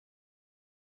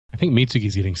think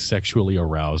Mitsuki's getting sexually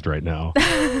aroused right now.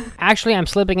 Actually, I'm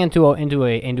slipping into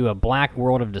a black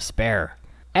world of despair.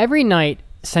 Every night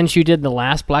since you did the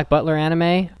last Black Butler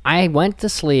anime, I went to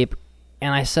sleep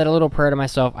and I said a little prayer to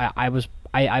myself. I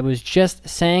was just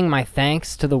saying my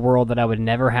thanks to the world that I would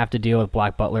never have to deal with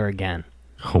Black Butler again.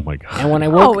 Oh my god! And when I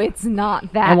woke, it's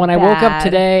not that. And when bad. I woke up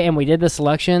today and we did the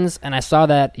selections, and I saw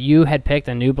that you had picked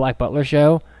a new Black Butler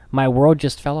show, my world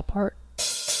just fell apart.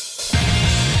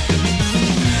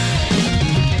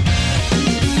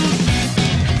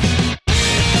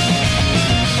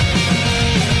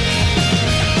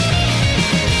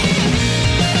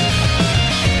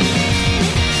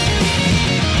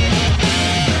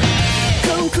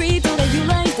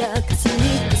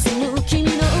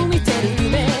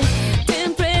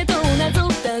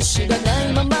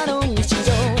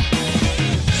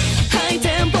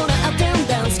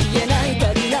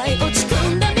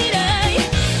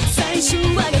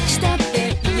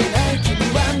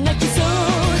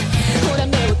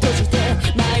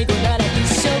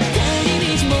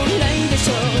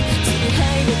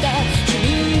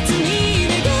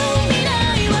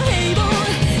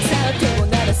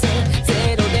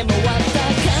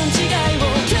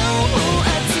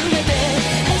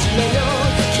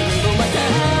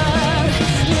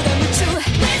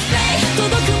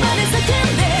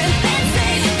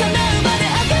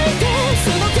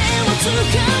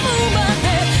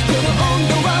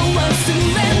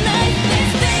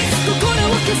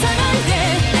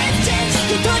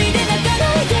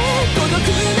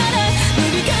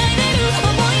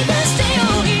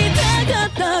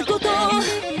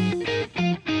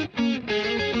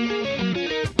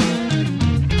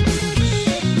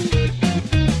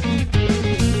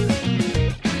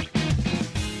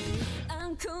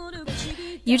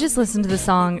 You just listened to the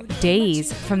song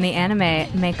Days from the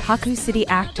anime Meikaku City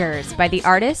Actors by the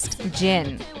artist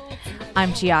Jin.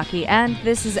 I'm Chiaki, and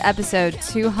this is episode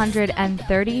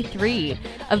 233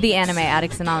 of the Anime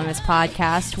Addicts Anonymous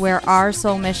podcast, where our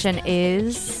sole mission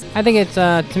is... I think it's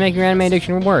to make your anime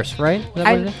addiction worse, right? Is that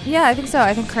what it is? Yeah, I think so.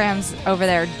 I think Cram's over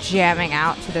there jamming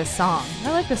out to this song.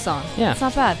 I like this song. Yeah. It's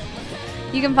not bad.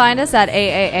 You can find us at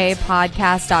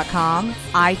AAApodcast.com,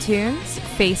 iTunes,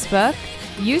 Facebook,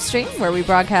 Ustream, where we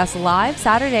broadcast live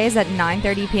Saturdays at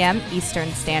 9:30 p.m.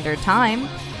 Eastern Standard Time.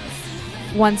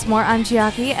 Once more, I'm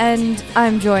Chiaki, and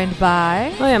I'm joined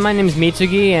by... Oh yeah, my name's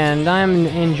Mitsuki, and I'm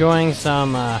enjoying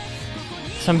some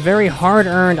very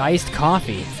hard-earned iced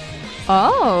coffee.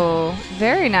 Oh,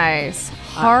 very nice.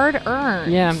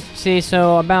 Hard-earned. Yeah, see,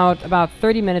 so about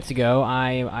 30 minutes ago,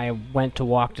 I went to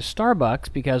walk to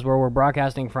Starbucks, because where we're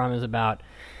broadcasting from is about...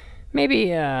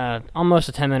 maybe almost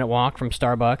a 10-minute walk from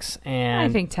Starbucks, and I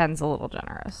think 10's a little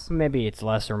generous. Maybe it's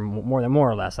less or more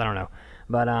or less. I don't know.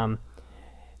 But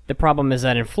the problem is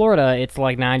that in Florida, it's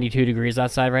like 92 degrees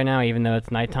outside right now, even though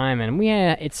it's nighttime, and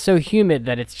it's so humid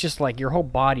that it's just like your whole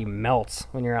body melts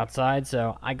when you're outside.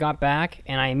 So I got back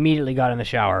and I immediately got in the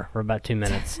shower for about 2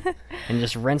 minutes and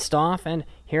just rinsed off, and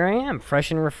here I am, fresh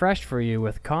and refreshed for you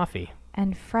with coffee.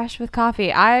 And fresh with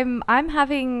coffee. I'm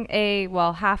having a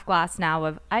half glass now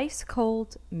of ice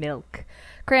cold milk.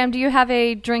 Graham, do you have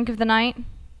a drink of the night?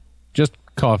 Just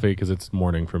coffee, because it's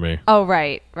morning for me. Oh,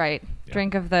 right. Yeah.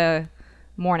 Drink of the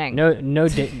morning. No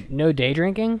day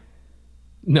drinking?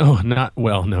 No, not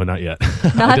yet.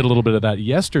 I did a little bit of that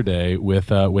yesterday with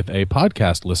a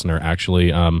podcast listener,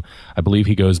 actually. I believe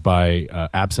he goes by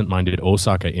Absent-Minded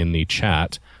Osaka in the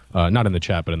chat. Not in the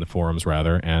chat, but in the forums,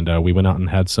 rather. And we went out and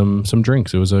had some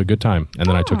drinks. It was a good time. And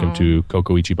then I took him to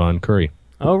Koko Ichiban Curry.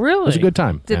 Oh, really? It was a good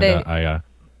time. Did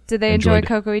they enjoy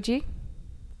Koko Ichi?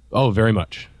 Oh, very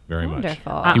much. Very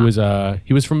Wonderful. much.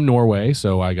 He was from Norway,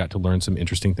 so I got to learn some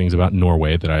interesting things about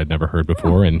Norway that I had never heard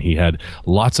before. And he had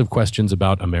lots of questions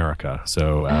about America.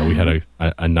 So we had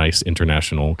a nice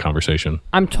international conversation.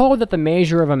 I'm told that the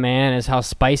measure of a man is how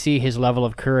spicy his level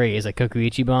of curry is at Koko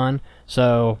Ichiban.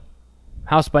 So...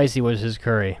 how spicy was his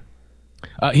curry?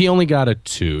 He only got a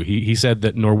 2. He said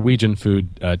that Norwegian food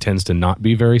tends to not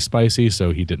be very spicy,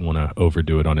 so he didn't want to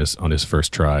overdo it on his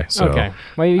first try. So okay.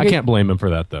 Well, I can't blame him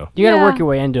for that, though. You got to work your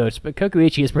way into it, but Koko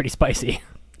Ichi is pretty spicy.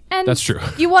 And that's true.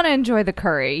 You want to enjoy the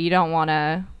curry. You don't want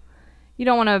to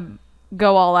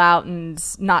go all out and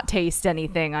not taste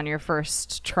anything on your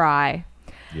first try.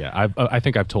 Yeah, I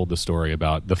think I've told the story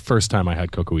about the first time I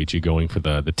had Koko Ichi going for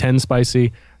the 10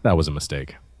 spicy. That was a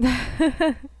mistake.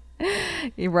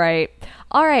 You're right.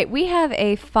 All right, we have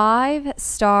a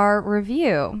 5-star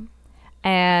review,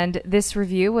 and this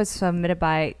review was submitted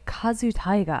by Kazu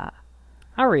Taiga.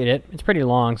 I'll read it. It's pretty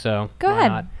long, so go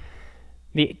ahead. Not?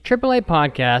 The AAA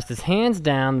podcast is hands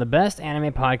down the best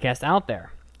anime podcast out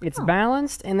there. It's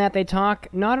balanced in that they talk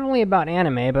not only about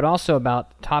anime, but also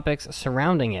about topics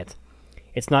surrounding it.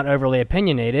 It's not overly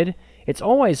opinionated, it's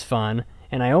always fun,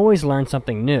 and I always learn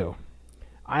something new.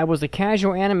 I was a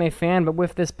casual anime fan, but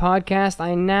with this podcast,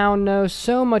 I now know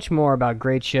so much more about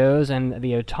great shows and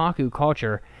the otaku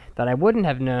culture that I wouldn't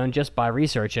have known just by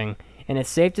researching, and it's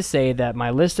safe to say that my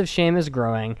list of shame is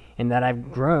growing and that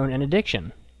I've grown an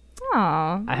addiction.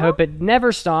 Aww. I hope it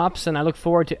never stops, and I look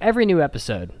forward to every new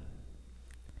episode.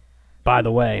 By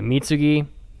the way, Mitsugi,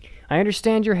 I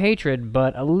understand your hatred,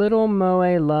 but a little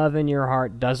moe love in your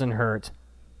heart doesn't hurt.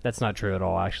 That's not true at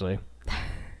all, actually.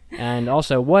 And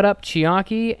also, what up,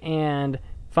 Chiaki? And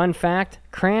fun fact,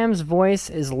 Cram's voice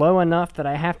is low enough that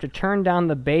I have to turn down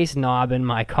the bass knob in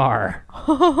my car.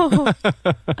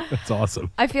 That's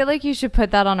awesome. I feel like you should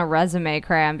put that on a resume,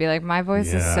 Cram. Be like, my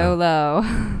voice is so low.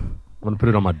 I'm going to put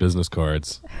it on my business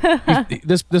cards.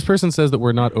 This person says that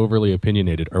we're not overly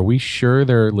opinionated. Are we sure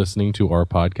they're listening to our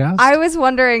podcast? I was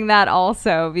wondering that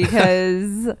also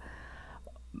because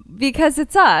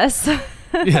it's us.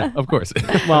 Yeah, of course.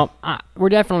 Well, we're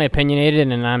definitely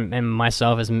opinionated, and and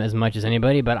myself as much as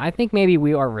anybody, but I think maybe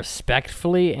we are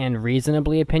respectfully and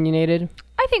reasonably opinionated.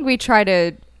 I think we try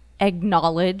to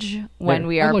acknowledge when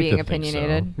we are being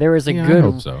opinionated. So. There is a I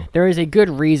hope so. There is a good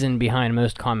reason behind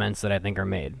most comments that I think are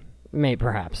made.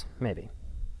 Perhaps. Maybe.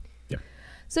 Yeah.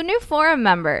 So new forum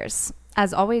members.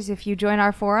 As always, if you join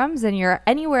our forums and you're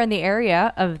anywhere in the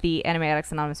area of the Anime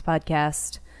Addicts Anonymous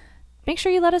podcast, make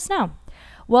sure you let us know.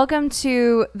 Welcome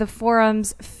to the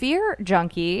forum's Fear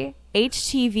Junkie,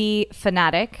 HTV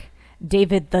Fanatic,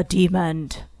 David the Demon,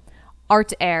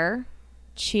 Art Air,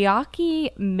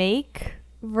 Chiaki Make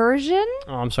version?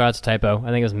 Oh, I'm sorry, that's a typo. I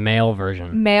think it was male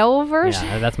version. Male version?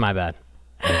 Yeah, that's my bad.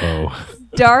 Oh.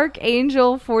 Dark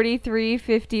Angel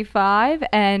 4355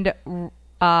 and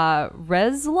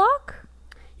Rezlock?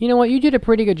 You know what? You did a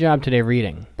pretty good job today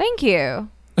reading. Thank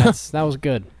you. That was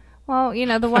good. Well, you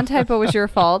know, the one typo was your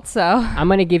fault, so. I'm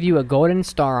going to give you a golden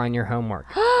star on your homework.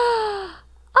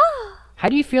 How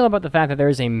do you feel about the fact that there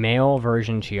is a male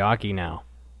version Chiaki now?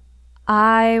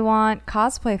 I want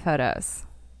cosplay photos.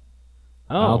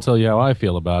 Oh. I'll tell you how I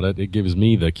feel about it. It gives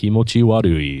me the kimochi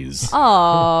waruis.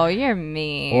 Oh, you're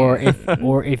mean. Or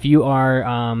if you are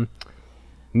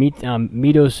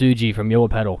Mido Suji from Yowa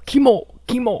Pedal. Kimo.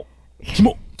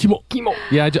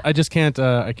 Yeah, I just can't.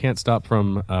 I can't stop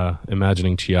from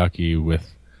imagining Chiaki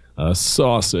with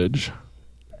sausage.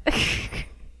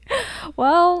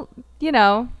 Well, you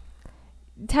know,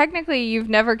 technically you've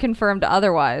never confirmed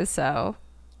otherwise, so.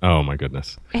 Oh my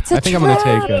goodness! It's a I think I'm gonna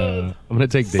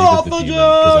take David the Demon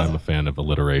because I'm a fan of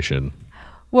alliteration.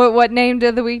 What name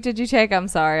of the week did you take? I'm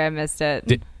sorry, I missed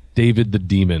it. David the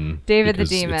Demon. David the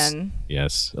because Demon.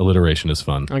 Yes, alliteration is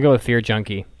fun. I'll go with Fear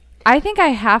Junkie. I think I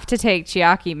have to take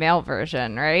Chiaki male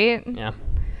version, right? Yeah,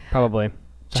 probably.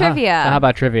 Trivia. So how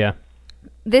about trivia?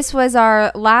 This was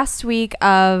our last week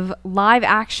of live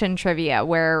action trivia,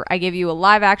 where I gave you a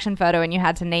live action photo and you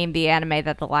had to name the anime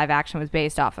that the live action was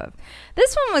based off of.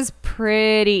 This one was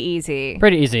pretty easy.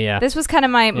 Pretty easy, yeah. This was kind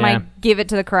of my give it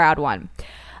to the crowd one.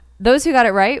 Those who got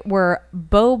it right were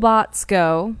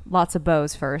Bobotsko, lots of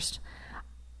bows first,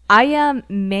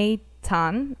 Ayametan.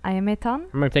 I'm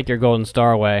going to take your golden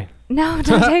star away. No,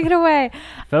 don't take it away.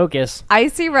 Focus.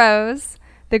 Icy Rose,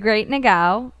 The Great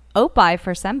Nagao, Opie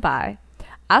for Senpai,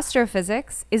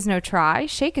 Astrophysics, Is No Try,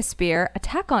 Shakespeare,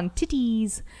 Attack on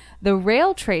Titties, The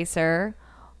Rail Tracer,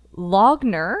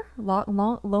 Longer?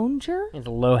 It's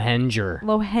Lohenger.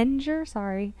 Lohenger,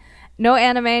 sorry. No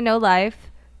Anime, No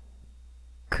Life,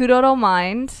 Kudoro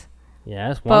Mind,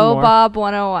 Yes, one more. Bob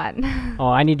 101. Oh,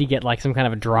 I need to get like some kind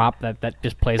of a drop that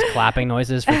just plays clapping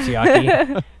noises for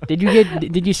Chiaki.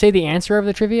 Did you say the answer of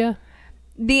the trivia?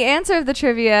 The answer of the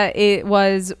trivia, it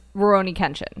was Rurouni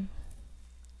Kenshin.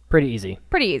 Pretty easy.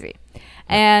 Pretty easy.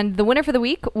 And the winner for the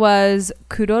week was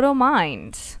Kudoro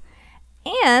Mind.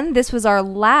 And this was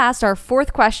our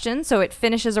fourth question, so it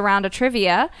finishes a round of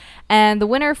trivia. And the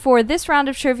winner for this round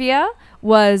of trivia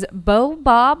was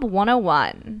Bob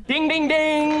 101. Ding, ding,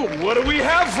 ding! What do we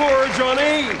have for her,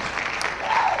 Johnny?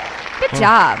 Good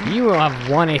job. You will have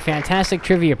won a fantastic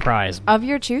trivia prize Of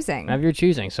your choosing. of your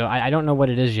choosing. So I don't know what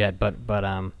it is yet, but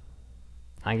I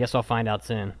guess I'll find out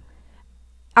soon.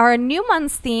 Our new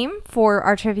month's theme for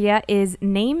our trivia is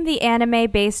name the anime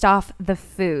based off the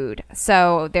food.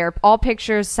 So they're all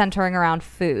pictures centering around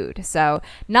food. So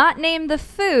not name the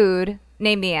food,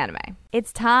 name the anime.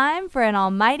 It's time for an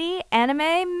almighty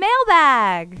anime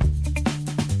mailbag.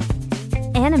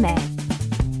 Anime.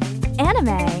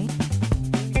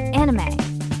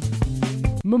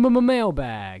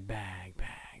 Mailbag. Bag.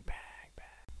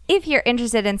 If you're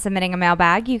interested in submitting a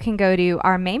mailbag, you can go to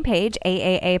our main page,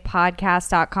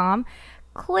 AAApodcast.com,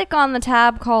 click on the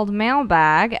tab called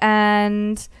Mailbag,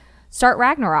 and start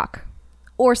Ragnarok.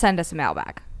 Or send us a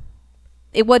mailbag.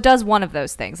 It does one of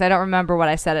those things. I don't remember what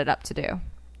I set it up to do.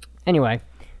 Anyway,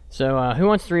 so who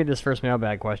wants to read this first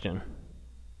mailbag question?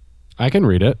 I can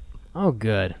read it. Oh,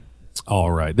 good.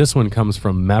 All right. This one comes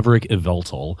from Maverick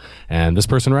Eveltal, and this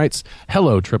person writes,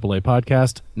 "Hello, AAA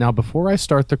Podcast. Now, before I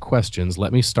start the questions,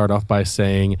 let me start off by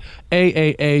saying,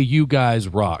 AAA, you guys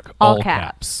rock. All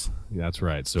caps. That's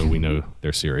right. So we know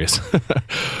they're serious.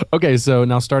 Okay, so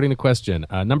now starting the question.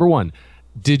 Number one,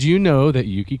 did you know that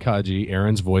Yuki Kaji,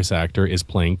 Aaron's voice actor, is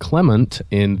playing Clement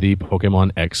in the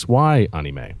Pokemon XY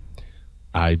anime?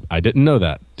 I didn't know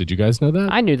that. Did you guys know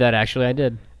that? I knew that, actually. I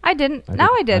did. I didn't. I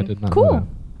did. I did not know Cool. that.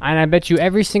 And I bet you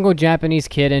every single Japanese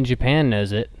kid in Japan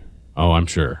knows it. Oh, I'm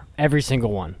sure. Every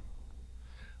single one.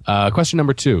 Question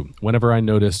number two. Whenever I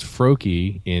noticed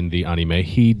Froakie in the anime,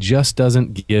 he just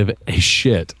doesn't give a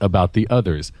shit about the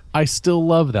others. I still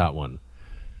love that one.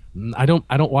 I don't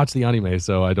watch the anime,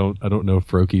 so I don't know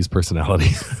Froakie's personality.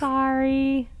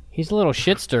 Sorry. He's a little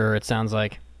shit stirrer, it sounds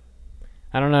like.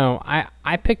 I don't know.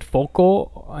 I picked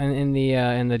Focal in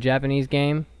the Japanese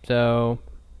game, so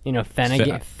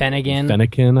Fennegan.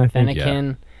 Fennekin, I think. Fennekin.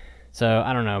 Yeah. So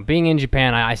I don't know. Being in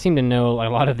Japan, I seem to know a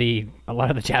lot of the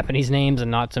Japanese names and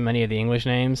not so many of the English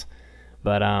names.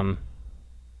 But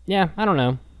yeah, I don't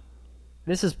know.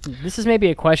 This is maybe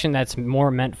a question that's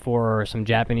more meant for some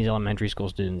Japanese elementary school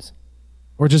students.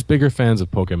 Or just bigger fans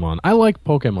of Pokemon. I like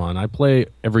Pokemon. I play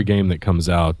every game that comes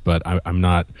out, but I'm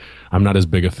not as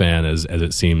big a fan as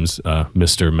it seems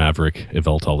Mr. Maverick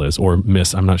Eveltal is, or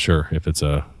Miss. I'm not sure if it's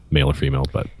a male or female,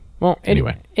 but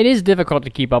anyway, it is difficult to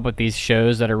keep up with these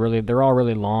shows that they're all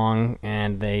really long,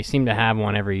 and they seem to have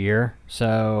one every year.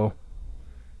 So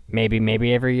maybe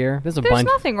every year. There's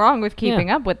nothing wrong with keeping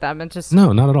up with them. It's just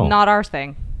no, not at all. Not our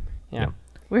thing. Yeah.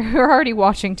 We're already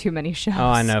watching too many shows. Oh,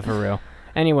 I know, for real.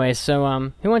 Anyway,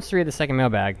 so who wants to read the second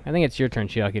mailbag? I think it's your turn,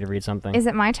 Chiaki, to read something. Is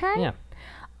it my turn? Yeah.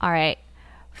 All right.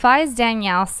 Fiz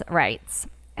Daniels writes,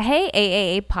 "Hey,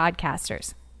 AAA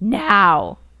podcasters.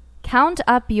 Now, count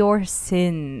up your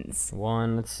sins."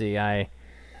 One, let's see. I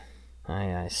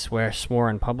swore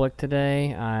in public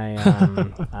today. I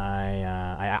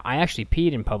actually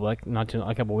peed in public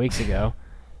a couple weeks ago.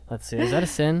 Let's see. Is that a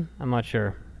sin? I'm not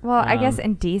sure. Well, I guess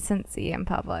indecency in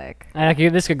public.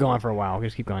 This could go on for a while.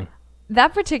 Just keep going.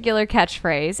 That particular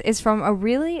catchphrase is from a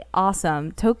really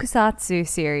awesome tokusatsu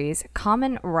series,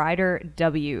 Kamen Rider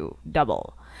W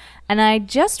Double. And I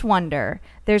just wonder,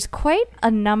 there's quite a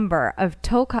number of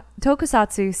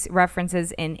tokusatsu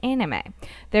references in anime.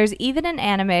 There's even an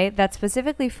anime that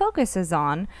specifically focuses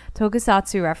on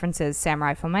tokusatsu references,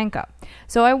 Samurai Flamenco.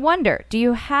 So I wonder, do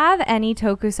you have any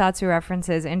tokusatsu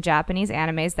references in Japanese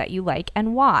animes that you like,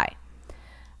 and why?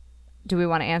 Do we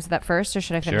want to answer that first, or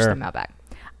should I finish the mailbag?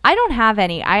 I don't have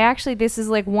any. This is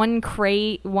like one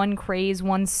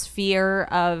sphere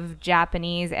of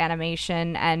Japanese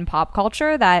animation and pop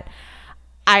culture that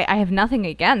I have nothing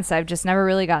against. I've just never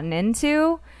really gotten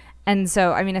into. And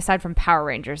so, aside from Power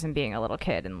Rangers and being a little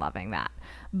kid and loving that.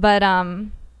 But,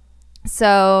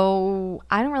 so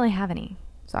I don't really have any.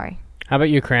 Sorry. How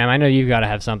about you, Cram? I know you've got to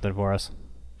have something for us.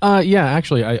 Yeah,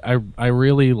 actually, I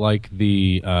really like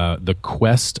the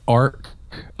Quest arc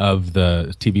of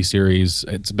the TV series.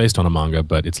 It's based on a manga,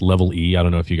 but it's Level E. I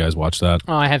don't know if you guys watch that.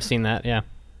 Oh, I have seen that, yeah.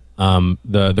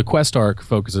 The Quest arc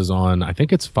focuses on, I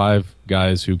think it's 5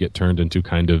 guys who get turned into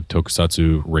kind of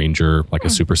tokusatsu ranger, like a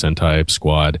Super Sentai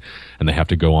squad, and they have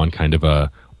to go on kind of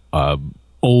a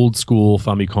old school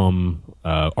Famicom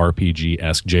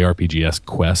RPG-esque, JRPG-esque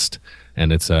quest.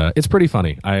 And it's pretty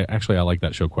funny. I like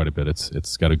that show quite a bit.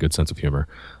 It's got a good sense of humor.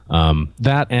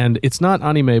 That, and it's not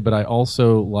anime, but I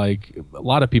also like, a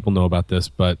lot of people know about this,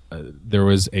 but there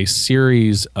was a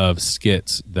series of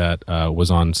skits that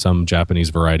was on some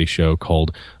Japanese variety show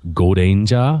called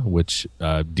Gorenja, which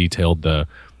detailed the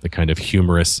kind of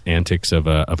humorous antics of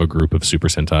a group of Super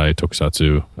Sentai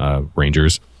tokusatsu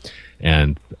rangers.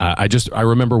 And I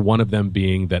remember one of them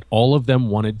being that all of them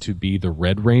wanted to be the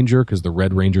Red Ranger because the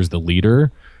Red Ranger's the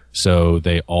leader. So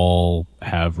they all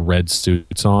have red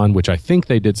suits on, which I think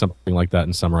they did something like that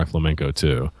in Samurai Flamenco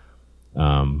too.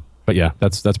 But yeah,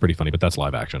 that's pretty funny, but that's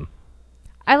live action.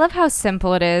 I love how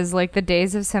simple it is, like the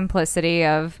days of simplicity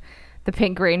of the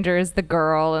Pink Ranger is the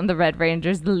girl and the Red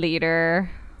Ranger is the leader.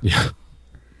 Yeah.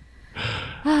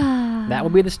 That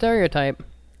would be the stereotype.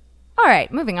 All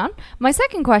right, moving on. My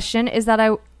second question is that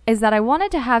I wanted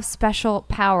to have special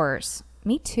powers.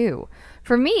 Me too.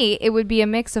 For me, it would be a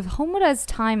mix of Homura's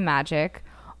time magic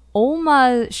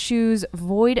Olma Shu's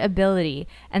void ability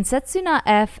and Setsuna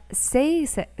F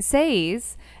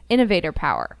Sei's innovator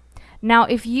power. Now,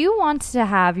 if you want to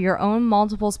have your own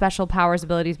multiple special powers,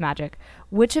 abilities, magic,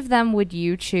 which of them would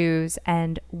you choose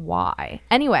and why?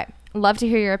 Anyway, love to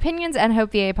hear your opinions and hope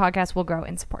the AA podcast will grow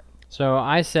in support. So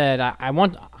I said, I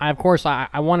want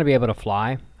to be able to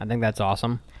fly. I think that's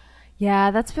awesome.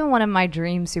 Yeah, that's been one of my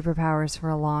dream superpowers for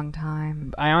a long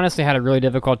time. I honestly had a really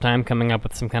difficult time coming up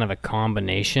with some kind of a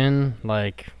combination.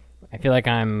 Like, I feel like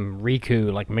I'm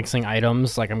Riku, like mixing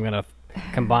items. Like I'm gonna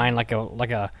combine like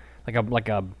a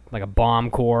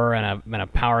bomb core and a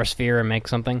power sphere and make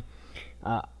something.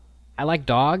 I like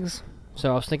dogs,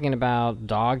 so I was thinking about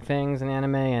dog things in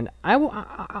anime, and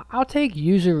I'll take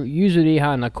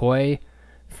Yuzuriha Nakoi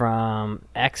from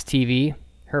XTV.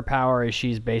 Her power is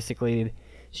she's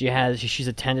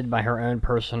attended by her own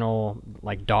personal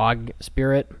like dog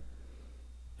spirit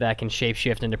that can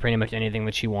shapeshift into pretty much anything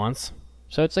that she wants.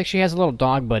 So it's like she has a little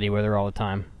dog buddy with her all the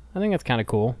time. I think that's kind of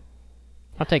cool.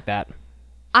 I'll take that.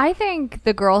 I think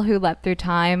the girl who leapt through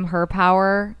time, her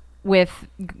power with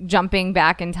jumping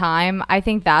back in time, I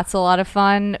think that's a lot of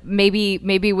fun. Maybe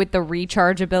with the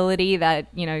recharge ability that,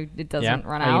 it doesn't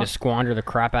run out. You just squander the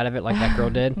crap out of it like that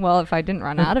girl did. Well, if I didn't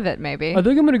run out of it, maybe. I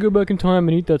think I'm going to go back in time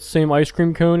and eat that same ice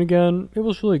cream cone again. It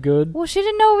was really good. Well, she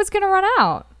didn't know it was going to run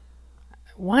out.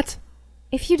 What?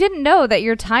 If you didn't know that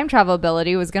your time travel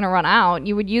ability was going to run out,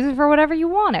 you would use it for whatever you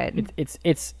wanted.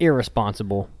 It's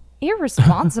irresponsible.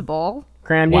 Irresponsible?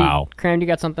 Cram, wow. You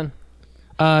got something?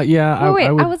 Yeah. Wait,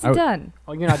 I wasn't done.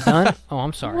 Oh, you're not done? Oh,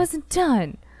 I'm sorry. I wasn't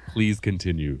done. Please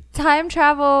continue. Time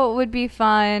travel would be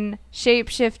fun. Shape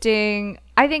shifting.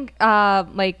 I think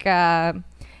Inari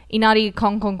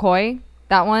Konkonkoi,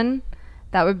 that one.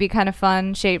 That would be kind of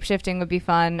fun. Shape shifting would be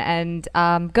fun. And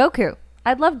Goku.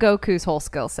 I'd love Goku's whole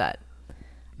skill set.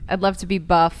 I'd love to be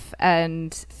buff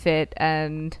and fit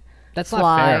and That's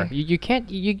fly. not fair. You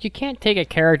can't take a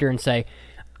character and say,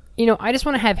 I just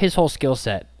want to have his whole skill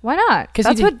set. Why not? 'Cause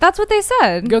that's what they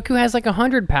said. Goku has like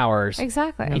 100 powers.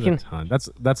 Exactly. He has a ton.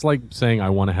 That's like saying I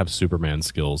want to have Superman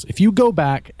skills. If you go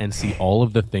back and see all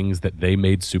of the things that they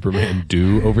made Superman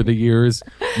do over the years,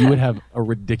 you would have a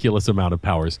ridiculous amount of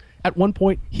powers. At one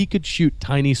point, he could shoot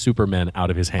tiny Supermen out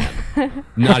of his hand.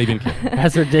 Not even kidding.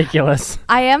 That's ridiculous.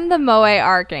 I am the Moe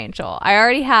Archangel. I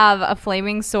already have a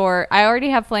flaming sword. I already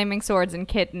have flaming swords and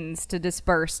kittens to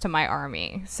disperse to my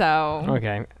army. So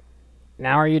Okay.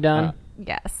 Now are you done?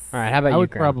 yes. All right. How about I you, would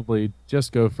Graham? probably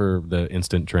just go for the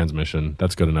instant transmission.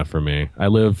 That's good enough for me. I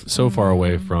live so far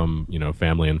away from,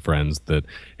 family and friends that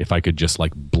if I could just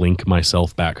like blink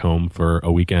myself back home for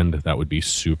a weekend, that would be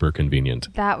super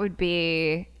convenient. That would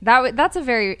be that's a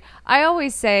very. I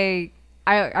always say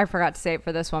I forgot to say it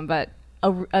for this one, but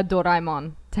a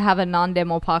Doraemon to have a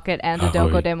non-demo pocket and a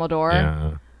Doko demo door.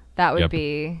 Yeah. That would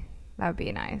be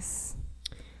nice.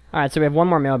 All right, so we have one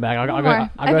more mailbag. I'll go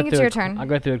I think it's through your it. turn. I'll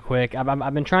go through it quick.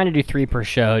 I've been trying to do 3 per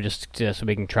show just so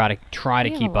we can try to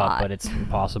have keep a up, lot. but it's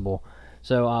impossible.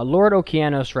 So Lord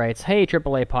Okeanos writes, "Hey,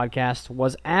 AAA podcast,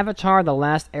 was Avatar: The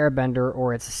Last Airbender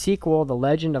or its sequel, The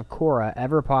Legend of Korra,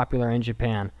 ever popular in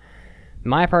Japan?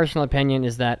 My personal opinion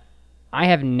is that I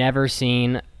have never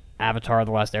seen Avatar: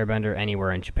 The Last Airbender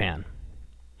anywhere in Japan.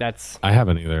 I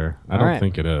haven't either. I don't right.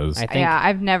 think it is. Yeah,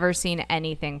 I've never seen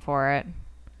anything for it.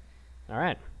 All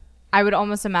right. I would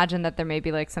almost imagine that there may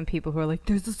be like some people who are like,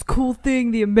 there's this cool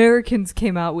thing the Americans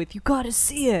came out with. You gotta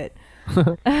see it.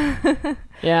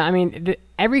 Yeah, I mean,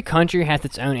 every country has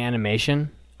its own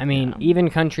animation. I mean, even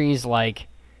countries like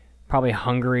probably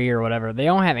Hungary or whatever, they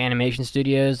all have animation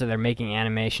studios that they're making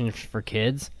animation for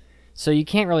kids. So you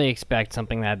can't really expect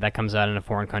something that comes out in a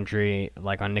foreign country,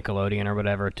 like on Nickelodeon or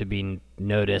whatever, to be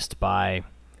noticed by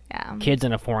kids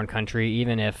in a foreign country,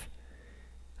 even if...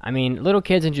 I mean, little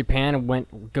kids in Japan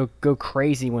go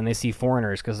crazy when they see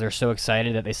foreigners because they're so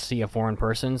excited that they see a foreign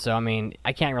person. So, I mean,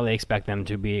 I can't really expect them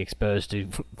to be exposed to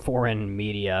foreign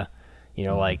media,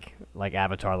 like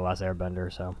Avatar: The Last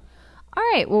Airbender. So, All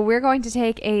right, well, we're going to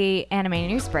take a anime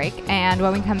news break, and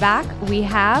when we come back, we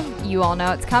have, you all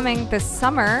know it's coming, the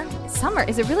summer,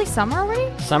 is it really summer already?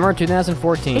 summer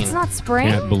 2014. It's not spring?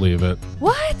 Can't believe it.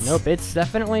 What? Nope, it's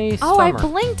definitely Oh, summer. I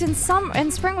blinked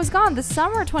and spring was gone. The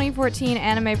summer 2014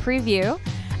 anime preview.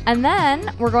 And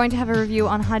then we're going to have a review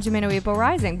on Hajime no Ippo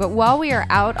Rising. But while we are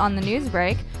out on the news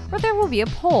break, there will be a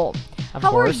poll. Of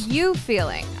How course. are you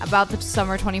feeling about the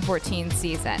summer 2014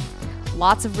 season?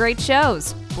 Lots of great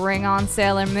shows. Bring on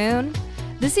Sailor Moon.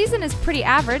 The season is pretty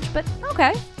average, but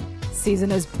okay.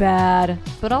 Season is bad,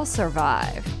 but I'll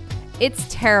survive. It's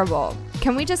terrible.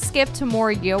 Can we just skip to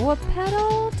more Yoa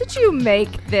pedal? Did you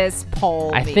make this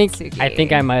poll? I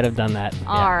think I might have done that.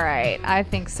 All right, I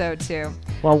think so too.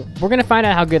 Well, we're gonna find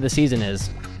out how good the season is,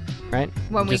 right?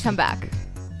 When we come back.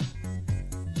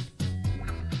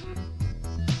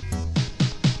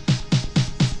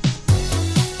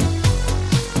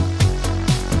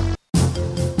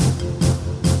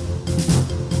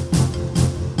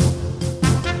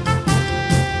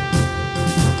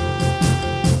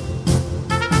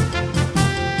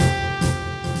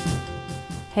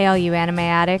 Hey all you anime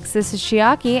addicts, this is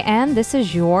Chiaki, and this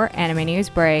is your anime news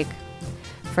break.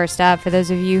 First up, for those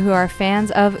of you who are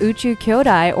fans of Uchu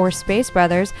Kyodai or Space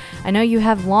Brothers, I know you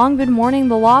have long been mourning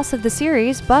the loss of the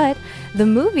series, but the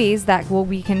movies that will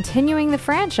be continuing the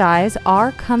franchise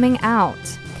are coming out.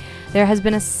 There has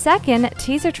been a second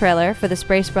teaser trailer for the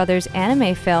Space Brothers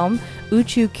anime film,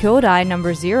 Uchu Kyodai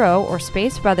No. 0 or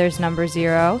Space Brothers No.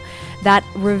 0, that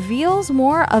reveals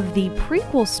more of the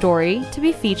prequel story to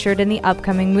be featured in the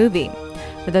upcoming movie.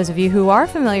 For those of you who are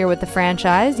familiar with the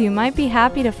franchise, you might be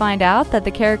happy to find out that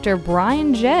the character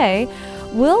Brian J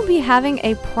will be having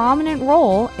a prominent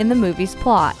role in the movie's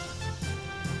plot.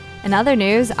 In other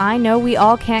news, I know we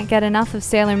all can't get enough of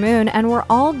Sailor Moon, and we're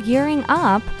all gearing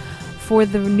up for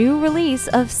the new release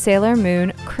of Sailor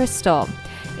Moon Crystal.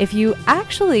 If you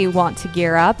actually want to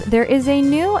gear up, there is a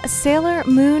new Sailor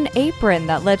Moon apron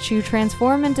that lets you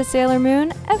transform into Sailor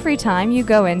Moon every time you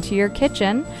go into your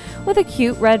kitchen, with a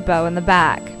cute red bow in the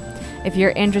back. If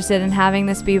you're interested in having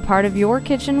this be part of your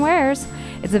kitchen wares,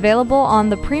 it's available on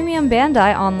the Premium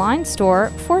Bandai online store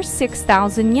for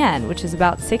 6,000 yen, which is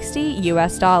about $60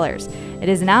 US. It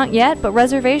isn't out yet, but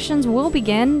reservations will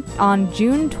begin on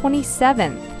June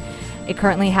 27th. It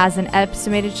currently has an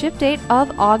estimated ship date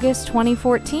of August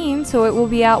 2014, so it will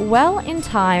be out well in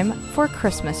time for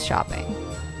Christmas shopping.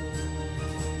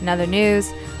 In other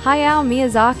news, Hayao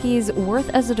Miyazaki's worth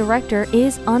as a director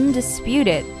is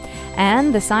undisputed,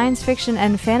 and the Science Fiction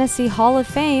and Fantasy Hall of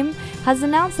Fame has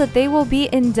announced that they will be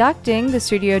inducting the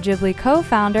Studio Ghibli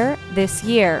co-founder this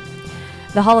year.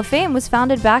 The Hall of Fame was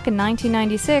founded back in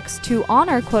 1996 to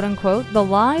honor, quote-unquote, the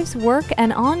lives, work,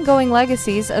 and ongoing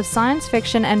legacies of science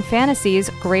fiction and fantasy's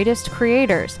greatest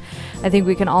creators. I think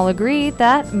we can all agree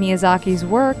that Miyazaki's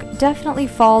work definitely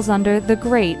falls under the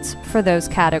greats for those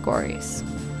categories.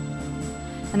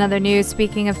 In other news,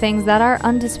 speaking of things that are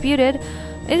undisputed,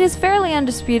 it is fairly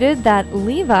undisputed that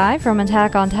Levi from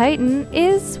Attack on Titan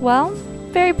is, well,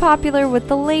 very popular with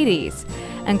the ladies.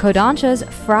 And Kodansha's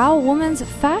Frau Woman's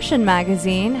Fashion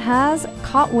magazine has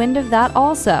caught wind of that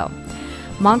also.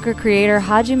 Manga creator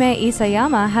Hajime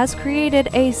Isayama has created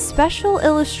a special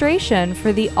illustration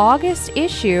for the August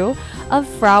issue of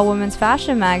Frau Woman's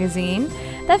Fashion magazine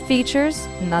that features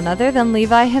none other than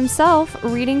Levi himself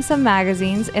reading some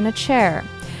magazines in a chair.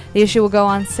 The issue will go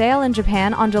on sale in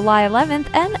Japan on July 11th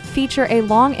and feature a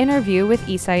long interview with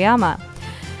Isayama.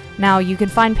 Now, you can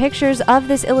find pictures of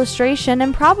this illustration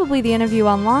and probably the interview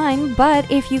online, but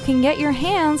if you can get your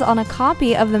hands on a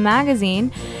copy of the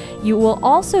magazine, you will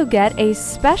also get a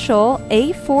special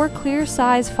A4 clear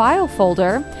size file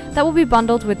folder that will be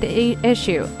bundled with the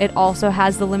issue. It also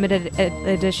has the limited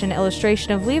edition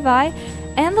illustration of Levi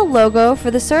and the logo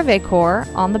for the Survey Corps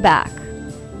on the back.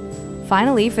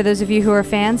 Finally, for those of you who are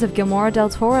fans of Guillermo del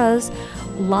Toro's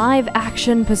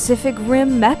live-action Pacific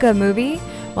Rim mecha movie,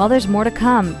 well, there's more to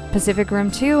come. Pacific Rim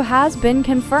 2 has been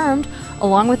confirmed,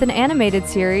 along with an animated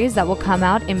series that will come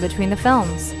out in between the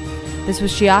films. This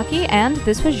was Chiaki, and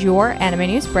this was your Anime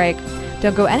News Break.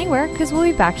 Don't go anywhere, because we'll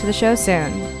be back to the show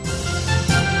soon.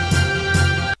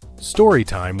 Story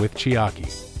time with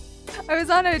Chiaki. I was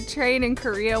on a train in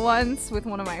Korea once with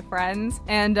one of my friends,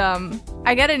 and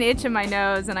I get an itch in my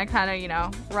nose, and I kind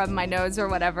of, rub my nose or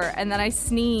whatever, and then I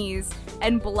sneeze,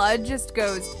 and blood just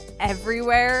goes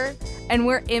everywhere, and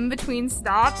we're in between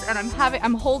stops, and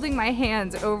I'm holding my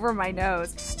hands over my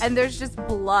nose, and there's just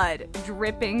blood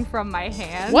dripping from my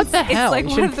hands. What the hell? It's like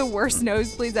one of the worst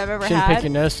nosebleeds I've ever Shouldn't had. pick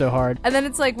your nose so hard. And then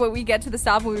it's like when we get to the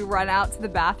stop and we run out to the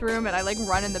bathroom, and I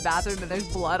run in the bathroom and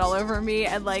there's blood all over me,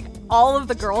 and all of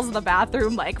the girls in the bathroom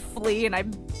flee, and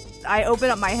I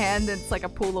open up my hand and it's like a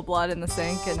pool of blood in the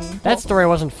sink. And that story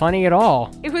wasn't funny at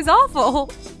all. It was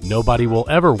awful. Nobody will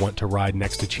ever want to ride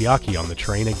next to Chiaki on the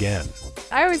train again.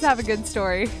 I always have a good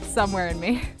story somewhere in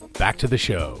me. Back to the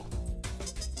show.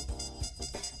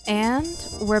 And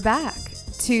we're back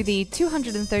to the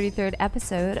 233rd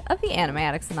episode of the Anime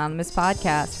Addicts Anonymous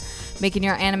podcast, making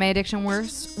your anime addiction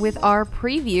worse with our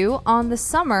preview on the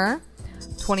summer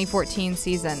 2014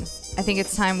 season. I think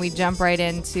it's time we jump right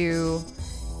into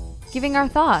giving our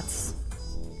thoughts.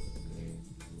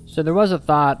 So there was a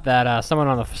thought that someone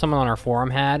on our forum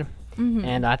had,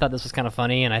 And I thought this was kind of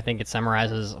funny, and I think it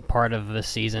summarizes part of the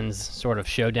season's sort of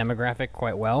show demographic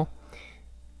quite well.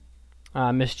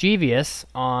 Mischievous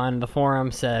on the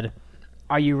forum said,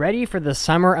 "Are you ready for the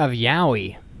summer of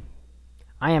yaoi?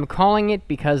 I am calling it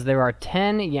because there are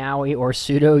 10 yaoi or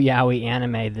pseudo-yaoi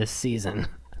anime this season."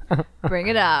 Bring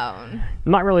it on.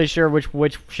 I'm not really sure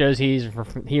which shows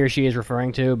he or she is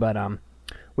referring to, but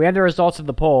we have the results of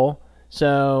the poll.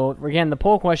 So, again, the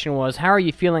poll question was, how are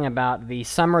you feeling about the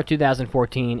summer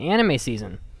 2014 anime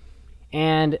season?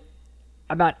 And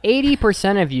about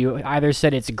 80% of you either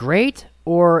said it's great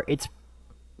or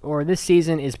this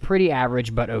season is pretty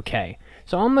average but okay.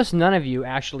 So almost none of you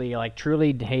actually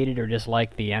truly hated or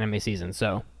disliked the anime season.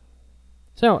 So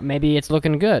maybe it's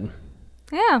looking good.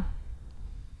 Yeah.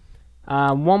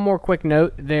 One more quick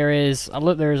note: there's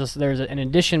an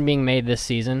addition being made this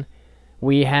season.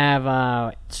 We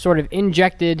have sort of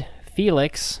injected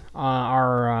Felix,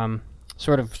 our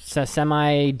sort of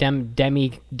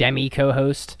demi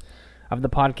co-host of the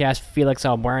podcast. Felix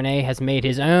Albuerne has made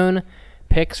his own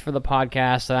picks for the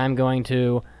podcast that I'm going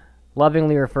to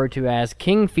lovingly refer to as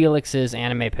King Felix's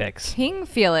anime picks. King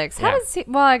Felix. How does he...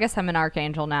 Well, I guess I'm an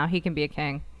archangel now. He can be a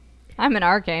king. I'm an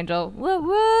archangel.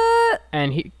 What?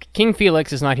 And King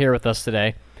Felix is not here with us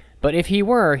today, but if he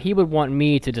were, he would want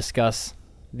me to discuss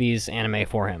these anime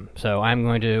for him. So I'm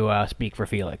going to speak for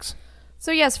Felix.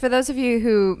 So yes, for those of you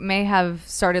who may have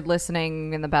started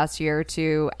listening in the past year or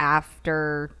two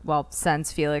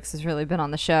since Felix has really been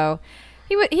on the show,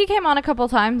 he came on a couple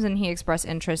times and he expressed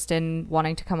interest in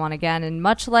wanting to come on again. And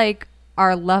much like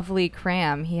our lovely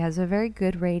Cram, he has a very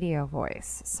good radio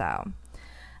voice. So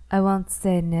I won't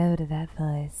say no to that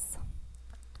voice.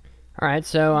 All right,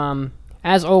 so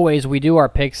as always, we do our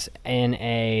picks in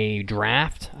a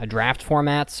draft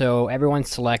format. So everyone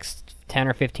selects 10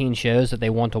 or 15 shows that they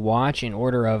want to watch in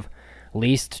order of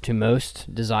least to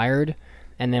most desired,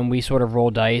 and then we sort of roll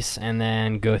dice and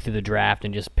then go through the draft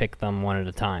and just pick them one at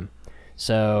a time.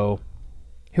 So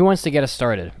who wants to get us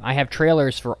started? I have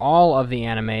trailers for all of the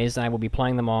animes, and I will be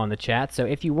playing them all in the chat. So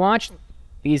if you watch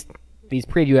these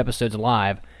preview episodes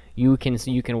live, you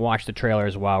can watch the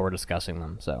trailers while we're discussing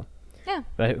them. So yeah.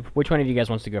 But which one of you guys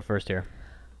wants to go first here?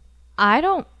 I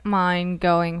don't mind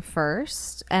going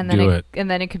first, and then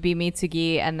it could be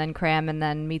Mitsugi, and then Cram, and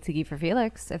then Mitsugi for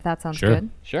Felix, if that sounds good.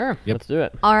 Sure. Yep. Let's do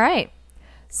it. All right.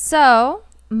 So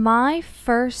my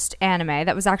first anime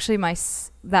that was actually my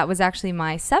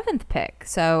 7th pick,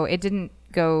 so it didn't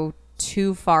go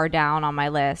too far down on my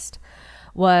list,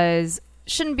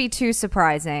 shouldn't be too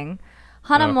surprising,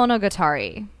 Hana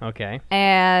Monogatari. Okay.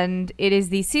 And it is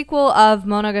the sequel of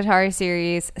Monogatari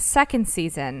series' 2nd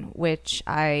season, which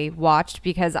I watched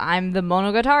because I'm the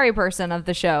Monogatari person of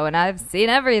the show and I've seen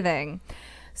everything.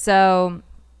 So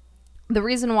the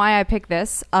reason why I picked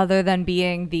this, other than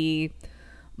being the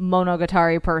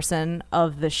Monogatari person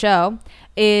of the show,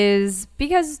 is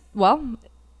because, well,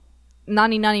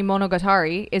 Nani Nani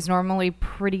Monogatari is normally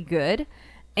pretty good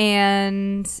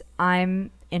and I'm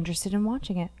interested in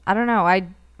watching it. I don't know.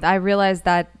 I realized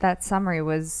that summary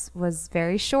was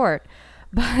very short,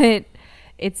 but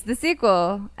it's the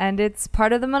sequel and it's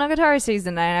part of the Monogatari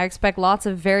season, and I expect lots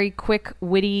of very quick,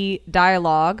 witty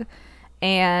dialogue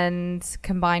and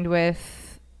combined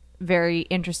with very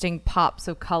interesting pops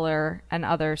of color and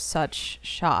other such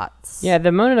shots. Yeah, the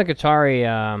Monogatari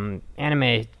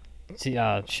anime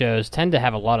shows tend to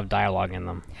have a lot of dialogue in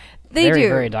them. They do.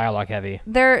 Very dialogue heavy.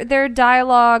 They're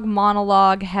dialogue,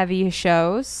 monologue heavy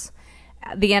shows.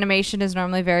 The animation is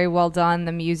normally very well done.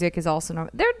 The music is also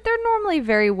they're normally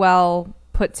very well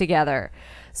put together.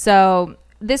 So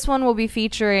this one will be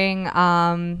featuring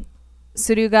Suruga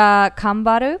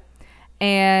Kambaru,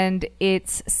 and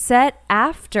it's set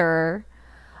after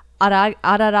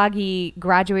Araragi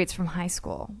graduates from high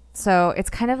school. So it's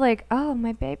kind of like, oh,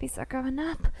 my babies are growing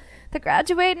up. They're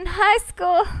graduating high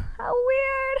school. How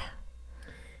weird.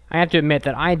 I have to admit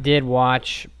that I did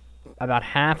watch about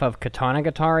half of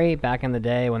Katanagatari back in the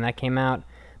day when that came out,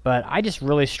 but I just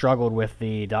really struggled with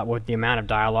the amount of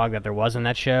dialogue that there was in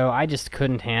that show. I just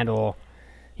couldn't handle,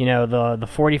 the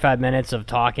 45 minutes of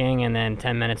talking and then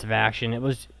 10 minutes of action. It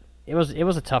was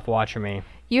a tough watch for me.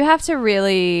 You have to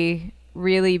really,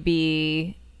 really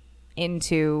be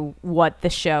into what the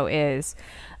show is.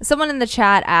 Someone in the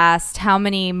chat asked how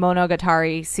many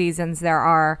Monogatari seasons there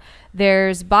are.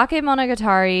 There's Bake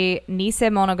Monogatari, Nisei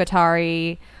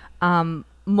Monogatari,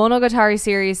 Monogatari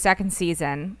series 2nd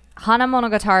season, Hana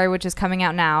Monogatari, which is coming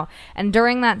out now. And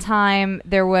during that time,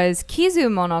 there was Kizu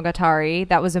Monogatari,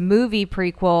 that was a movie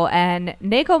prequel, and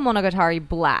Neko Monogatari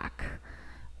Black,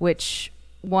 which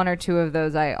one or two of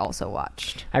those I also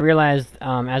watched. I realized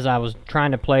as I was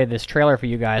trying to play this trailer for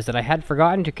you guys that I had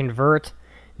forgotten to convert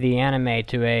the anime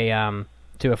to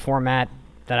a format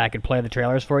that I could play the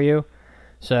trailers for you.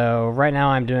 So right now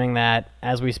I'm doing that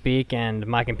as we speak, and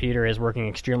my computer is working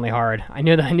extremely hard. I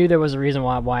knew there was a reason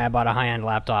why I bought a high-end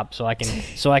laptop, so I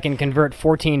can convert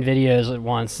 14 videos at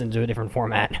once into a different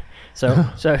format. So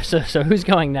who's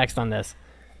going next on this?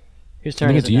 Whose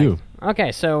turn is it? I think it's you.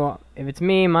 Okay, so if it's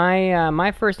me,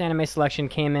 my first anime selection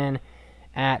came in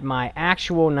at my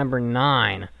actual number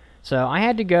 9. So I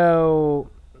had to go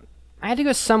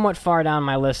somewhat far down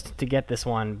my list to get this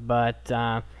one, but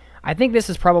I think this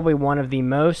is probably one of the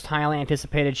most highly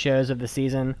anticipated shows of the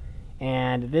season,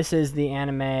 and this is the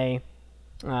anime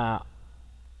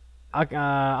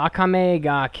Akame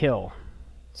ga Kill.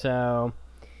 So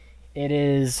it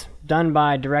is done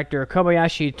by director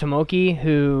Kobayashi Tomoki,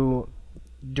 who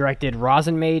directed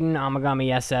Rosin Maiden,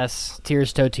 Amagami SS,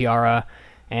 Tears to Tiara,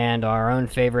 and our own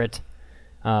favorite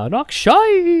Rakshai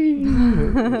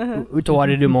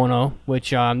Utawari de Mono,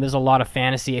 which there's a lot of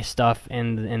fantasy stuff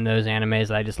in those animes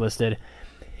that I just listed.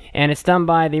 And it's done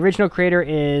by, the original creator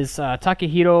is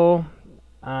Takehiro,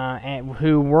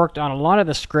 who worked on a lot of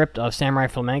the script of Samurai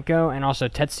Flamenco, and also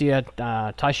Tetsuya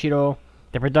Tashiro.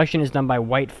 The production is done by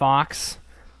White Fox,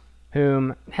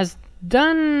 whom has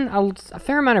done a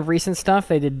fair amount of recent stuff.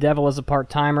 They did Devil is a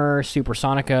Part-Timer,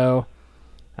 Supersonico,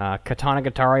 Katana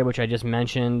Gatari, which I just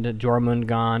mentioned,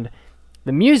 Jormungand.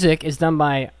 The music is done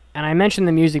by, and I mentioned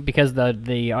the music because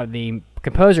the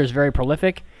composer is very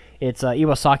prolific. It's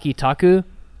Iwasaki Taku,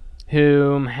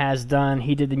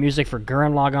 he did the music for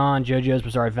Gurren Lagann, JoJo's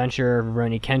Bizarre Adventure,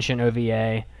 Rurouni Kenshin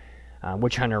OVA,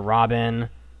 Witch Hunter Robin,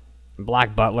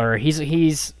 Black Butler.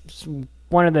 He's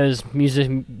one of those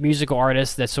musical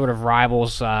artists that sort of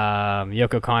rivals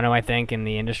Yoko Kanno, I think, in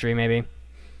the industry, maybe.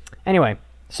 Anyway,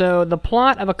 so the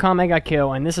plot of Akame ga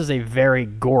Kill, and this is it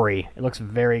looks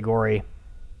very gory.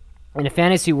 In a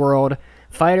fantasy world,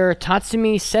 fighter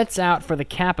Tatsumi sets out for the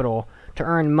capital to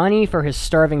earn money for his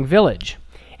starving village,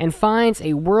 and finds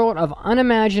a world of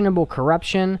unimaginable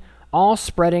corruption, all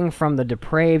spreading from the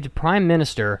depraved prime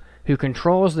minister who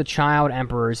controls the child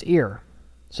emperor's ear.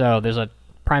 So there's a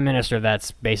prime minister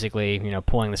that's basically,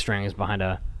 pulling the strings behind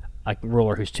a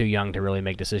ruler who's too young to really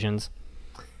make decisions.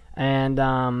 And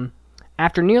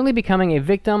after nearly becoming a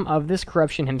victim of this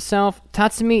corruption himself,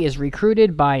 Tatsumi is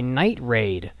recruited by Night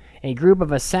Raid, a group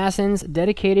of assassins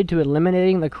dedicated to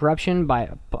eliminating the corruption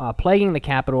by plaguing the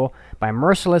capital by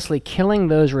mercilessly killing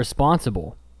those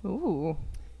responsible. Ooh.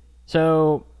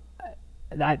 So,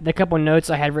 the couple notes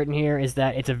I had written here is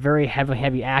that it's a very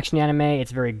heavy action anime.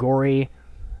 It's very gory.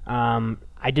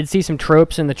 I did see some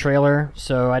tropes in the trailer,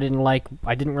 so I didn't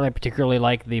really particularly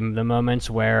like the moments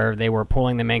where they were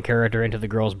pulling the main character into the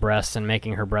girl's breasts and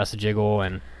making her breasts jiggle,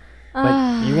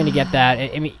 but you're gonna get that.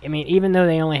 I mean, even though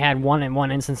they only had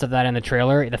one instance of that in the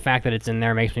trailer, the fact that it's in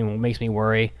there makes me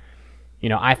worry.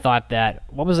 I thought that,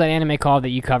 what was that anime called that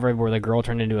you covered where the girl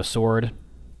turned into a sword?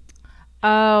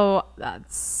 Oh,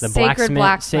 that's the Sacred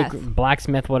Blacksmith.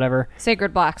 Blacksmith, whatever.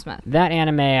 Sacred Blacksmith. That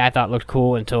anime I thought looked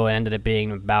cool until it ended up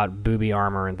being about booby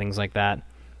armor and things like that.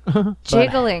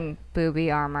 Jiggling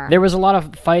booby armor. There was a lot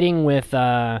of fighting with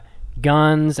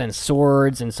guns and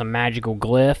swords and some magical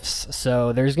glyphs,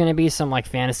 so there's going to be some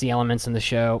fantasy elements in the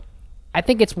show. I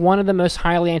think it's one of the most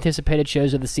highly anticipated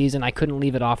shows of the season. I couldn't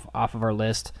leave it off of our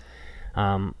list.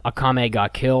 Akame ga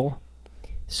Kill.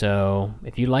 So,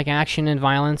 if you like action and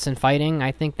violence and fighting,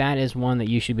 I think that is one that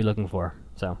you should be looking for.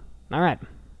 So, all right.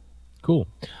 Cool.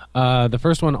 The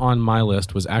first one on my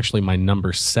list was actually my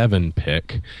number 7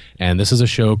 pick, and this is a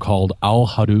show called Ao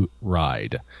Haru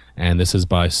Ride, and this is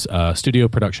by Studio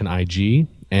Production IG,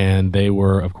 and they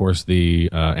were, of course, the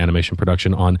animation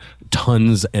production on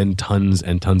tons and tons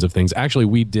and tons of things. Actually,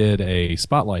 we did a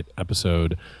spotlight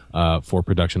episode for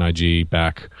Production IG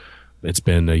back. It's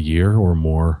been a year or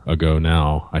more ago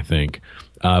now, I think.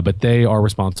 But they are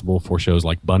responsible for shows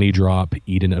like Bunny Drop,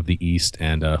 Eden of the East,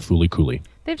 and Fooly Cooly.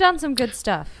 They've done some good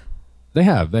stuff. They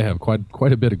have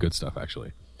quite a bit of good stuff,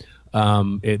 actually.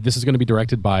 This is going to be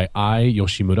directed by Ai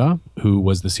Yoshimura, who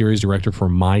was the series director for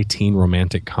My Teen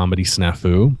Romantic Comedy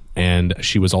Snafu, and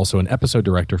she was also an episode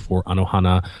director for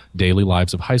Anohana, Daily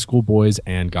Lives of High School Boys,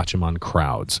 and Gatchaman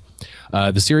Crowds.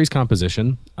 The series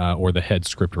composition, or the head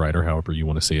scriptwriter, however you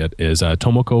want to see it, is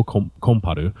Tomoko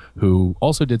Komparu, who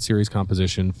also did series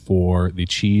composition for the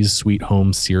Cheese Sweet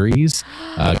Home series,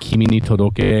 Kimi ni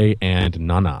Todoke, and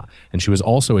Nana. And she was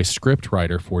also a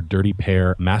scriptwriter for Dirty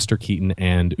Pair, Master Keaton,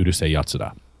 and Urusei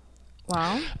Yatsuda.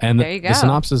 Wow. And there you go. The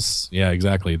synopsis, yeah,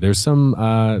 exactly. There's some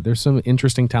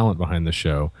interesting talent behind the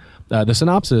show. The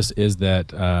synopsis is that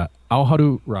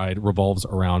Aoharu Ride revolves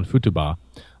around Futaba,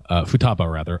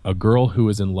 a girl who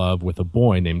is in love with a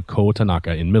boy named Ko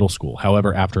Tanaka in middle school.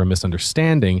 However, after a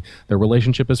misunderstanding, their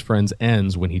relationship as friends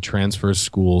ends when he transfers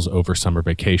schools over summer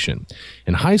vacation.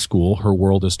 In high school, her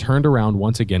world is turned around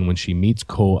once again when she meets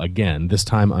Ko again, this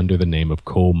time under the name of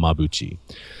Ko Mabuchi.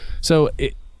 So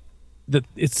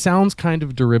it sounds kind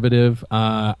of derivative.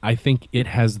 I think it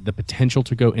has the potential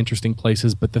to go interesting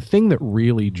places, but the thing that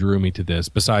really drew me to this,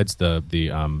 besides the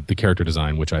character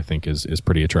design, which I think is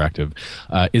pretty attractive,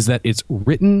 is that it's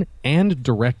written and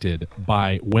directed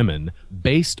by women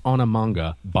based on a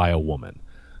manga by a woman.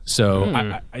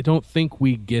 So I don't think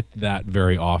we get that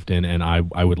very often, and I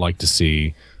would like to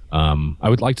see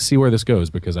where this goes,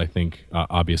 because I think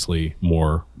obviously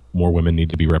more women need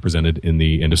to be represented in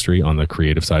the industry on the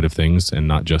creative side of things, and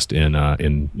not just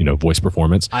in voice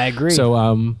performance. I agree. So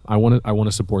I want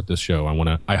to support this show.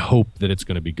 I hope that it's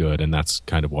going to be good, and that's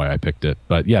kind of why I picked it.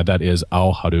 But yeah, that is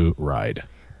Aoharu Ride.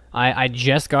 I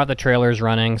just got the trailers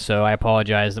running, so I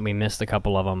apologize that we missed a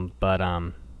couple of them, but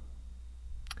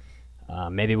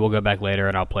maybe we'll go back later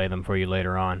and I'll play them for you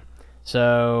later on.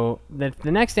 So the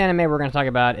next anime we're going to talk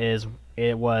about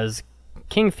was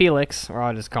King Felix, or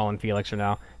I'll just call him Felix for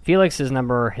now. Felix is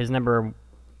his number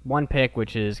one pick,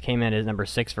 which came in as number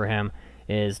 6 for him,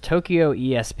 is Tokyo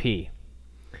EXP.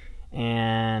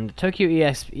 And Tokyo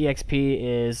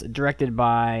EXP is directed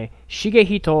by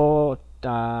Shigehito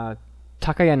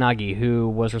Takayanagi, who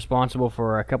was responsible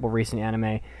for a couple recent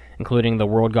anime, including The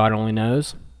World God Only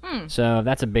Knows. So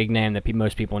that's a big name that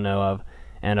most people know of,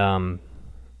 and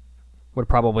would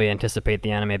probably anticipate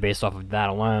the anime based off of that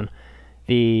alone.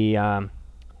 The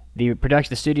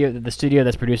studio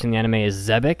that's producing the anime is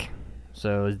Zebec,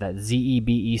 so is that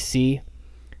Zebec?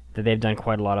 That they've done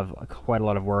quite a lot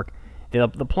of work.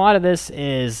 The plot of this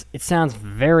is, it sounds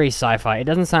very sci-fi. It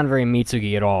doesn't sound very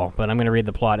Mitsugi at all, but I'm going to read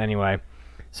the plot anyway.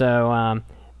 So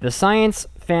the science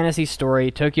fantasy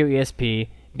story Tokyo EXP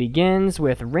begins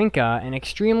with Rinka, an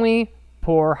extremely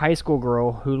poor high school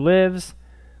girl who lives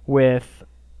with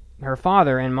her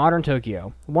father in modern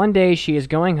Tokyo. One day she is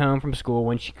going home from school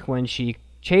when she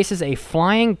chases a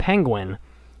flying penguin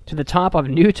to the top of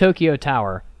New Tokyo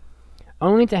Tower,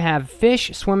 only to have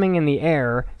fish swimming in the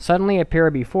air suddenly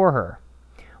appear before her.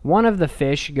 One of the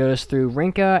fish goes through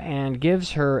Rinka and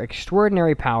gives her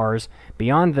extraordinary powers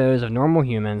beyond those of normal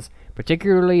humans,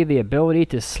 particularly the ability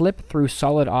to slip through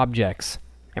solid objects.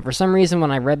 And for some reason,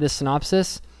 when I read this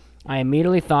synopsis, I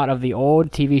immediately thought of the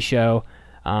old TV show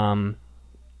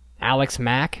Alex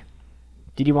Mack.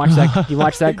 Did you watch that? Did you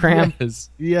watch that, Cram?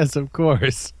 Yes, of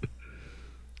course.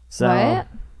 So, What?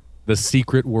 The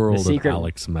Secret World of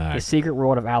Alex Mack. The Secret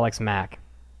World of Alex Mack.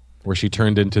 Where she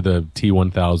turned into the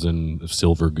T-1000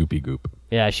 silver goopy goop.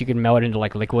 Yeah, she could melt into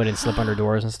like liquid and slip under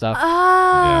doors and stuff.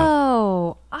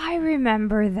 Oh, I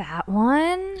remember that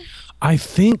one. I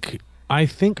think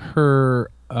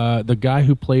her the guy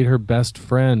who played her best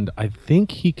friend, I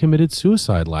think he committed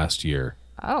suicide last year.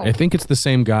 Oh. I think it's the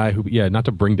same guy who, not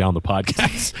to bring down the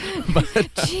podcast, but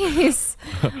Jeez.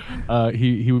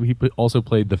 he also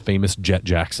played the famous Jet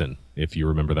Jackson, if you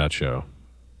remember that show.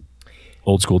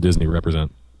 Old school Disney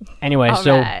represent. Anyway, All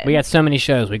so right. we got so many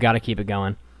shows, we got to keep it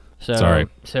going. So, Sorry.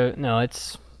 So no,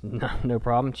 it's no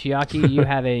problem. Chiaki, you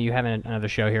have another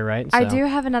show here, right? I So- do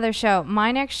have another show.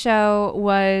 My next show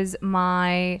was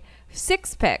my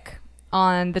 6th pick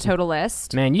on the total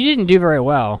list. Man, you didn't do very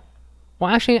well. Well,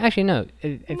 actually, no.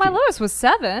 My lowest was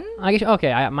 7. I guess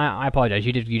okay. I apologize.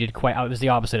 You did quite. It was the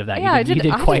opposite of that. Yeah, you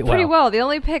did quite pretty well. The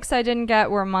only picks I didn't get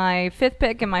were my 5th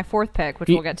pick and my 4th pick, which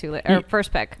we'll get to later. Or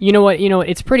first pick. You know what?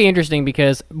 It's pretty interesting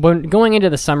because when going into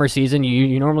the summer season,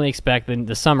 you normally expect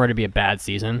the summer to be a bad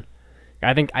season.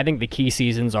 I think the key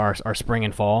seasons are spring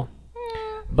and fall.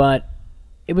 But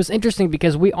it was interesting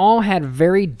because we all had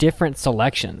very different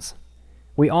selections.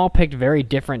 We all picked very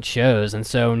different shows, and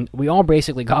so we all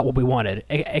basically got what we wanted,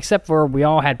 except for we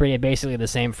all had basically the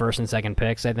same first and second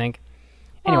picks, I think.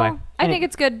 Anyway. I think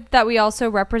it's good that we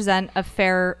also represent a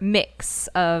fair mix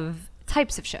of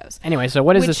types of shows. Anyway, so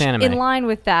what is this anime? In line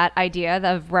with that idea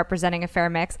of representing a fair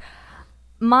mix,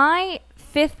 my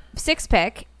 6th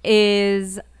pick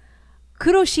is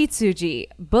Kuroshitsuji,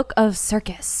 Book of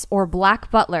Circus, or Black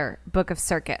Butler, Book of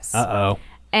Circus. Uh-oh.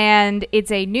 And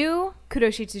it's a new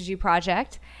Kuroshitsuji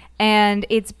project, and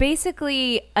it's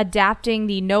basically adapting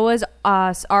the Noah's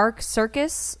Ark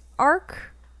Circus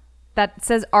arc. That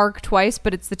says arc twice,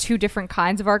 but it's the two different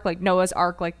kinds of arc, like Noah's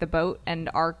Ark, like the boat, and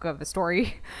arc of a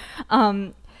story.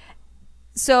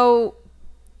 So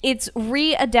it's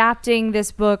readapting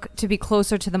this book to be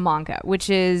closer to the manga, which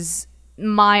is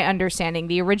my understanding.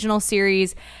 The original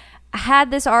series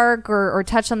had this arc or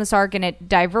touched on this arc, and it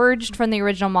diverged from the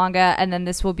original manga, and then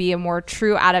this will be a more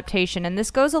true adaptation. And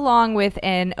this goes along with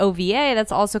an OVA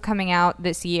that's also coming out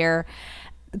this year,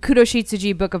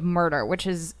 Kuroshitsuji Book of Murder, which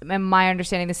is, in my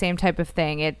understanding, the same type of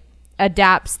thing. It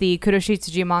adapts the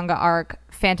Kuroshitsuji manga arc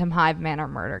Phantom Hive Manor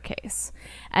murder case.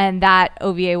 And that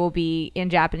OVA will be in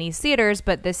Japanese theaters,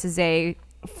 but this is a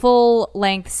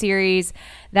full-length series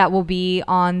that will be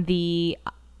on the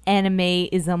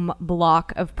Animeism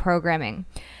block of programming.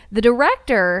 The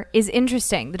director is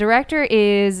interesting. The director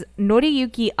is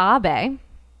Noriyuki Abe.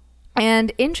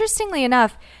 And interestingly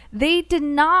enough, they did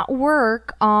not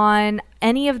work on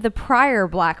any of the prior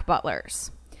Black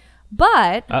Butlers.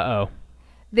 But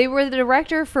they were the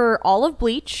director for all of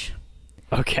Bleach.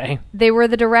 Okay. They were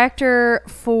the director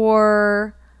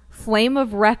for Flame of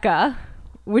Recca,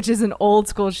 which is an old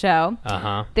school show.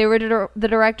 They were the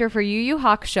director for Yu Yu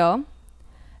Hakusho.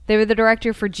 They were the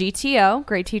director for GTO,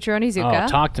 Great Teacher Onizuka. Oh,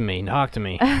 talk to me.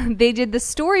 They did the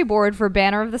storyboard for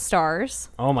Banner of the Stars.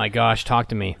 Oh my gosh, talk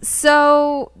to me.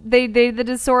 So they did the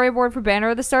storyboard for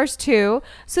Banner of the Stars too.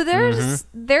 So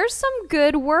there's some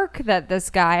good work that this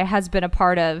guy has been a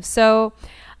part of. So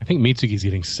I think Mitsuki's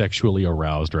getting sexually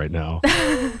aroused right now.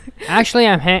 Actually,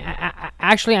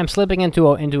 I'm slipping into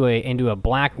a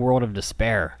black world of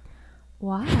despair.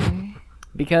 Why?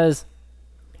 Because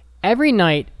every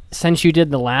night since you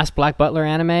did the last Black Butler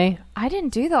anime... I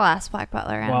didn't do the last Black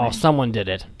Butler anime. Well, someone did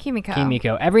it.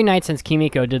 Kimiko. Every night since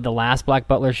Kimiko did the last Black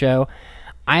Butler show,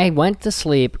 I went to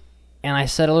sleep and I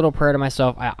said a little prayer to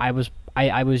myself. I was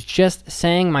just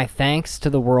saying my thanks to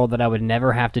the world that I would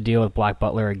never have to deal with Black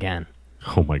Butler again.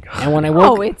 Oh my god. And when I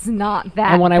woke, it's not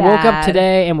that And when bad. I woke up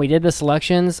today and we did the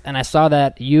selections and I saw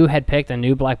that you had picked a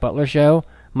new Black Butler show,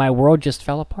 my world just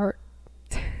fell apart.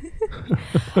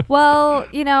 Well,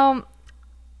 you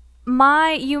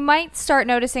might start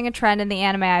noticing a trend in the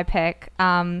anime I pick,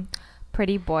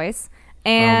 Pretty Boys.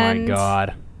 And, oh my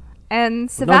god.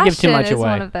 And Well, don't give too Sebastian much is away.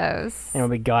 one of those. And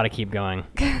we gotta keep going.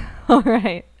 All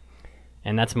right.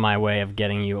 And that's my way of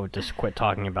getting you to just quit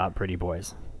talking about Pretty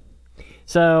Boys.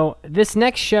 So this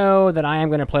next show that I am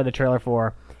going to play the trailer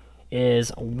for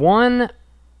is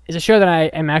a show that I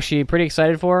am actually pretty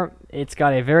excited for. It's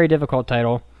got a very difficult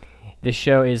title. This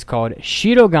show is called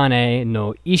Shirogane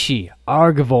no Ishi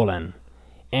Argvolen.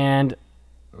 And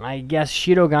I guess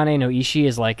Shirogane no Ishi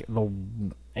is like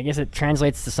I guess it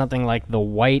translates to something like the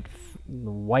white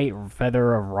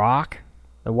feather of rock.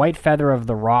 The white feather of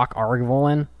the rock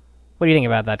Argvolen. What do you think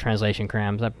about that translation,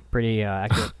 Cram? Is that pretty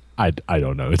accurate? I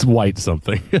don't know. It's white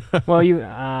something. Well,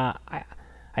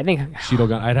 I think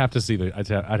Shirogane. I'd have to see the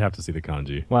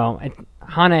kanji. Well,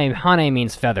 Hane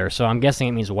means feather, so I'm guessing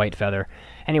it means white feather.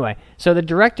 Anyway, so the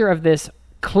director of this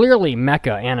clearly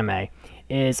mecha anime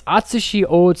is Atsushi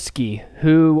Otsuki,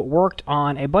 who worked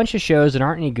on a bunch of shows that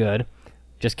aren't any good.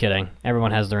 Just kidding. Everyone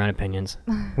has their own opinions.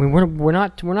 We're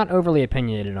not overly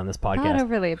opinionated on this podcast. Not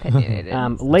overly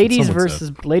opinionated. Ladies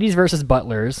versus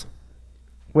Butlers,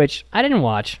 which I didn't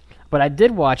watch, but I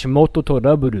did watch Moto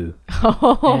Toraburu,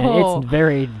 and it's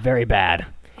very, very bad.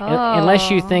 Unless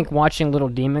you think watching little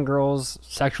demon girls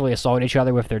sexually assault each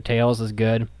other with their tails is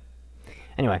good.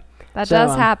 Anyway, that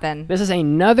does happen. This is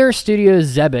another Studio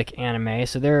Zebic anime,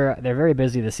 so they're very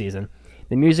busy this season.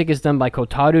 The music is done by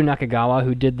Kotaru Nakagawa,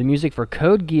 who did the music for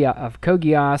Code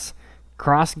Geass,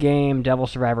 Cross Game, Devil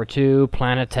Survivor 2,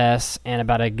 Planet Test, and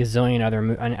about a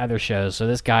gazillion other shows. So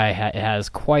this guy has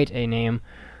quite a name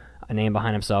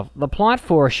behind himself. The plot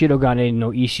for Shirogane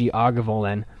no Ishi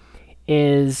Argvolen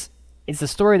is a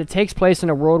story that takes place in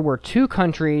a world where two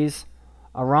countries,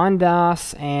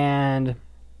 Arandas and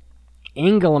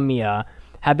Ingalmia,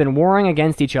 have been warring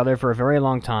against each other for a very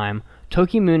long time.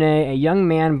 Tokimune, a young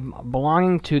man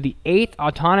belonging to the 8th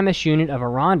Autonomous Unit of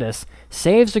Arandas,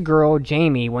 saves a girl,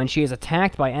 Jamie, when she is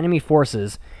attacked by enemy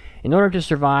forces. In order to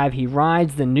survive, he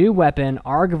rides the new weapon,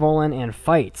 Argvolen, and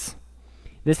fights.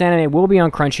 This anime will be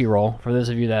on Crunchyroll, for those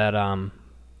of you that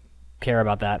care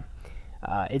about that.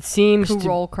 It seems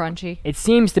Crunchy. It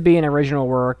seems to be an original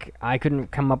work. I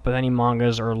couldn't come up with any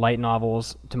mangas or light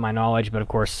novels to my knowledge, but of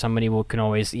course somebody can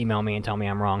always email me and tell me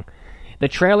I'm wrong. The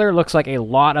trailer looks like a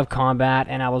lot of combat,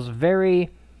 and I was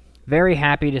very, very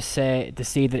happy to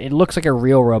see that it looks like a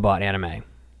real robot anime.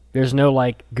 There's no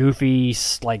like goofy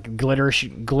like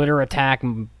glitter attack,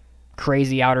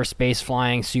 crazy outer space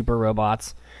flying super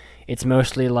robots. It's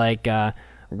mostly like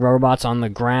robots on the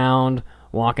ground,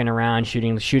 walking around,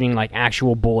 shooting like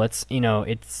actual bullets.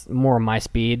 It's more my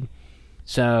speed.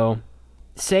 So,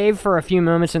 save for a few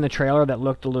moments in the trailer that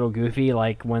looked a little goofy,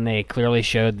 like when they clearly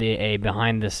showed a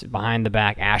behind the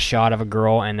back ass shot of a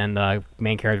girl, and then the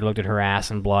main character looked at her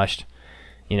ass and blushed.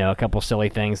 a couple silly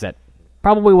things that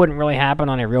probably wouldn't really happen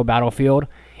on a real battlefield.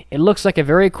 It looks like a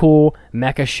very cool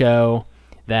mecha show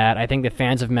that I think the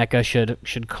fans of mecha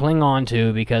should cling on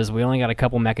to, because we only got a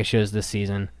couple mecha shows this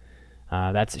season.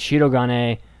 That's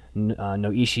Shirogane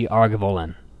no Ishi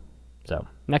Argavolen. So,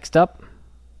 next up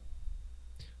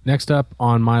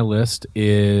on my list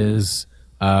is,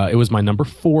 it was my number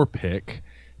 4 pick,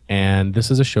 and this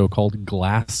is a show called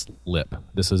Glass Lip.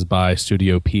 This is by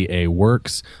Studio PA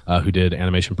Works, who did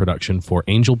animation production for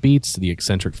Angel Beats, The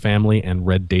Eccentric Family, and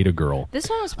Red Data Girl. This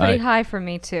one was pretty high for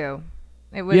me too.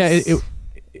 It was.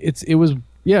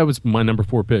 Yeah, it was my number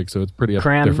 4 pick, so it's pretty up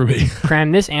there for me.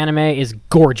 Cram, this anime is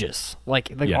gorgeous.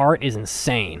 Like the art is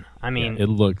insane. I mean, it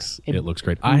looks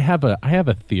great. I have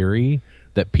a theory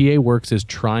that PA Works is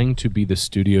trying to be the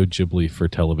Studio Ghibli for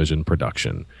television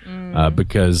production,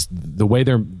 because the way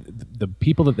the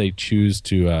people that they choose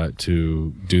to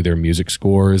do their music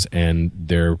scores and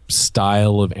their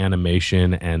style of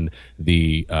animation and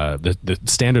the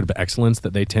standard of excellence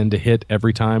that they tend to hit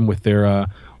every time with their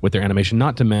animation.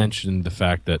 Not to mention the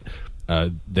fact that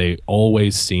they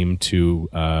always seem to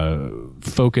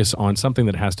focus on something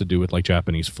that has to do with like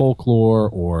Japanese folklore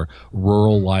or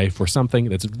rural life or something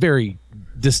that's very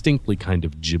distinctly kind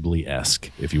of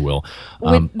Ghibli-esque, if you will.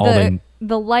 With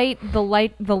the light,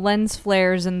 the lens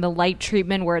flares and the light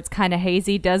treatment where it's kind of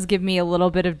hazy does give me a little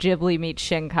bit of Ghibli meets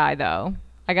Shinkai, though.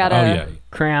 I gotta... Oh, yeah.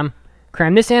 Cram,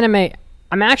 this anime...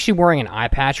 I'm actually wearing an eye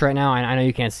patch right now. I know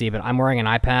you can't see, but I'm wearing an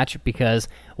eye patch because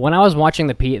when I was watching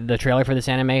the trailer for this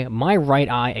anime, my right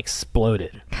eye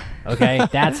exploded. Okay?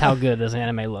 That's how good this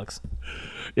anime looks.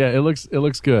 Yeah, it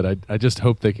looks good. I just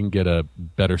hope they can get a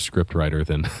better script writer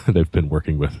than they've been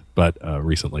working with, but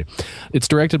recently. It's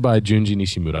directed by Junji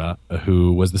Nishimura,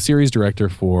 who was the series director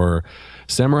for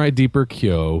Samurai Deeper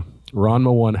Kyo,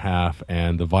 Ranma 1/2,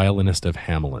 and The Violinist of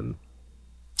Hamelin.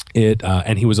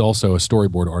 And he was also a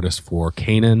storyboard artist for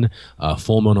Kanan,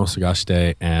 Full Mono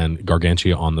Sagashite, and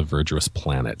Gargantia on the Verdurous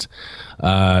Planet.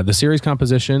 The series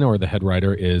composition, or the head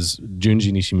writer, is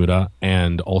Junji Nishimura,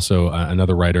 and also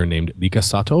another writer named Rika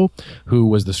Sato, who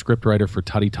was the script writer for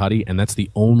Tari Tari, and that's the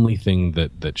only thing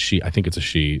that she, I think it's a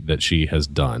she, that she has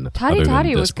done. Tari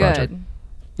Tari was project. Good.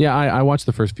 Yeah, I watched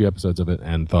the first few episodes of it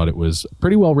and thought it was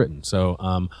pretty well written. So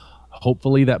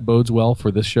hopefully that bodes well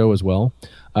for this show as well.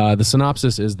 The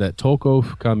synopsis is that Toko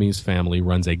Fukami's family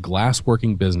runs a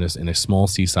glassworking business in a small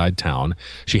seaside town.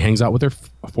 She hangs out with her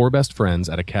 4 best friends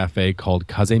at a cafe called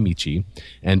Kazemichi,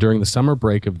 and during the summer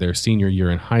break of their senior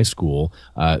year in high school,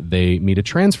 they meet a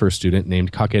transfer student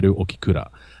named Kakeru Okikura,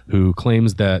 who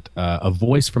claims that a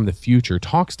voice from the future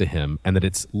talks to him and that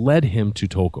it's led him to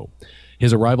Toko.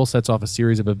 His arrival sets off a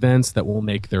series of events that will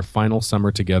make their final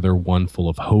summer together one full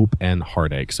of hope and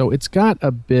heartache. So it's got a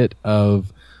bit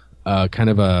of kind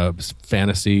of a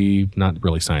fantasy, not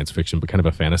really science fiction, but kind of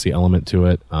a fantasy element to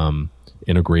it,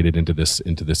 integrated into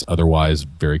this otherwise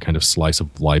very kind of slice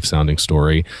of life sounding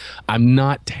story. I'm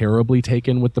not terribly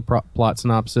taken with the plot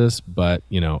synopsis, but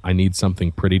I need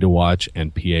something pretty to watch,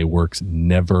 and PA Works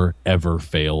never ever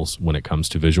fails when it comes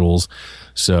to visuals.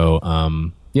 So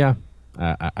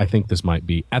I think this might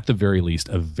be, at the very least,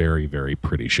 a very, very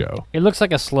pretty show. It looks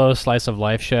like a slow slice of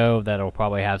life show that'll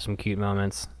probably have some cute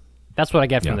moments. That's what I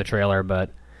get from the trailer.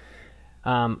 But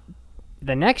the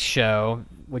next show,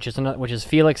 which is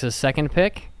Felix's second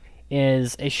pick,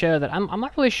 is a show that I'm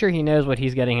not really sure he knows what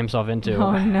he's getting himself into.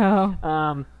 Oh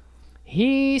no!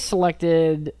 He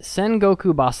selected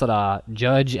Sengoku Basara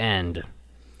Judge End.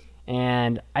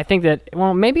 And I think that,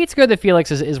 maybe it's good that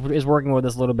Felix is working with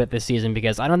us a little bit this season,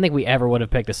 because I don't think we ever would have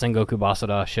picked a Sengoku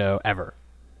Basara show ever.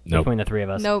 Nope. Between the 3 of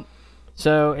us. Nope.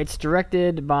 So it's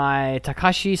directed by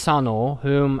Takashi Sano,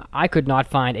 whom I could not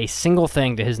find a single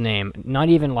thing to his name, not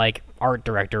even like art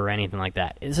director or anything like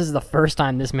that. This is the first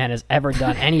time this man has ever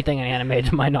done anything in anime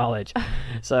to my knowledge.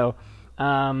 So,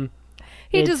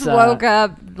 he just woke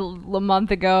up a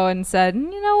month ago and said,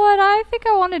 you know what, I think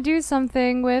I want to do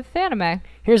something with anime.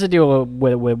 Here's the deal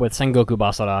with Sengoku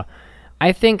Basara.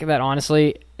 I think that,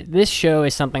 honestly, this show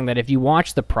is something that if you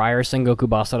watch the prior Sengoku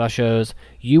Basara shows,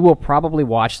 you will probably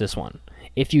watch this one.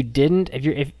 If you didn't,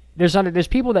 if there's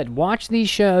people that watch these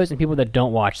shows and people that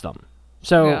don't watch them.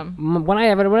 So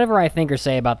whatever I think or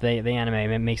say about the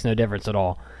anime, it makes no difference at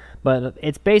all. But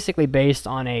it's basically based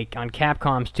on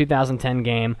Capcom's 2010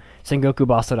 game Sengoku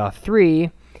Basara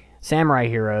 3, Samurai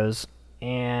Heroes,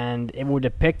 and it will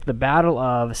depict the Battle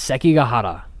of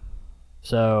Sekigahara,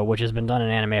 which has been done in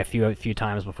anime a few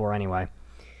times before anyway.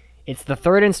 It's the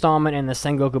 3rd installment in the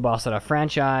Sengoku Basara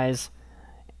franchise.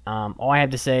 All I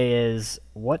have to say is,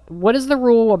 what is the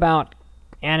rule about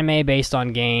anime based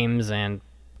on games and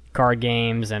card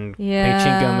games and Yeah.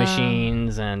 pachinko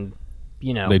machines, and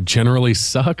They generally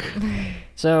suck.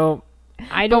 So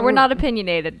I But don't. we're not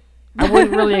opinionated. I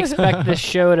wouldn't really expect this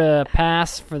show to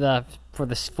pass for the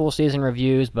full season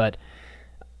reviews, but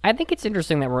I think it's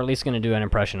interesting that we're at least going to do an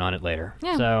impression on it later.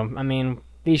 Yeah. So I mean,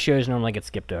 these shows normally get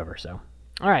skipped over. So,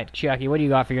 all right, Chiaki, what do you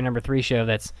got for your number 3 show?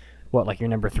 That's like your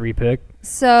number 3 pick?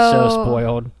 So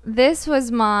spoiled. This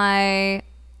was my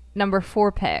number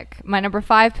 4 pick. My number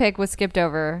 5 pick was skipped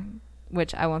over,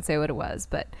 which I won't say what it was,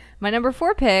 but my number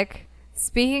 4 pick,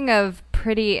 speaking of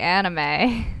pretty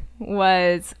anime,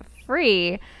 was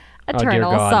Free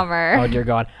Eternal Summer. Oh dear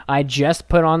God! I just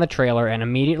put on the trailer, and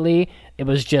immediately it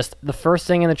was just the first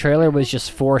thing in the trailer was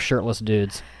just 4 shirtless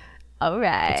dudes. All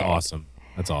right. That's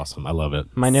awesome. I love it.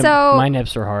 My nips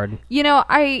are hard.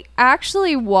 I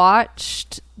actually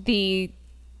watched the.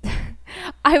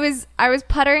 I was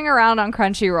puttering around on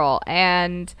Crunchyroll,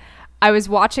 and I was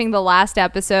watching the last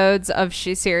episodes of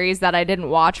series that I didn't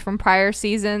watch from prior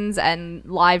seasons and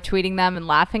live tweeting them and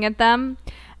laughing at them.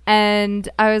 And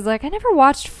I was like, I never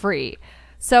watched Free.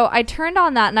 So I turned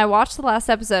on that and I watched the last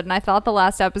episode, and I thought the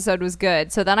last episode was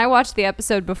good. So then I watched the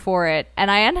episode before it, and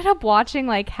I ended up watching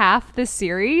like half the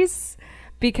series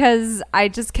because I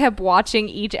just kept watching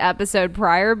each episode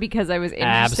prior because I was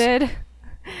interested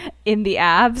in the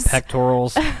abs.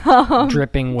 Pectorals,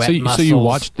 dripping wet muscles. So you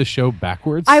watched the show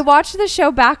backwards? I watched the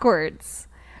show backwards.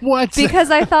 What?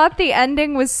 Because I thought the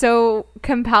ending was so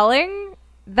compelling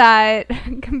that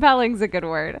compelling's a good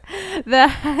word,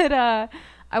 that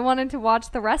I wanted to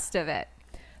watch the rest of it.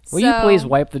 Will you please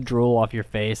wipe the drool off your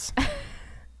face?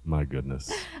 My goodness.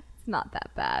 It's not that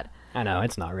bad. I know,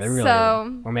 it's not really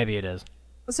isn't. Or maybe it is.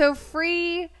 So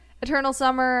Free Eternal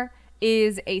Summer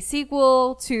is a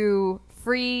sequel to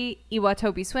Free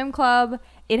Iwatobi Swim Club.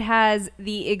 It has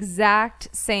the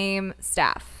exact same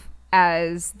staff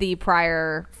as the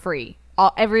prior Free.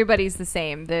 Everybody's the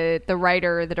same. The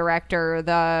writer, the director,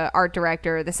 the art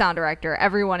director, the sound director,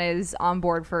 everyone is on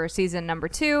board for season number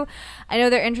 2. I know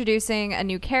they're introducing a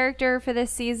new character for this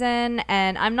season,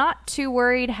 and I'm not too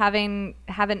worried haven't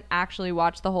actually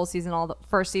watched the whole season,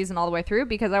 first season all the way through,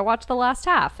 because I watched the last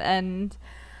half, and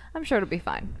I'm sure it'll be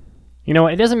fine. You know,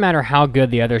 it doesn't matter how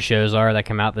good the other shows are that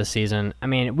come out this season. I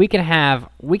mean, we can have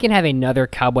another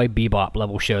Cowboy Bebop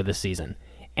level show this season.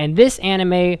 And this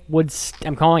anime would,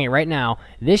 I'm calling it right now,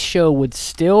 this show would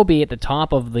still be at the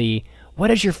top of the, what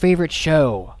is your favorite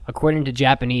show, according to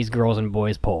Japanese girls and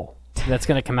boys poll. That's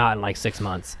going to come out in like 6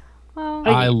 months. Well,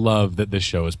 I love that this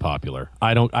show is popular.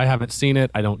 I haven't seen it.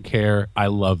 I don't care. I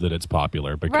love that it's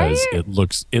popular because Right?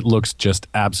 it looks just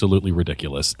absolutely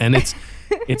ridiculous. And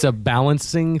it's a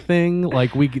balancing thing.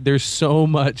 Like there's so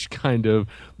much kind of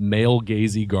male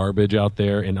gazy garbage out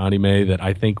there in anime that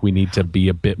I think we need to be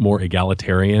a bit more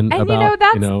egalitarian and about.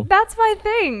 That's my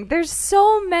thing. There's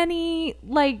so many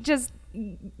like just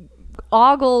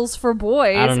ogles for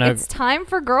boys. I don't know. It's time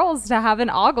for girls to have an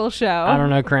ogle show. I don't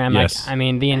know, Cram. Yes. I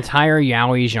mean, the entire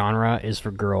yaoi genre is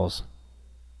for girls.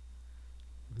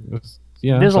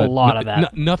 Yeah, There's a but lot of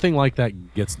that. Nothing like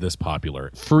that gets this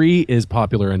popular. Free is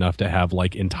popular enough to have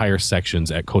like entire sections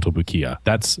at Kotobukiya.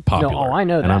 That's popular. No, I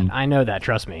know And that. I know that.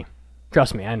 Trust me,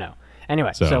 I know.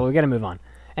 Anyway, so we got to move on.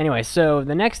 Anyway, so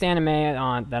the next anime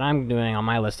that I'm doing on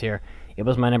my list here, it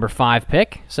was my number 5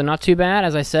 pick, so not too bad.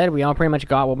 As I said, we all pretty much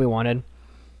got what we wanted.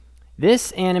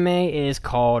 This anime is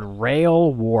called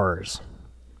Rail Wars.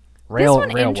 This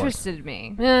one Rail interested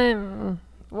me. Wars.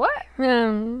 What?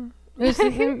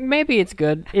 Maybe it's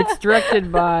good. It's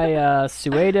directed by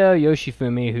Sueda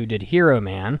Yoshifumi, who did Hero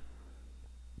Man.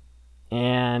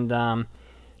 And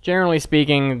generally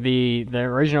speaking, the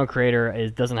original creator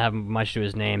doesn't have much to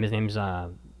his name. His name's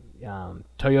Toyota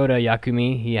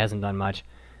Yakumi. He hasn't done much.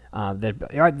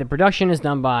 The production is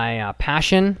done by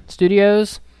Passion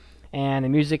Studios, and the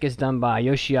music is done by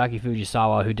Yoshiaki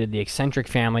Fujisawa, who did The Eccentric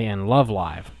Family and Love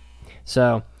Live.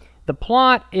 So the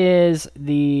plot is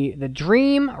the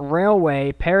Dream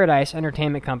Railway Paradise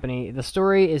Entertainment Company. The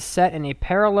story is set in a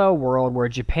parallel world where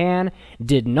Japan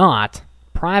did not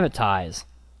privatize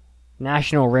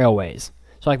national railways.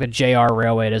 So like the JR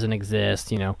Railway doesn't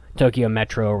exist, Tokyo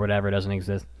Metro or whatever doesn't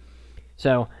exist.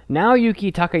 So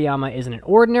Naoyuki Takayama is an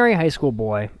ordinary high school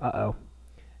boy,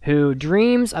 who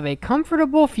dreams of a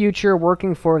comfortable future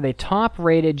working for the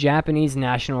top-rated Japanese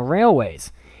national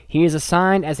railways. He is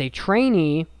assigned as a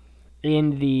trainee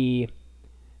in the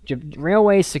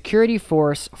railway security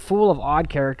force full of odd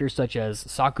characters such as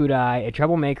Sakurai, a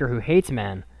troublemaker who hates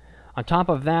men. On top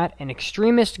of that, an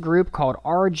extremist group called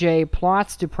RJ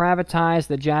plots to privatize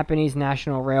the Japanese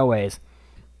national railways.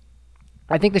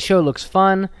 I think the show looks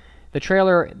fun. The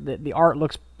trailer, the art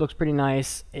looks pretty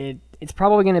nice. it's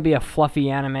probably going to be a fluffy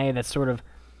anime that's sort of.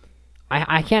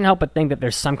 I can't help but think that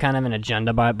there's some kind of an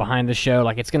agenda behind the show.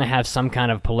 Like, it's going to have some kind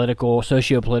of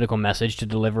socio-political message to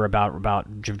deliver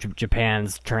about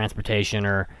Japan's transportation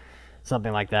or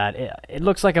something like that. It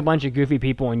looks like a bunch of goofy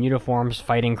people in uniforms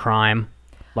fighting crime.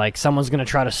 Like, someone's going to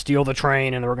try to steal the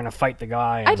train and we're going to fight the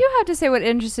guy. I do have to say what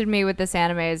interested me with this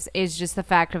anime is just the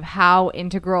fact of how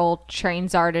integral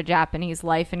trains are to Japanese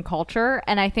life and culture.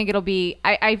 And I think it'll be...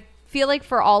 I feel like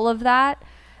for all of that...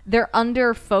 They're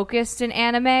under-focused in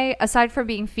anime, aside from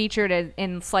being featured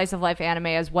in slice of life anime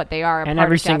as what they are, and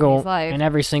part of Japanese life. And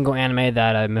every single anime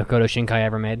that Makoto Shinkai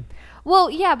ever made. Well,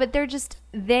 yeah, but they're just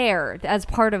there as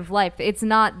part of life. It's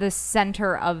not the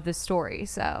center of the story,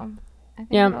 so... I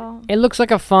think it looks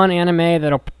like a fun anime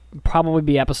that'll probably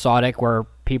be episodic, where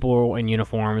people in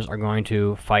uniforms are going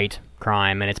to fight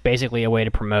crime, and it's basically a way to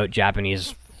promote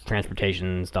Japanese transportation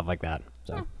and stuff like that.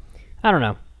 So, I don't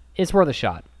know. It's worth a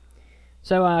shot.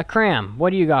 So, Cram,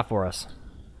 what do you got for us?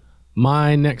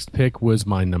 My next pick was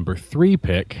my number 3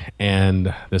 pick,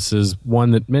 and this is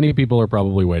one that many people are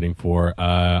probably waiting for.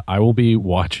 I will be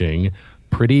watching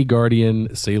Pretty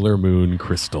Guardian Sailor Moon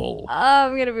Crystal.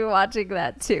 I'm going to be watching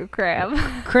that too, Cram.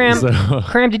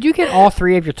 Cram, did you get all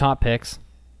 3 of your top picks?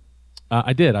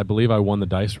 I did. I believe I won the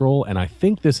dice roll, and I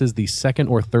think this is the second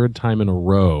or third time in a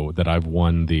row that I've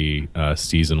won the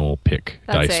seasonal pick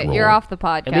dice roll. You're off the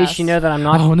podcast. At least you know that I'm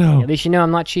not. Oh no! At least you know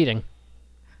I'm not cheating.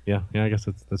 Yeah. I guess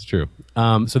that's true.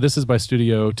 So this is by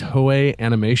Studio Toei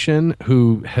Animation,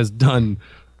 who has done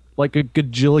like a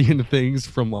gajillion things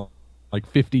from like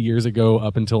 50 years ago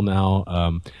up until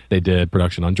now. They did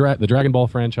production on the Dragon Ball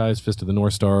franchise, Fist of the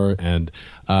North Star, and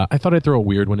I thought I'd throw a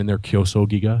weird one in there, Kyoso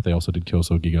Giga. They also did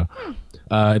Kyoso Giga.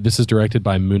 This is directed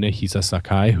by Munehisa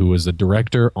Sakai, who was a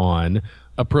director on,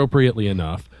 appropriately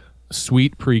enough,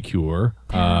 Sweet Precure,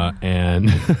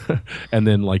 and and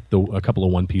then like a couple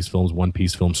of One Piece films, One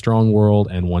Piece Film Strong World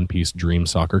and One Piece Dream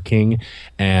Soccer King.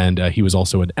 And he was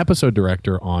also an episode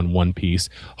director on One Piece,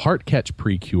 Heart Catch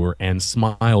Precure, and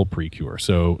Smile Precure.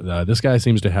 So this guy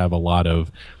seems to have a lot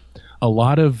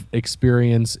of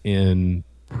experience in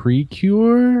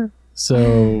Precure.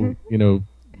 So,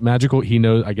 magical,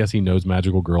 I guess he knows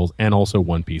Magical Girls and also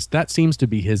One Piece. That seems to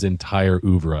be his entire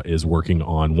oeuvre, is working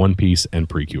on One Piece and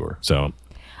Precure. So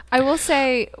I will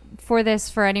say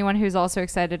for anyone who's also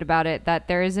excited about it, that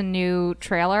there is a new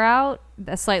trailer out,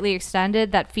 slightly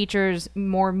extended, that features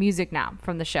more music now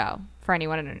from the show for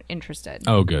anyone interested.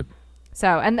 Oh, good.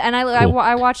 So, and Cool.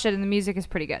 I watched it and the music is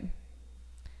pretty good.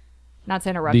 Not to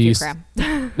interrupt you, Cram.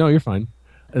 No, you're fine.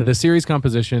 The series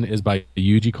composition is by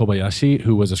Yuji Kobayashi,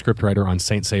 who was a scriptwriter on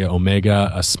Saint Seiya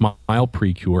Omega, A Smile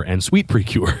Precure, and Sweet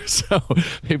Precure. So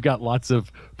they've got lots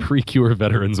of Precure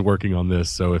veterans working on this.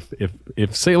 So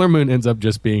if Sailor Moon ends up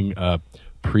just being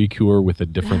Precure with a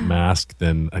different mask,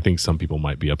 then I think some people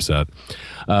might be upset.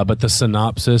 But the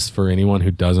synopsis, for anyone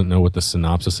who doesn't know what the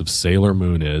synopsis of Sailor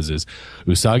Moon is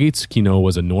Usagi Tsukino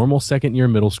was a normal second-year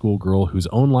middle school girl whose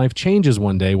own life changes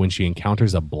one day when she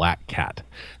encounters a black cat.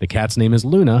 The cat's name is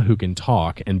Luna, who can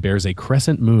talk and bears a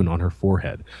crescent moon on her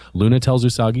forehead. Luna tells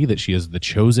Usagi that she is the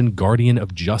chosen guardian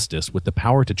of justice with the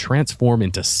power to transform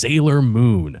into Sailor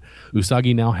Moon.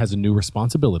 Usagi now has a new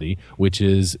responsibility, which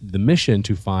is the mission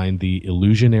to find the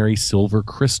illusionary silver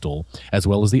crystal, as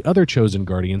well as the other chosen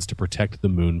guardians to protect the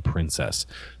Moon Princess.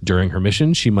 During her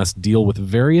mission, she must deal with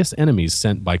various enemies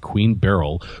sent by Queen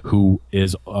Beryl, who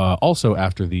is also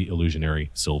after the illusionary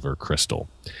silver crystal.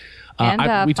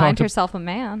 And find herself a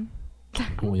man.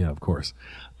 Well, yeah, of course.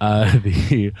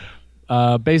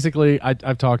 Basically,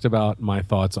 I've talked about my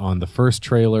thoughts on the first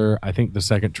trailer. I think the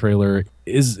second trailer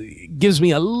gives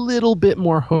me a little bit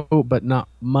more hope, but not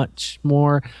much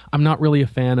more. I'm not really a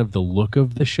fan of the look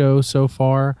of the show so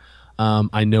far.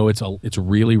 I know it's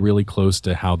really, really close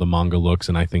to how the manga looks,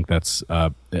 and I think that's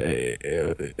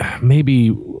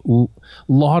maybe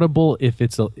laudable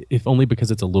if only because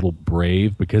it's a little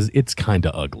brave, because it's kind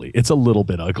of ugly. It's a little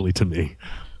bit ugly to me.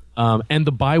 And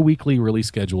the bi-weekly release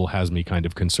schedule has me kind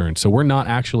of concerned. So we're not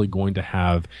actually going to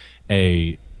have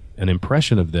an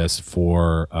impression of this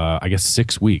for, I guess,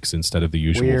 6 weeks instead of the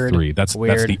usual 3. That's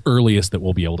the earliest that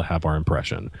we'll be able to have our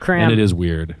impression. Cram. And it is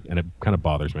weird, and it kind of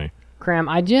bothers me. Cram,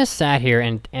 I just sat here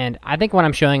and I think what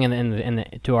I'm showing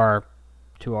to our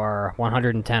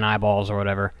 110 eyeballs or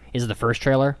whatever is the first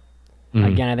trailer. Mm-hmm.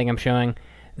 Again, I think I'm showing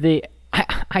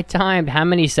I timed how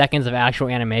many seconds of actual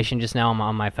animation just now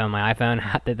on my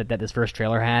iPhone that this first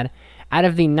trailer had. Out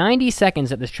of the 90 seconds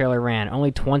that this trailer ran,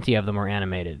 only 20 of them were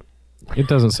animated. It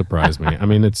doesn't surprise me. I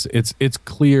mean, it's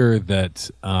clear that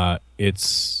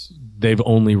they've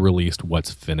only released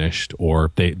what's finished, or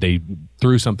they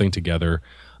threw something together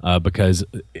because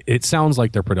it sounds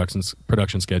like their production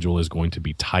schedule is going to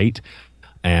be tight,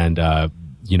 and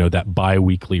that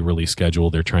bi-weekly release schedule,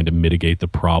 they're trying to mitigate the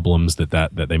problems that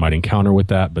they might encounter with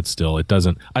that, but still,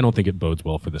 I don't think it bodes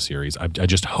well for the series. I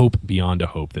just hope beyond a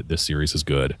hope that this series is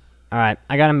good. All right,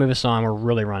 I got to move us on. We're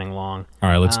really running long. All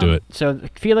right, let's do it. So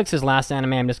Felix's last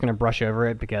anime, I'm just going to brush over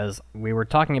it because we were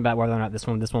talking about whether or not this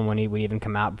one would even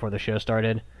come out before the show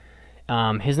started.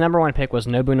 His number one pick was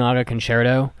Nobunaga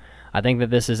Concerto. I think that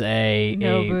this is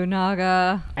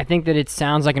Nobunaga. I think that it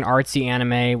sounds like an artsy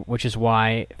anime, which is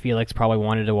why Felix probably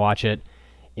wanted to watch it.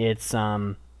 It's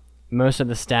most of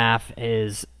the staff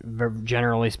is,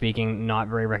 generally speaking, not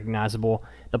very recognizable.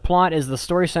 The plot is the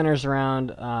story centers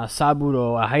around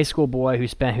Saburo, a high school boy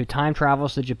who time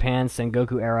travels to Japan's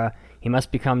Sengoku era. He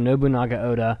must become Nobunaga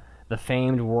Oda, the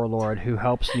famed warlord who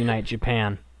helps unite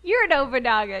Japan. You're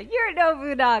Nobunaga. You're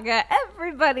Nobunaga.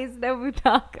 Everybody's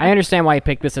Nobunaga. I understand why you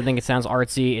picked this. I think it sounds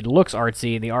artsy. It looks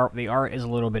artsy. The art is a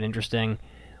little bit interesting.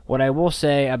 What I will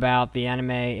say about the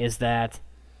anime is that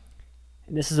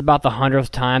this is about the 100th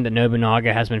time that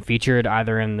Nobunaga has been featured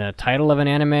either in the title of an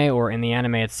anime or in the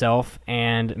anime itself,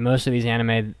 and most of these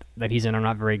anime that he's in are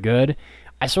not very good.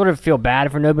 I sort of feel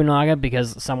bad for Nobunaga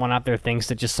because someone out there thinks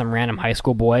that just some random high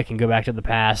school boy can go back to the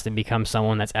past and become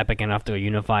someone that's epic enough to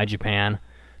unify Japan.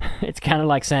 It's kind of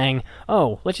like saying,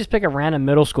 oh, let's just pick a random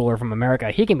middle schooler from America.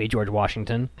 He can be George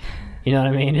Washington. You know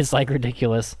what I mean? It's like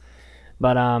ridiculous.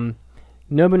 But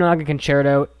Nobunaga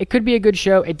Concerto, it could be a good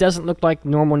show. It doesn't look like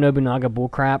normal Nobunaga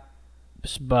bullcrap,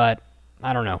 but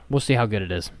I don't know. We'll see how good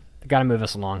it is. Got to move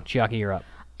us along. Chiaki, you're up.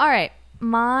 All right.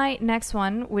 My next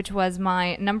one, which was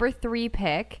my number 3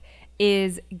 pick,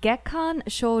 is Gekkan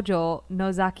Shoujo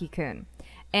Nozaki-kun.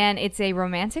 And it's a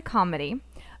romantic comedy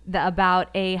about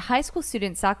a high school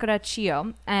student, Sakura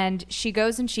Chiyo, and she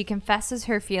goes and she confesses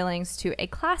her feelings to a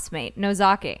classmate,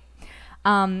 Nozaki,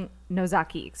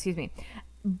 excuse me.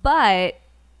 But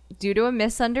due to a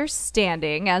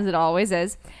misunderstanding, as it always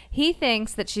is, he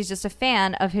thinks that she's just a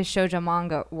fan of his shoujo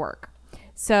manga work.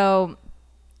 So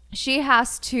she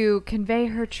has to convey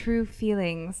her true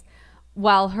feelings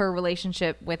while her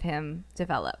relationship with him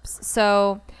develops.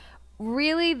 So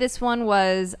really, this one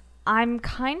was, I'm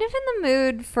kind of in the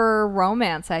mood for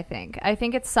romance, I think. I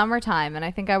think it's summertime, and I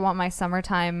think I want my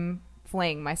summertime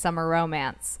fling, my summer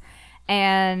romance.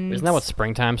 And isn't that what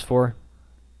springtime's for?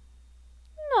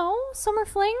 No, summer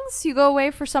flings. You go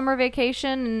away for summer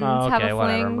vacation and have a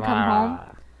fling, come home.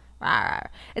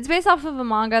 It's based off of a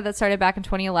manga that started back in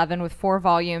 2011 with 4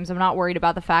 volumes. I'm not worried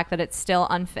about the fact that it's still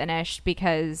unfinished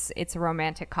because it's a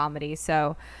romantic comedy.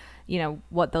 So,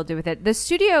 what they'll do with it. The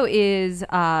studio is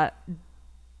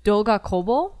Doga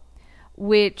Kobo,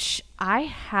 which I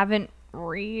haven't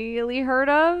really heard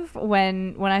of.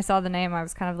 When I saw the name, I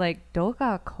was kind of like,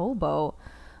 Doga Kobo,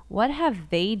 what have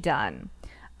they done?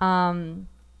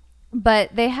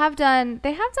 But they have done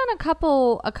a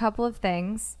couple of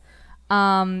things.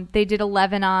 They did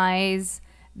 11 Eyes.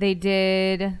 They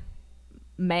did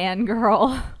Man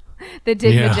Girl. They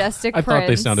did Majestic Prince. I thought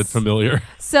they sounded familiar.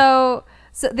 So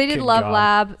they did Good Love God.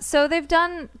 Lab. So they've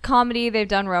done comedy, they've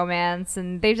done romance,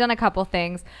 and they've done a couple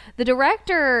things. The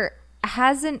director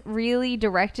hasn't really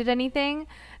directed anything.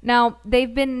 Now,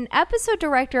 they've been an episode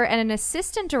director and an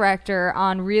assistant director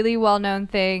on really well-known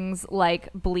things like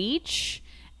Bleach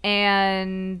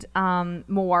and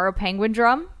Moaru Penguin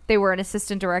Drum. They were an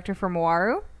assistant director for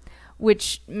Moaru,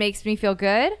 which makes me feel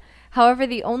good. However,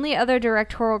 the only other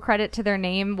directorial credit to their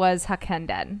name was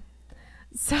Hakenden.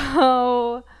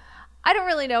 So I don't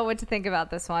really know what to think about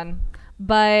this one,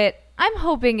 but I'm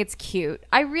hoping it's cute.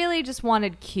 I really just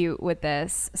wanted cute with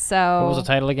this. So What was the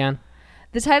title again?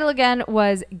 The title again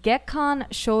was Gekkan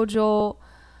Shoujo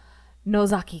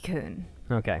Nozaki-kun.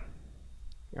 Okay.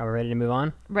 Are we ready to move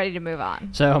on? Ready to move on.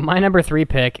 So my number 3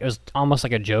 pick, it was almost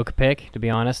like a joke pick, to be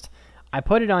honest. I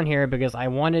put it on here because I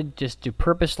wanted just to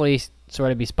purposely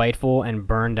sort of be spiteful and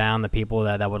burn down the people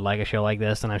that would like a show like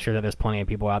this, and I'm sure that there's plenty of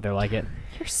people out there like it.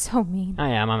 You're so mean. I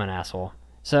am. I'm an asshole.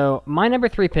 So my number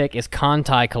 3 pick is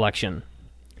Kantai Collection,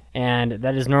 and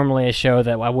that is normally a show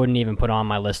that I wouldn't even put on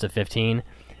my list of 15,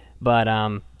 but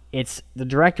the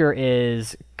director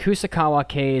is Kusakawa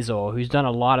Keizo, who's done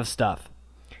a lot of stuff.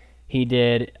 He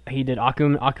did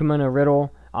Akuma no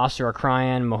Riddle, Asura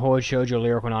Cryan, Mahou Shoujo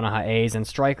Lyrical Nanaha A's and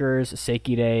Strikers,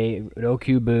 Seikide,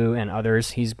 Rokubu, and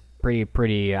others. He's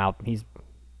pretty out. He's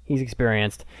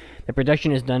experienced. The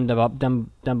production is done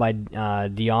by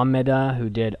Diomeda, who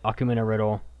did Akuma no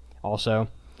Riddle also.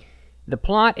 The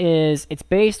plot is, it's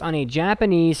based on a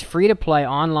Japanese free-to-play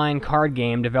online card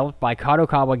game developed by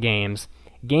Kadokawa Games.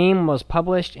 Game was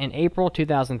published in April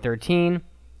 2013.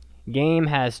 Game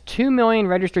has 2 million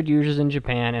registered users in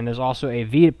Japan, and there's also a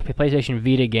PlayStation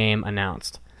Vita game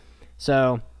announced.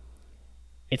 So,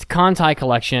 it's Kantai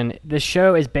Collection. This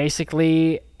show is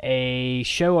basically a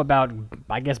show about,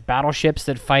 I guess, battleships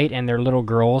that fight and their little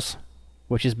girls,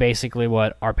 which is basically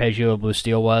what Arpeggio Blue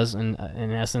Steel was in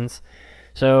essence.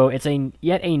 So it's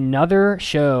yet another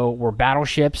show where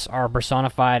battleships are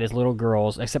personified as little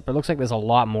girls, except it looks like there's a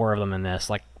lot more of them in this,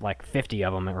 like 50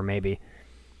 of them, or maybe.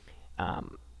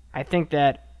 I think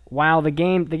that while the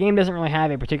game doesn't really have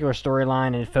a particular storyline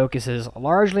and it focuses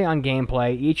largely on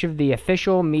gameplay, each of the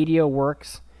official media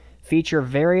works feature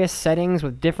various settings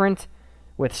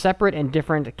with separate and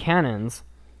different canons.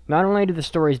 Not only do the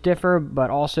stories differ, but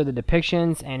also the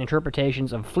depictions and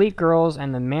interpretations of fleet girls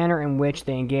and the manner in which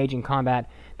they engage in combat.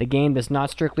 The game does not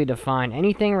strictly define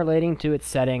anything relating to its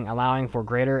setting, allowing for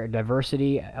greater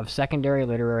diversity of secondary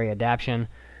literary adaptation,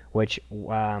 which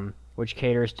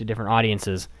caters to different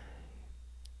audiences.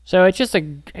 So it's just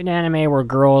an anime where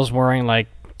girls wearing like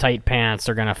tight pants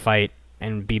are gonna fight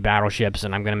and be battleships,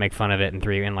 and I'm gonna make fun of it in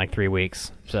 3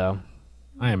 weeks. So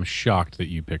I am shocked that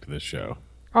you picked this show.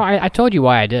 Oh, I told you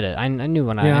why I did it. I knew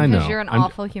when I know. Because you're an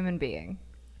awful human being.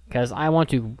 Because I want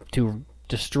to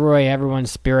destroy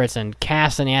everyone's spirits and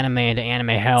cast an anime into anime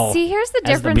hell. See, here's the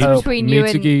difference between you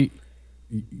and...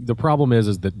 The problem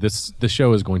is that the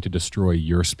show is going to destroy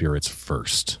your spirits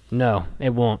first. No, it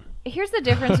won't. Here's the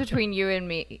difference between you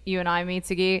and I,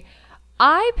 Mitsugi.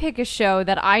 I pick a show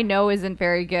that I know isn't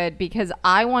very good because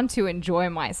I want to enjoy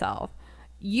myself.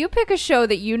 You pick a show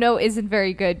that you know isn't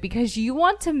very good because you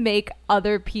want to make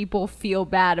other people feel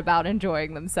bad about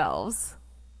enjoying themselves.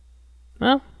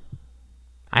 Well,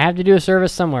 I have to do a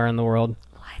service somewhere in the world.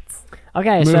 What?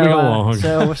 Okay, Moving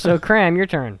along. so Cram, your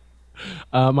turn.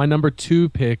 My number 2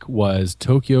 pick was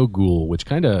Tokyo Ghoul, which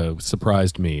kind of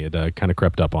surprised me. It kind of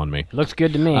crept up on me. Looks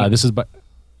good to me. This is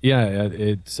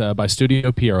it's by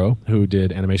Studio Pierrot, who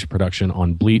did animation production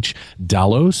on Bleach,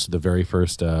 Dalos, the very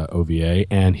first OVA,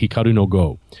 and Hikaru no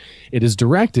Go. It is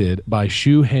directed by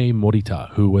Shuhei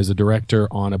Morita, who was a director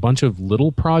on a bunch of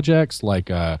little projects like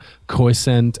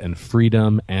Koescent and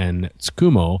Freedom and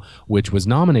Tsukumo, which was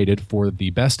nominated for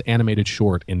the Best Animated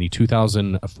Short in the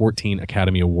 2014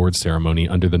 Academy Awards ceremony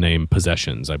under the name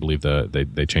Possessions. I believe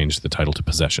they changed the title to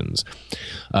Possessions.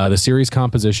 The series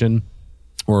composition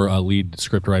or lead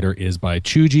scriptwriter is by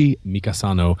Chuji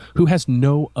Mikasano, who has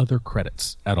no other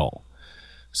credits at all.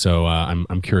 So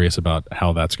I'm curious about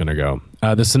how that's going to go.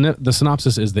 The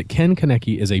synopsis is that Ken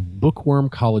Kaneki is a bookworm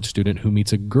college student who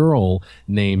meets a girl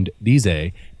named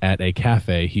Dize at a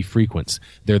cafe he frequents.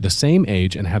 They're the same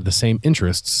age and have the same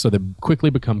interests, so they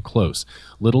quickly become close.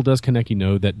 Little does Kaneki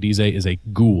know that Dize is a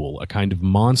ghoul, a kind of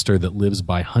monster that lives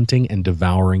by hunting and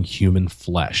devouring human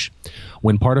flesh.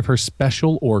 When part of her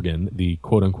special organ, the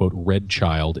quote-unquote red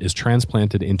child, is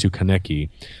transplanted into Kaneki,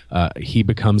 he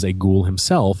becomes a ghoul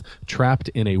himself, trapped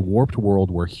in a warped world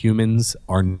where humans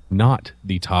are not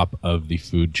the top of the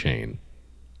food chain.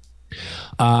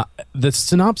 The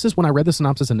synopsis, when I read the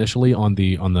synopsis initially on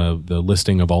the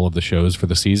listing of all of the shows for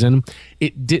the season,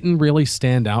 it didn't really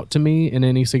stand out to me in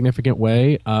any significant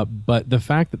way. But the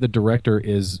fact that the director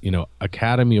is,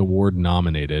 Academy Award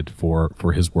nominated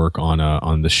for his work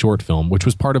on the short film, which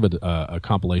was part of a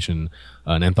compilation,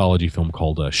 an anthology film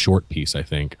called Short Piece, I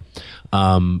think.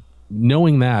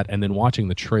 Knowing that and then watching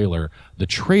the trailer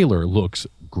looks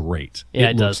great. Yeah,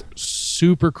 it does.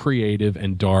 Super creative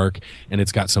and dark, and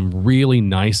it's got some really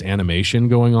nice animation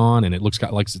going on, and it's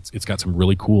got some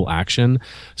really cool action.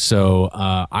 So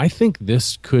I think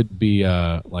this could be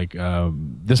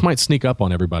this might sneak up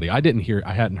on everybody. I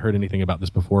hadn't heard anything about this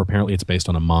before. Apparently, it's based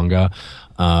on a manga,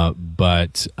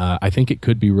 but I think it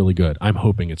could be really good. I'm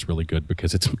hoping it's really good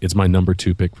because it's my number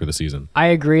 2 pick for the season. I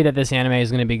agree that this anime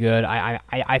is going to be good.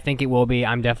 I think it will be.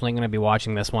 I'm definitely going to be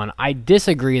watching this one. I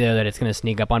disagree though that it's going to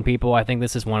sneak up on people. I think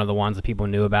this is one of the ones that people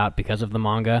knew about because of the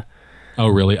manga. Oh,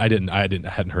 really? I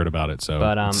hadn't heard about it. So,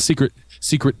 but secret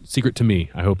to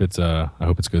me. I hope it's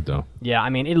good though. Yeah,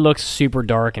 I mean, it looks super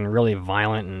dark and really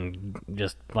violent and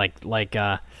just like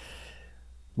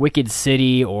Wicked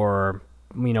City or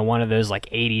one of those like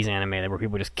 80s anime where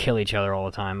people just kill each other all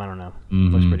the time. I don't know.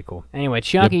 Mm-hmm. Looks pretty cool. Anyway,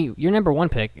 Chiaki, your number 1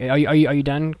 pick. Are you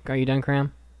done? Are you done,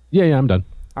 Cram? Yeah, I'm done.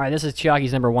 All right, this is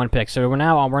Chiaki's number 1 pick. So we're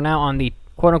now on the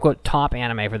quote-unquote top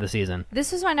anime for the season.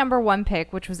 This was my number 1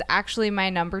 pick, which was actually my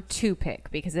number 2 pick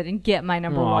because I didn't get my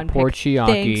number 1 poor pick. Chiaki.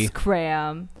 Thanks,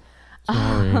 Cram.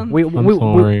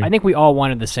 Sorry. I think we all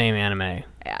wanted the same anime.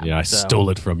 Yeah, I stole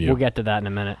it from you. We'll get to that in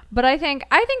a minute. But I think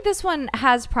this one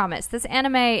has promise. This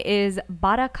anime is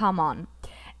Barakamon.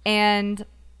 And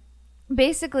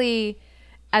basically,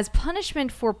 As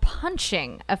punishment for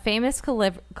punching a famous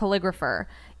calligrapher,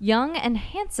 young and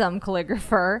handsome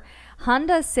calligrapher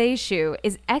Handa Seishu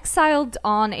is exiled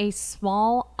on a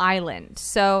small island.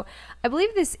 So I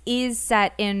believe this is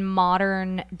set in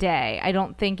modern day. I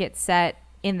don't think it's set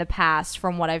in the past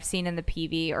from what I've seen in the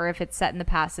PV, or if it's set in the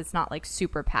past, it's not like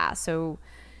super past. So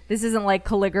this isn't like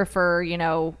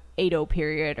calligrapher, Edo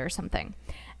period or something.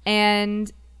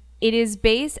 And it is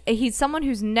he's someone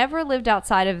who's never lived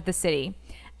outside of the city.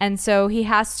 And so he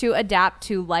has to adapt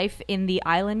to life in the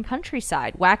island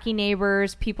countryside. Wacky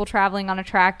neighbors, people traveling on a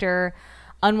tractor,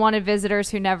 unwanted visitors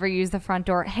who never use the front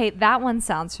door. Hey, that one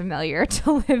sounds familiar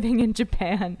to living in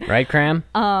Japan. Right, Cram?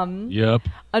 Yep.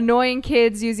 Annoying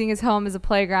kids using his home as a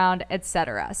playground,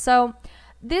 etc. So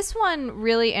this one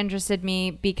really interested me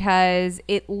because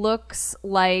it looks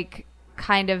like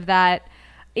kind of that.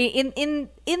 In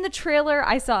the trailer,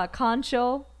 I saw a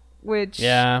concho, which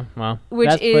that's is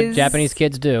what Japanese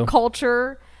kids do.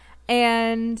 Culture,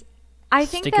 and I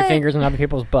think Stick your fingers in other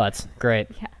people's butts. Great.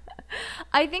 Yeah.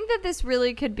 I think that this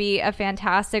really could be a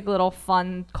fantastic little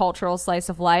fun cultural slice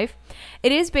of life.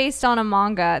 It is based on a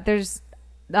manga.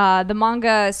 The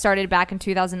manga started back in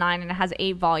 2009 and it has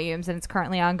 8 volumes and it's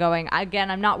currently ongoing.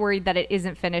 Again, I'm not worried that it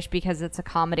isn't finished because it's a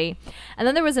comedy. And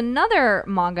then there was another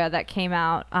manga that came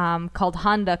out called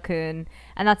Handa-kun,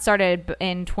 and that started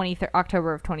in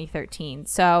October of 2013.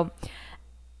 So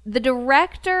the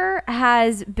director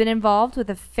has been involved with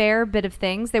a fair bit of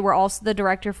things. They were also the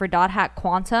director for Dot Hack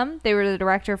Quantum. They were the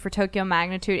director for Tokyo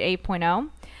Magnitude 8.0.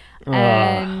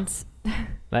 And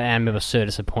that anime was so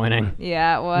disappointing.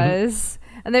 Yeah, it was.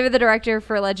 And they were the director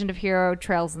for Legend of Hero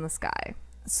Trails in the Sky.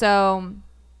 So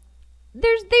they've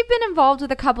been involved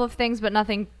with a couple of things, but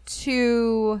nothing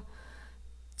too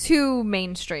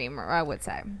mainstream, I would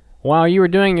say. While you were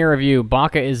doing your review,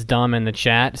 Baka is Dumb in the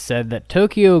chat said that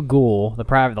Tokyo Ghoul,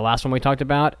 the last one we talked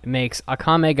about, makes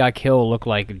Akame ga Kill look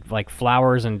like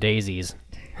flowers and daisies.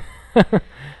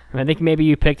 I think maybe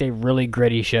you picked a really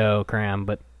gritty show, Cram,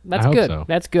 but that's good. So.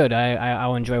 That's good.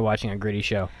 I'll enjoy watching a gritty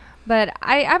show. But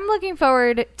I'm looking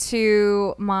forward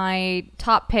to my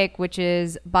top pick, which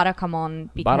is Barakamon,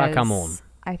 because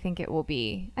I think it'll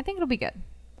be good.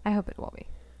 I hope it will be.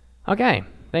 Okay.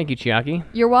 Thank you, Chiaki.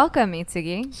 You're welcome,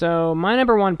 Itsugi. So my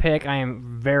number one pick I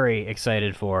am very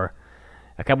excited for.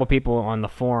 A couple people on the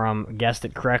forum guessed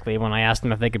it correctly when I asked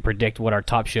them if they could predict what our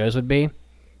top shows would be.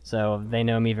 So they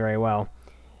know me very well.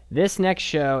 This next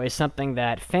show is something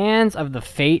that fans of the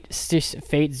Fate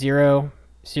Zero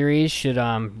series should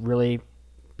really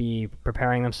be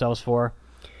preparing themselves for.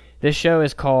 This show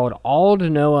is called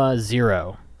Aldnoah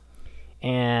Zero.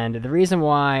 And the reason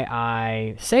why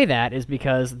I say that is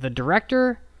because the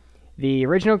director, the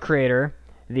original creator,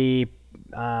 the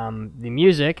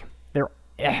music, they're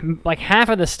like half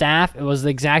of the staff. It was the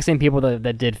exact same people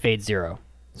that did Fate Zero.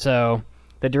 So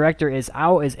the director is A.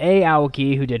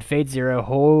 Aoki, who did Fate Zero,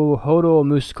 Hodo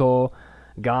Musuko,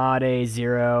 God A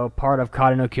Zero, part of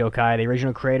Kata no Kyokai. The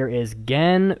original creator is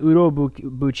Gen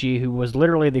Urobuchi, who was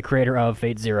literally the creator of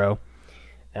Fate Zero.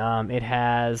 It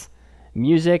has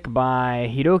music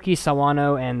by Hiroki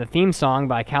Sawano and the theme song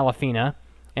by Calafina.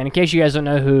 And in case you guys don't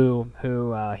know who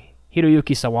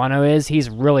Hiroyuki Sawano is, he's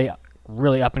really,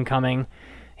 really up and coming.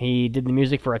 He did the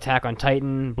music for Attack on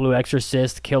Titan, Blue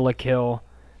Exorcist, Kill la Kill.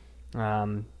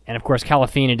 And of course,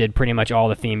 Calafina did pretty much all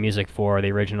the theme music for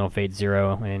the original Fate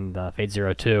Zero and Fate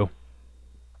Zero 2.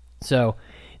 So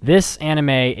this anime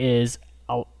is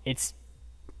it's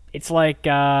like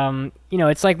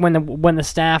it's like when the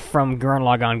staff from Gurren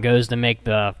Lagann goes to make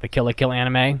the Kill la Kill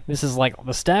anime. This is like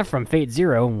the staff from Fate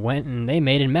Zero went and they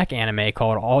made a mech anime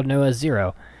called Aldnoah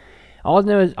Zero.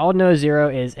 Aldnoah Zero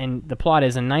is, and the plot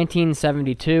is, in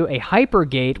 1972, a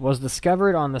hypergate was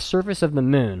discovered on the surface of the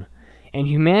moon, and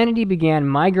humanity began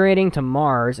migrating to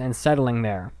Mars and settling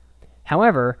there.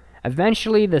 However,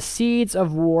 eventually the seeds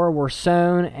of war were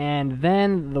sown, and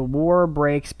then the war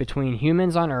breaks between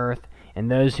humans on Earth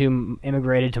and those who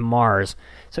immigrated to Mars.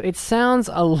 So it sounds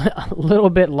a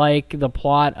little bit like the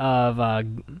plot of,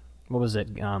 what was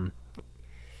it?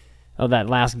 That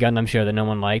last Gundam show that no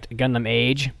one liked, Gundam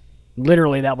Age.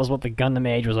 Literally, that was what the Gundam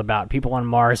Age was about. People on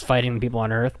Mars fighting people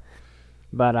on Earth.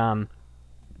 But, I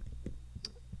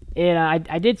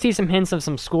did see some hints of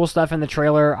some school stuff in the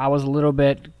trailer. I was a little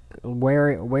bit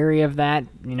wary of that.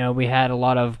 You know, we had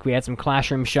some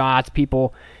classroom shots,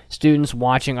 students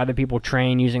watching other people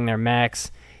train using their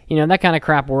mechs. You know, that kind of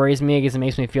crap worries me because it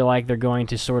makes me feel like they're going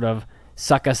to sort of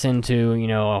suck us into,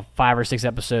 a 5 or 6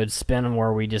 episode spin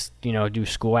where we just, do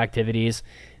school activities.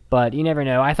 But you never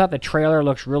know. I thought the trailer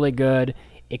looks really good.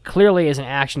 It clearly is an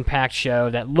action-packed show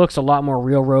that looks a lot more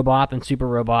real robot than Super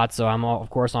Robot, so I'm, of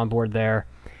course, on board there.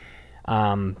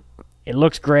 It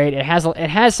looks great. It has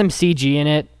some CG in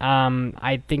it.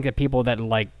 I think that people that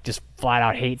like just flat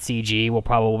out hate CG will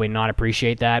probably not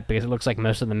appreciate that because it looks like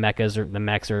most of the mechs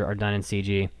are done in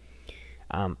CG.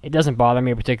 It doesn't bother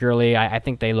me particularly. I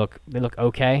think they look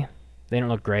okay. They don't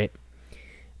look great,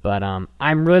 but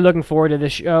I'm really looking forward to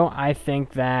this show. I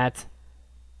think that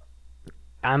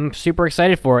I'm super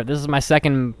excited for it. This is my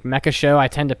second mecha show. I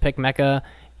tend to pick mecha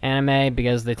anime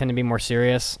because they tend to be more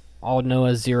serious. All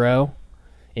Noah Zero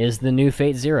is the new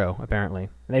Fate Zero, apparently.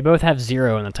 They both have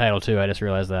zero in the title, too. I just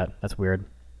realized that. That's weird.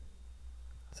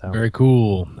 So Very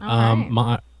cool.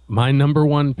 Right. My number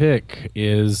one pick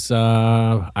is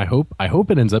I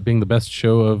hope it ends up being the best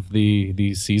show of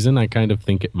the season. I kind of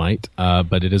think it might,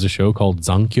 but it is a show called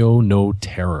Zankyo no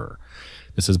Terror.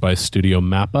 This is by Studio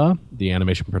Mappa, the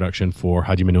animation production for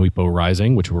Hajime no Ippo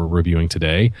Rising, which we're reviewing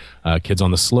today, Kids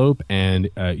on the Slope, and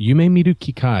Yume Miru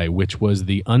Kikai, which was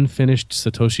the unfinished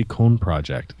Satoshi Kon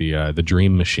project, the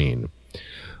Dream Machine.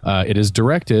 It is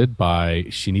directed by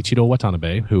Shinichiro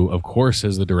Watanabe, who, of course,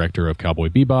 is the director of Cowboy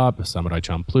Bebop, Samurai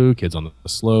Champloo, Kids on the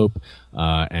Slope,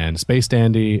 and Space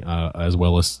Dandy, as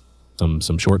well as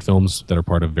some short films that are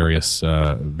part of various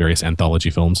anthology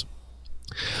films.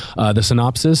 The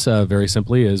synopsis, very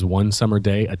simply, is one summer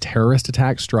day, a terrorist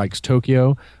attack strikes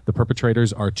Tokyo. The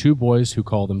perpetrators are two boys who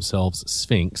call themselves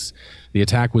Sphinx. The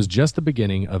attack was just the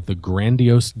beginning of the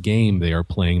grandiose game they are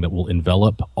playing that will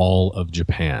envelop all of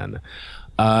Japan.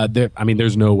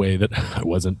 There's no way that I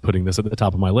wasn't putting this at the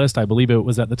top of my list. I believe it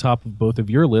was at the top of both of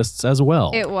your lists as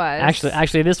well. It was.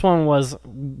 Actually, this one was...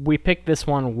 We picked this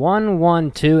one 1,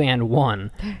 1, 2, and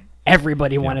 1.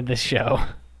 Everybody wanted this show.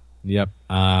 Yep.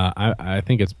 I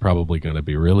think it's probably going to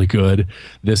be really good.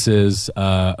 This is,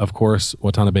 of course,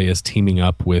 Watanabe is teaming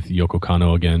up with Yoko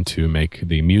Kanno again to make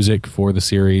the music for the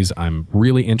series. I'm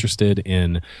really interested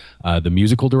in the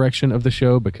musical direction of the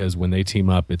show because when they team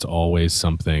up, it's always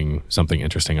something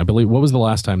interesting. I believe, what was the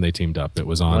last time they teamed up? It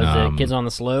was on... Was it Kids on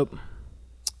the Slope?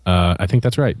 I think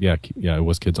that's right. Yeah, it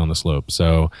was Kids on the Slope.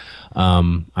 So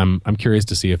I'm curious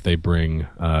to see if they bring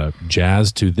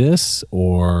jazz to this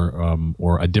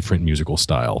or a different musical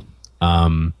style.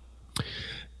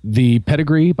 The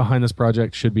pedigree behind this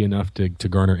project should be enough to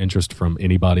garner interest from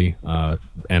anybody,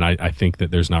 and I think that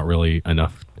there's not really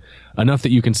enough that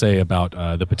you can say about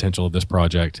the potential of this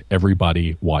project.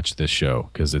 Everybody watch this show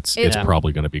because it's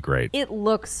probably going to be great. It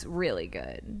looks really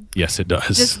good. Yes, it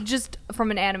does. Just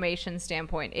from an animation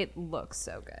standpoint, it looks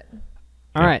so good.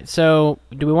 All right, so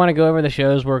do we want to go over the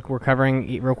shows we're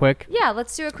covering real quick? Yeah,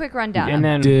 let's do a quick rundown. And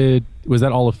then was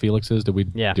that all of Felix's? Did we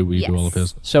Yes. do all of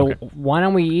his? So Okay. why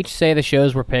don't we each say the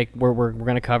shows we're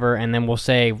going to cover, and then why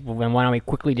don't we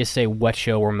quickly just say what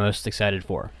show we're most excited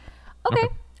for? Okay.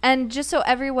 And just so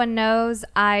everyone knows,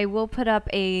 I will put up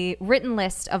a written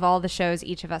list of all the shows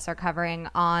each of us are covering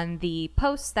on the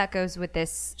post that goes with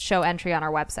this show entry on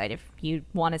our website if you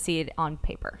want to see it on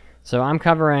paper. So I'm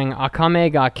covering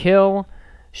Akame ga Kill,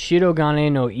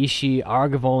 Shirogane no Ishi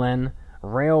Argvolen,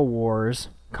 Rail Wars,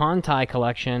 Kantai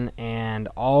Collection, and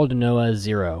All Noah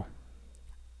Zero.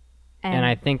 And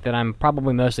I think that I'm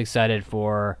probably most excited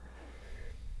for...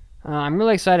 I'm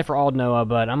really excited for All Noah,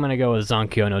 but I'm going to go with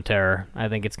Zankyo no Terror. I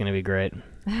think it's going to be great.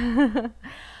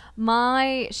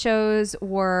 My shows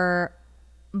were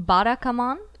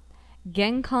Barakamon,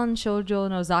 Genkan Shoujo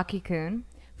no Zaki-kun,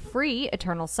 Free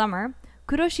Eternal Summer,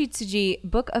 Kuroshitsuji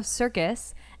Book of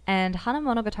Circus, and Hana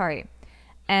Monogatari.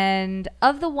 And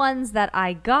of the ones that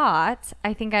I got,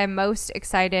 I think I'm most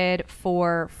excited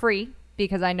for Free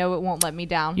because I know it won't let me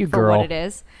down what it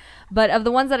is. But of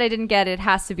the ones that I didn't get, it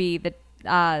has to be the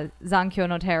Zankyo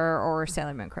no Terror or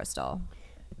Sailor Moon Crystal.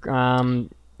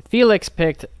 Felix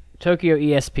picked Tokyo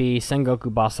ESP,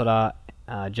 Sengoku Basara,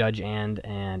 Judge and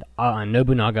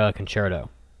Nobunaga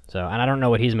Concerto. So, and I don't know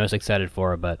what he's most excited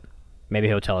for, but maybe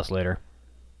he'll tell us later.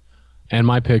 And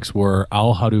my picks were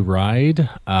Owl Haru Ride,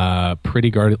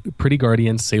 Pretty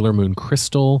Guardian, Sailor Moon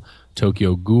Crystal,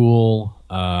 Tokyo Ghoul,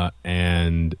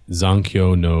 and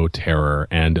Zankyo no Terror.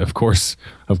 And of course,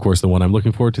 the one I'm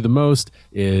looking forward to the most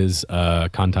is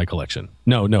Kantai Collection.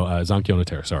 No, Zankyo no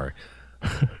Terror, sorry.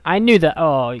 I knew that.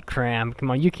 Oh, Cram.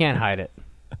 Come on, you can't hide it.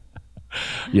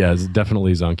 Yeah, it's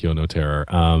definitely Zankyo no Terror.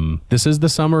 This is the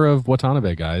summer of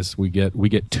Watanabe, guys. We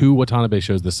get 2 Watanabe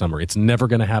shows this summer. It's never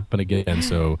going to happen again,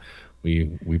 so we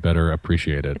better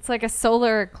appreciate it. It's like a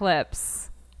solar eclipse.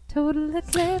 Total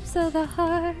eclipse of the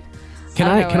heart. Can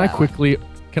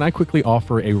I quickly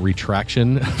offer a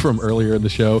retraction from earlier in the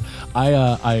show?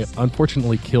 I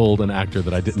unfortunately killed an actor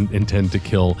that I didn't intend to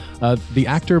kill. The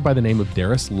actor by the name of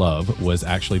Darius Love was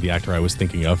actually the actor I was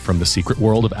thinking of from The Secret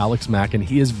World of Alex Mack, and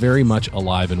he is very much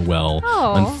alive and well.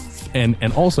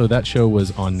 And also that show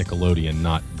was on Nickelodeon,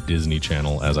 not Disney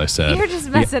Channel, as I said. You're just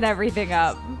messing everything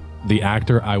up. The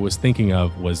actor I was thinking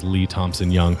of was Lee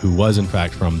Thompson Young, who was in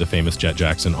fact from the famous Jet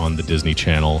Jackson on the Disney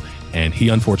Channel, and he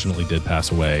unfortunately did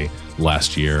pass away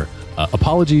last year.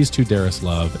 Apologies to Darius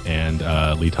Love and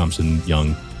Lee Thompson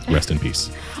Young. Rest in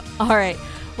peace. All right.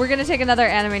 We're going to take another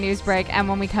anime news break, and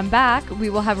when we come back,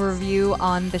 we will have a review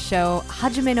on the show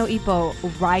Hajime no Ippo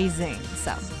Rising.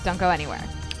 So don't go anywhere.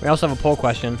 We also have a poll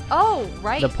question. Oh,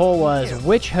 right. The poll was,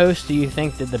 which host do you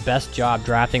think did the best job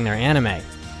drafting their anime?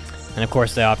 And of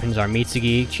course, the options are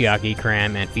Mitsugi, Chiaki,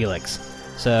 Kram, and Felix.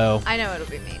 So I know it'll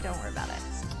be me. Don't worry about it.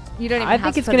 You don't even I have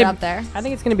think to it's put gonna it out there. I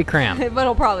think it's going to be Kram. But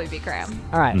it'll probably be Kram.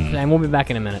 All right, and we'll be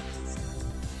back in a minute.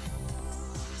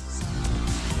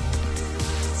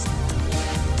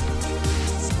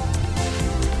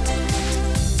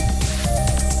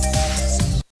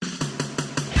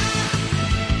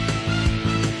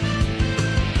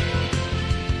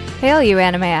 Hey all you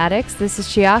anime addicts, this is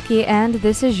Chiaki and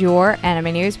this is your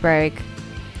anime news break.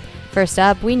 First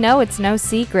up, we know it's no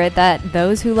secret that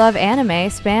those who love anime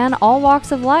span all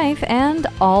walks of life and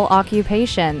all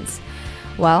occupations.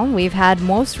 Well, we've had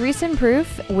most recent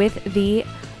proof with the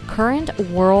current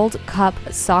World Cup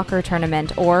soccer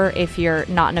tournament, or if you're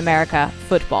not in America,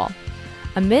 football.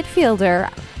 A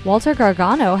midfielder, Walter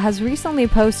Gargano, has recently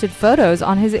posted photos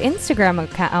on his Instagram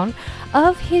account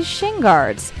of his shin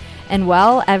guards. And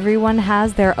while everyone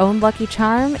has their own lucky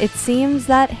charm, it seems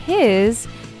that his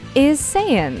is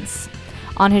Saiyan's.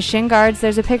 On his shin guards,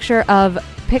 there's a picture of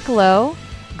Piccolo,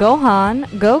 Gohan,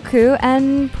 Goku,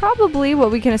 and probably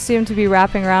what we can assume to be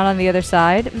wrapping around on the other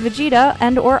side, Vegeta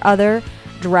and or other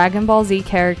Dragon Ball Z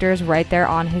characters right there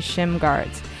on his shin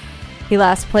guards. He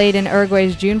last played in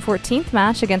Uruguay's June 14th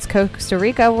match against Costa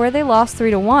Rica, where they lost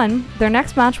 3-1. Their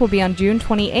next match will be on June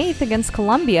 28th against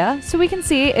Colombia, so we can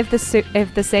see if the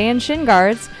Saiyan shin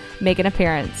guards make an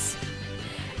appearance.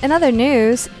 In other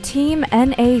news, Team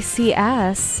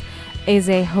NACS is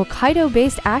a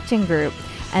Hokkaido-based acting group,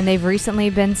 and they've recently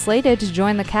been slated to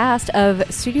join the cast of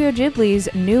Studio Ghibli's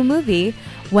new movie,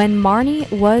 When Marnie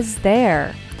Was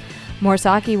There.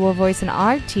 Morisaki will voice an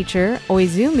art teacher,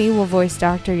 Oizumi will voice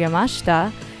Dr.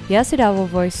 Yamashita, Yasuda will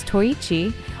voice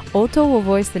Toichi, Oto will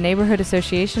voice the neighborhood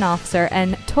association officer,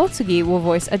 and Totsugi will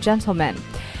voice a gentleman.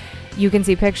 You can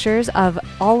see pictures of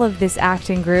all of this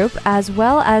acting group, as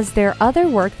well as their other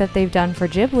work that they've done for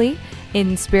Ghibli,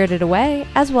 in Spirited Away,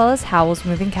 as well as Howl's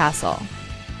Moving Castle.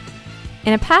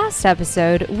 In a past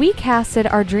episode, we casted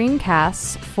our dream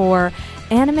casts for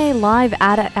anime live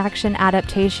action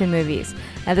adaptation movies.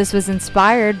 Now, this was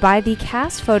inspired by the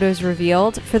cast photos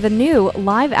revealed for the new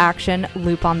live-action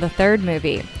Lupin the Third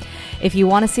movie. If you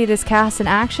want to see this cast in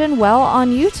action, well, on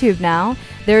YouTube now,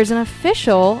 there's an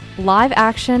official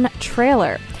live-action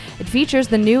trailer. It features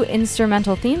the new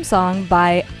instrumental theme song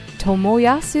by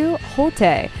Tomoyasu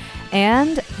Hote,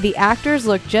 and the actors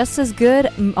look just as good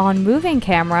on moving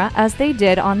camera as they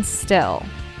did on still.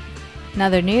 In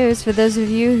other news, for those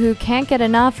of you who can't get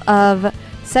enough of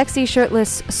sexy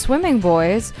shirtless swimming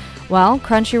boys, well,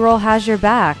 Crunchyroll has your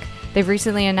back. They've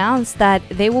recently announced that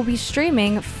they will be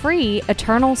streaming free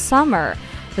Eternal Summer,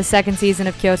 the second season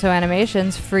of Kyoto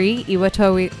Animation's free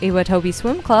Iwatobi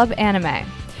Swim Club anime.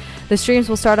 The streams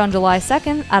will start on July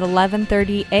 2nd at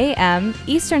 11:30 a.m.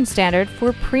 Eastern Standard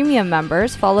for premium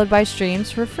members, followed by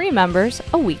streams for free members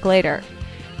a week later.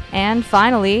 And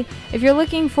finally, if you're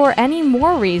looking for any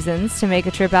more reasons to make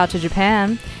a trip out to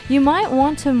Japan, you might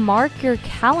want to mark your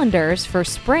calendars for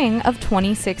spring of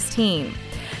 2016.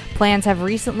 Plans have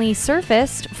recently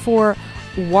surfaced for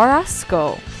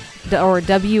Warasco, or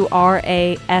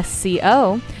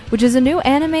WRASCO, which is a new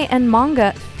anime and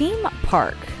manga theme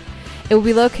park. It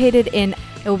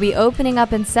will be opening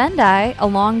up in Sendai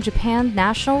along Japan's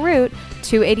national route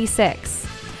 286.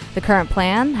 The current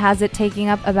plan has it taking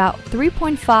up about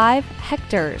 3.5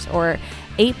 hectares, or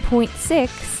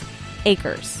 8.6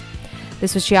 acres.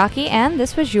 This was Chiaki, and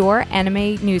this was your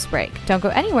anime news break. Don't go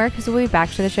anywhere, because we'll be back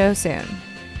to the show soon.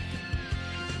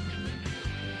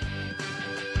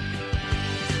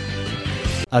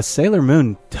 A Sailor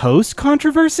Moon toast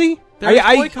controversy?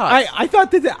 I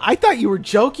thought you were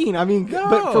joking. I mean, No,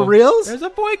 but for reals? There's a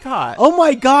boycott. Oh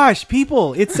my gosh,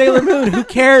 people! It's Sailor Moon. Who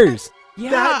cares?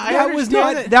 Yeah,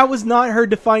 that was not her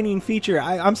defining feature.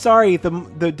 I'm sorry.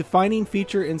 The defining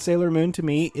feature in Sailor Moon to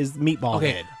me is Meatball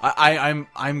Okay, Head. I'm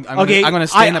Okay, gonna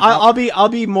stand up. I'll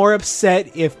be more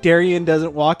upset if Darian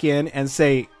doesn't walk in and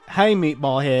say, "Hey,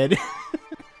 Meatball Head."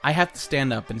 I have to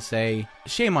stand up and say,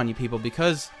 shame on you people,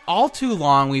 because all too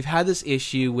long we've had this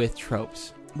issue with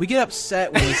tropes. We get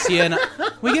upset when we see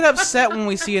we get upset when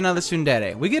we see another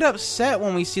tsundere. We get upset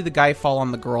when we see the guy fall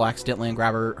on the girl accidentally and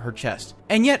grab her chest.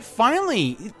 And yet,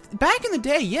 finally, back in the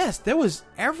day, yes, there was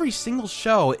every single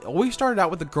show. We started out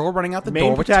with the girl running out the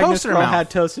door with toast in her mouth. Had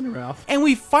toast in her mouth. And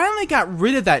we finally got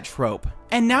rid of that trope.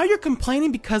 And now you're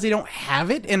complaining because they don't have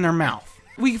it in their mouth.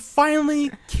 We finally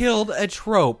killed a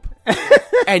trope,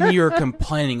 and you're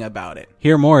complaining about it.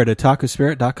 Hear more at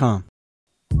otakuspirit.com.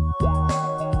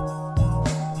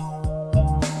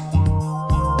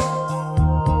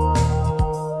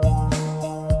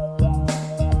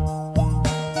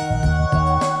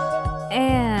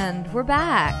 We're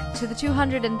back to the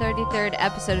 233rd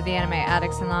episode of the Anime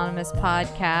Addicts Anonymous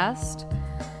podcast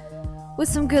with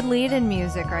some good lead-in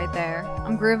music right there.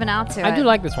 I'm grooving out to it. I do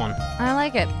like this one. I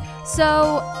like it.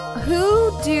 So,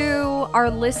 who do our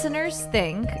listeners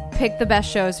think picked the best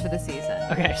shows for the season?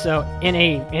 Okay, so in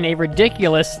a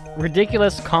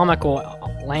ridiculous comical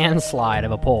landslide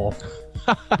of a poll,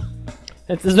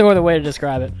 there's no other way to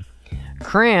describe it.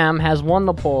 Cram has won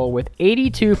the poll with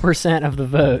 82% of the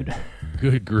vote.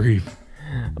 Good grief.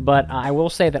 But I will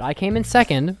say that I came in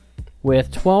second with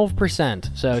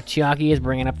 12%, so Chiaki is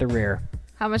bringing up the rear.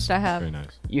 How much do I have? Very nice.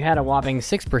 You had a whopping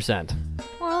 6%.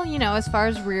 Well, as far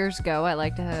as rears go, I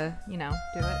like to,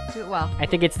 do it well. I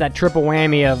think it's that triple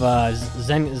whammy of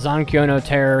Zankyo no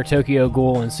Terror, Tokyo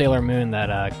Ghoul, and Sailor Moon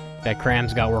that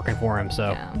Cram's got working for him,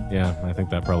 so... Yeah, I think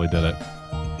that probably did it.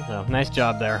 So, nice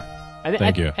job there.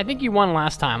 Thank you. I think you won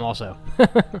last time also.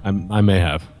 I may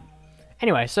have.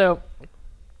 Anyway, so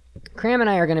Cram and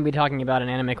I are going to be talking about an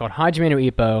anime called Hajime no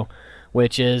Ippo,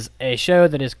 which is a show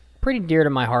that is pretty dear to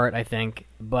my heart, I think.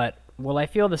 But will I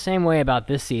feel the same way about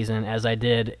this season as I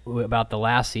did about the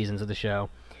last seasons of the show?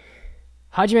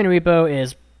 Hajime no Ippo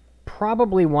is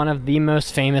probably one of the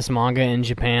most famous manga in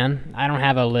Japan. I don't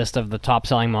have a list of the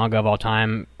top-selling manga of all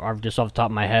time, or just off the top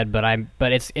of my head, but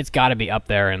it's got to be up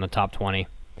there in the top 20.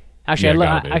 Actually,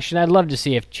 I'd love to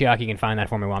see if Chiaki can find that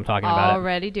for me while I'm talking about it.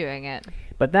 Already doing it.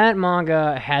 But that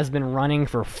manga has been running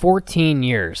for 14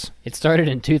 years. It started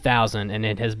in 2000, and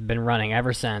it has been running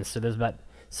ever since. So there's about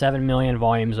 7 million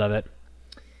volumes of it.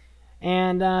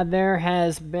 And there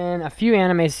has been a few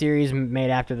anime series made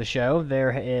after the show.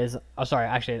 There is... Oh, sorry.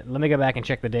 Actually, let me go back and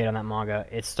check the date on that manga.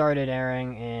 It started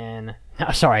airing in...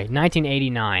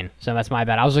 1989. So that's my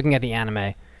bad. I was looking at the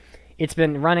anime. It's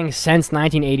been running since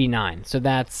 1989, so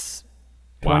that's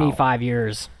 25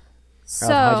 years. So,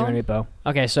 Hajime no Ippo.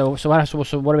 Okay, so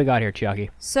what do we got here, Chiaki?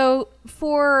 So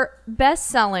for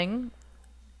best-selling,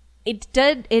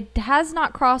 it has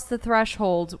not crossed the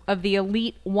threshold of the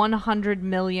elite 100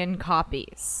 million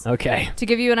copies. Okay. To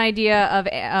give you an idea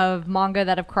of manga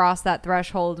that have crossed that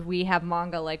threshold, we have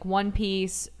manga like One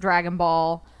Piece, Dragon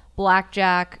Ball,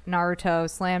 Blackjack, Naruto,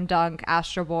 Slam Dunk,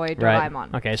 Astro Boy, Doraemon.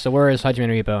 Right. Okay, so where is Hajime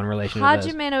no Ippo in relation to those?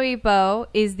 Hajime no Ippo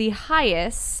is the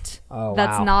highest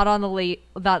that's not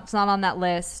on that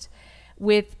list,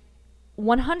 with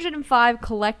 105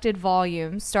 collected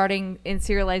volumes starting in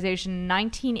serialization in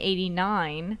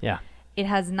 1989. Yeah. It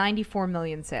has 94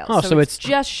 million sales. Oh, so it's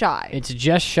just shy. It's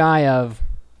just shy of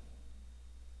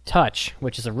Touch,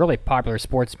 which is a really popular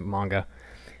sports manga.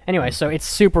 Anyway, so it's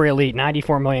super elite,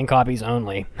 94 million copies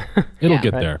only. It'll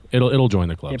get there. It'll join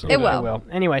the club. It will.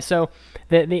 Anyway, so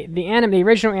the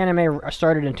original anime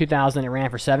started in 2000. It ran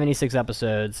for 76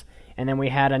 episodes, and then we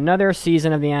had another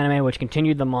season of the anime which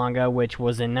continued the manga, which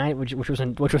was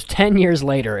 10 years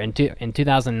later in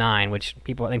 2009. Which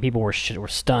I think people were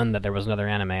stunned that there was another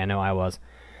anime. I know I was.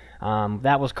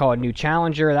 That was called New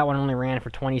Challenger. That one only ran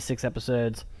for 26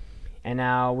 episodes. And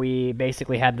now we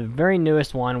basically had the very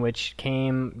newest one, which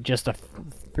came just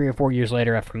 3 or 4 years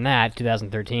later from that,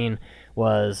 2013,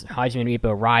 was Hajime no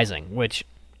Ippo Rising, which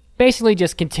basically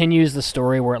just continues the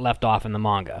story where it left off in the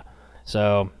manga.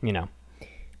 So,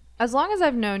 As long as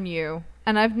I've known you,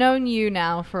 and I've known you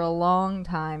now for a long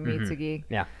time, Mitsugi.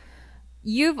 Yeah.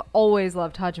 You've always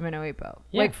loved Hajime no Ippo.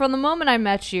 Yeah. Like, from the moment I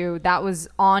met you, that was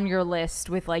on your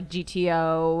list with, like,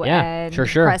 GTO and sure.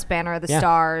 Press Banner of the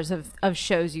Stars of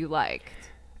shows you liked.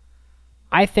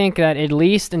 I think that at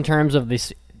least in terms of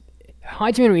this,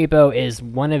 Hajime no Ippo is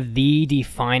one of the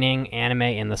defining anime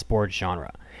in the sports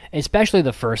genre. Especially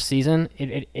the first season.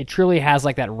 It truly has,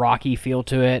 like, that Rocky feel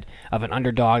to it of an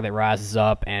underdog that rises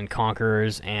up and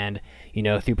conquers and...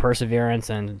 through perseverance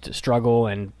and struggle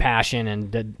and passion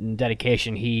and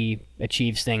dedication, he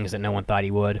achieves things that no one thought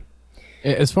he would.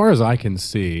 As far as I can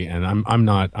see, and I'm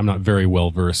not very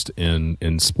well versed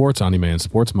in sports anime and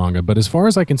sports manga, but as far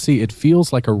as I can see, it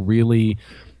feels like a really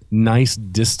nice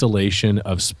distillation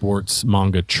of sports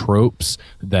manga tropes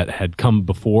that had come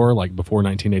before, like before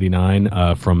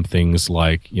 1989, from things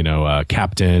like,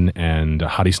 Captain and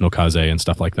Haris no Kaze and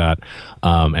stuff like that,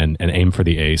 and Aim for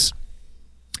the Ace.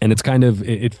 And it's kind of,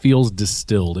 it feels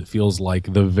distilled. It feels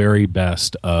like the very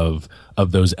best of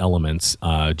those elements,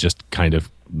 just kind of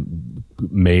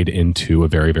made into a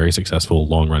very, very successful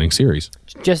long-running series.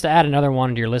 Just to add another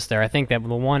one to your list there, I think that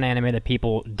the one anime that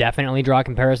people definitely draw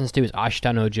comparisons to is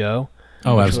Ashita no Joe.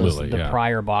 Oh, absolutely, was the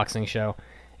prior boxing show.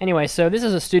 Anyway, so this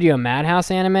is a Studio Madhouse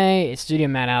anime. Studio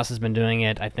Madhouse has been doing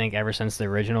it, I think, ever since the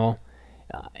original.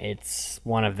 It's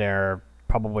one of their,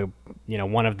 probably,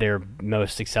 one of their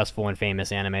most successful and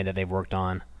famous anime that they've worked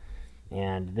on.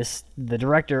 And the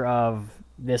director of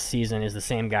this season is the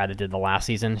same guy that did the last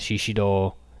season,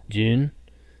 Shishido Jun.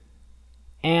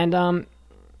 And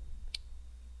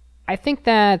I think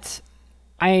that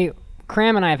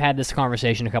Cram and I have had this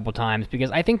conversation a couple times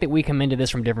because I think that we come into this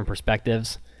from different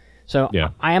perspectives. So yeah.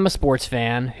 I am a sports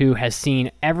fan who has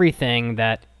seen everything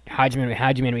that Hajime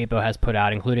no Ippo has put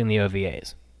out, including the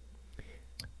OVAs.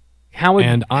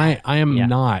 I am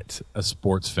not a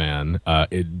sports fan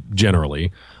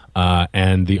generally.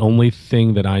 And the only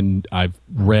thing that I've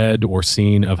read or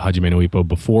seen of Hajime no Ippo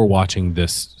before watching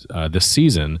this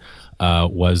season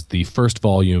was the first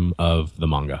volume of the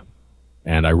manga,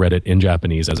 and I read it in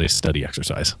Japanese as a study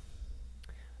exercise.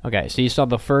 Okay, so you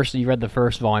read the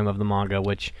first volume of the manga,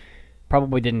 which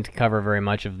probably didn't cover very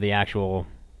much of the actual.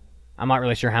 I'm not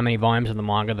really sure how many volumes of the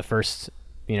manga the first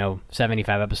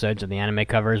 75 episodes of the anime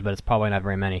covers, but it's probably not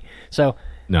very many. So.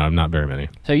 No, not very many.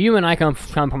 So you and I come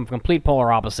from complete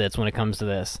polar opposites when it comes to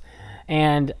this.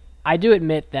 And I do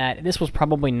admit that this was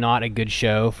probably not a good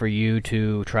show for you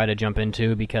to try to jump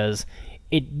into because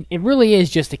it really is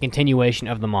just a continuation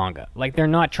of the manga. Like, they're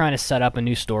not trying to set up a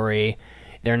new story.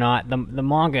 They're not... The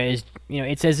manga is...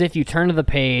 it's as if you turn to the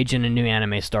page and a new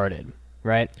anime started.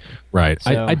 Right? Right.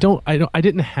 So, I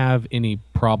didn't have any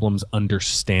problems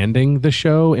understanding the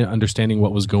show and understanding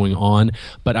what was going on,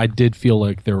 but I did feel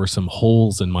like there were some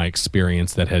holes in my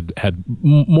experience that had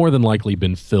more than likely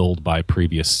been filled by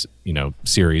previous,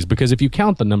 series. Because if you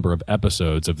count the number of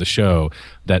episodes of the show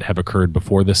that have occurred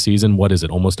before this season, what is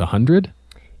it, almost 100?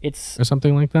 It's or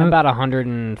something like that? About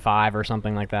 105 or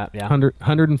something like that, yeah.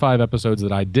 105 episodes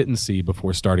that I didn't see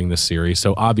before starting this series.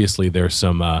 So obviously there's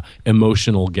some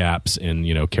emotional gaps in,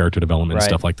 character development and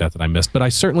stuff like that I missed. But I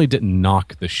certainly didn't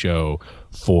knock the show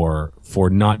for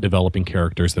not developing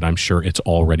characters that I'm sure it's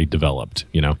already developed,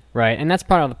 Right, and that's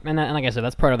part of and like I said,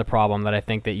 that's part of the problem that I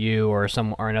think that you or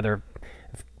another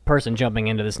person jumping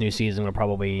into this new season will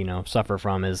probably, suffer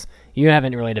from is you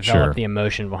haven't really developed the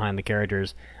emotion behind the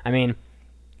characters. I mean,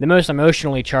 the most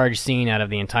emotionally charged scene out of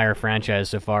the entire franchise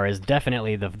so far is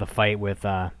definitely the fight with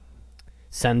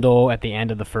Sendol at the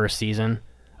end of the first season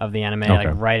of the anime.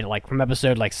 Okay. Like from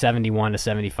episode 71 to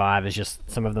 75 is just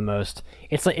some of the most.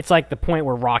 It's like the point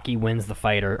where Rocky wins the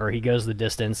fight, or he goes the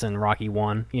distance and Rocky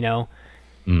won.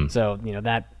 So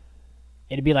that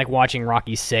it'd be like watching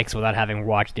Rocky 6 without having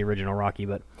watched the original Rocky,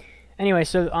 but. Anyway,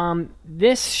 so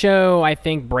this show, I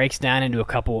think, breaks down into a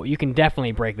couple... You can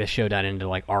definitely break this show down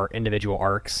into, individual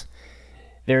arcs.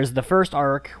 There's the first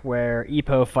arc where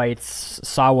Ippo fights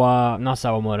not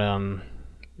Sawamura,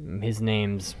 his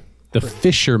name's... The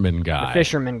fisherman guy. The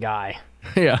fisherman guy.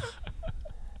 Yeah.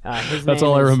 That's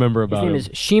all I remember about him. His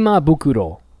name is Shima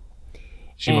Bukuro.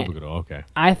 Shima Bukuro, okay.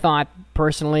 I thought,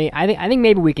 personally... I think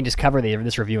maybe we can just cover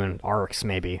this review in arcs,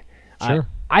 maybe. Sure.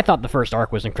 I thought the first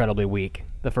arc was incredibly weak,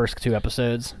 the first 2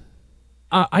 episodes.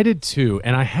 I did too,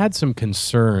 and I had some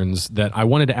concerns that I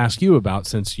wanted to ask you about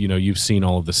since you've seen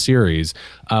all of the series.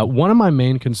 One of my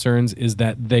main concerns is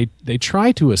that they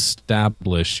try to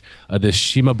establish this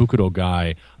Shimabukuro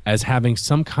guy as having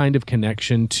some kind of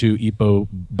connection to Ippo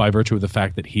by virtue of the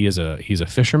fact that he's a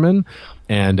fisherman,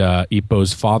 and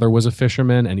Ippo's father was a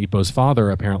fisherman, and Ippo's father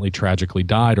apparently tragically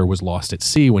died or was lost at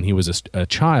sea when he was a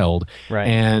child. Right.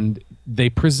 And they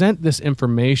present this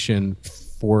information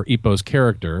for Ippo's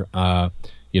character,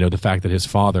 the fact that his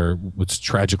father was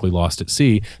tragically lost at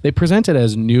sea. They present it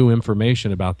as new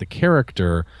information about the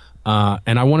character,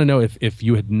 and I want to know if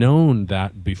you had known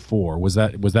that before. Was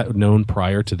that known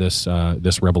prior to this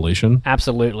revelation?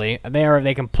 Absolutely.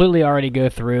 They completely already go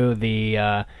through the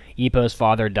Ippo's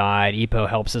father died. Ippo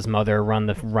helps his mother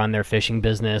run their fishing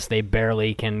business. They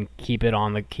barely can keep it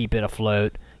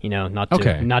afloat. Not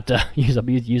to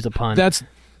use a pun.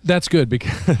 That's good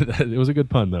because it was a good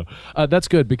pun, though. That's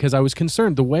good because I was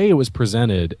concerned the way it was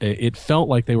presented. It felt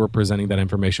like they were presenting that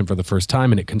information for the first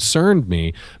time, and it concerned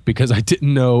me because I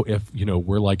didn't know if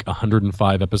we're like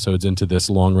 105 episodes into this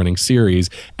long-running series,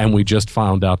 and we just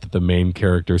found out that the main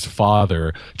character's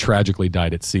father tragically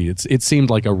died at sea. It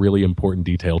seemed like a really important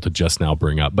detail to just now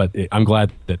bring up, but I'm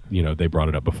glad that they brought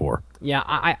it up before. Yeah,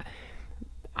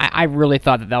 I really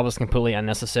thought that was completely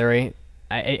unnecessary.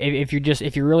 If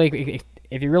you're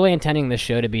really intending this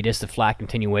show to be just a flat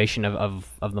continuation of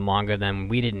the manga, then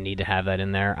we didn't need to have that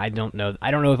in there. I don't know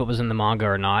if it was in the manga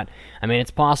or not. I mean,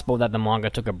 it's possible that the manga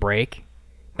took a break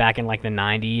back in like the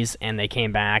 90s, and they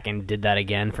came back and did that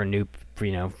again for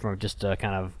just to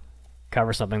kind of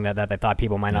cover something that they thought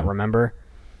people might not remember.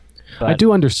 But I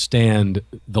do understand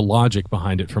the logic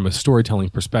behind it from a storytelling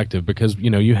perspective because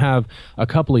you have a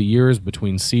couple of years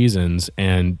between seasons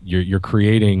and you're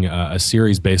creating a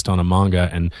series based on a manga,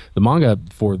 and the manga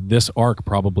for this arc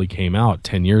probably came out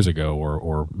 10 years ago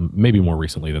or maybe more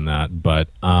recently than that. But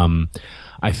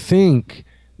I think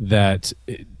that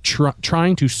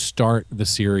trying to start the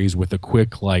series with a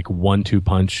quick like 1-2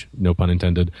 punch, no pun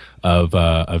intended,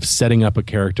 of setting up a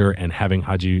character and having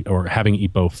having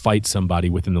Ippo fight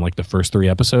somebody within the first 3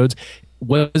 episodes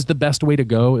was the best way to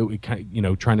go.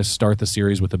 Trying to start the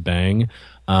series with a bang,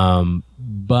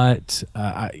 but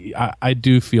I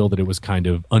do feel that it was kind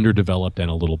of underdeveloped and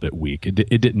a little bit weak.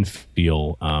 It didn't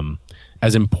feel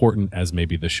as important as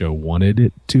maybe the show wanted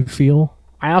it to feel.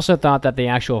 I also thought that the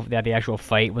actual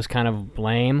fight was kind of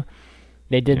lame.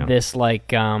 They did this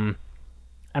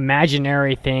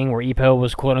imaginary thing where Ippo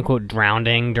was quote unquote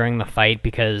drowning during the fight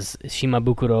because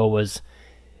Shimabukuro was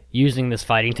using this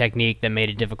fighting technique that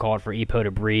made it difficult for Ippo to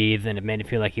breathe, and it made it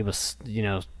feel like he was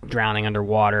drowning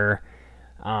underwater.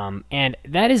 And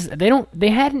that is they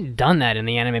hadn't done that in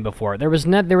the anime before. There was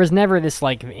never this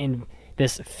in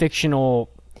this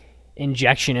fictional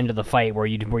injection into the fight where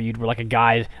you'd like a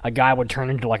guy would turn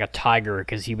into like a tiger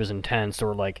because he was intense,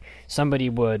 or like somebody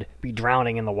would be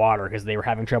drowning in the water because they were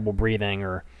having trouble breathing,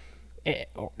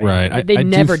 right. They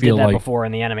never did that before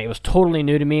in the anime. It was totally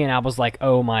new to me, and I was like,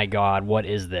 oh my god, what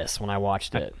is this when I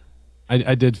watched it.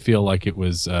 I did feel like it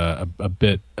was a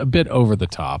bit over the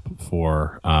top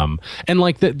for and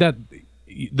like that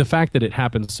the fact that it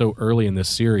happened so early in this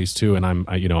series too, and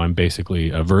I'm basically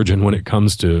a virgin when it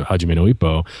comes to Hajime no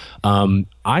Ippo.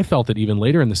 I felt that even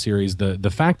later in the series, the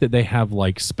fact that they have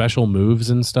like special moves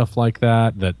and stuff like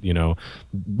that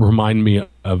remind me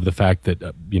of the fact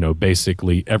that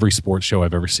basically every sports show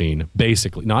I've ever seen,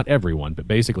 basically not everyone, but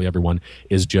basically everyone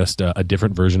is just a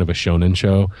different version of a shonen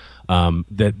show.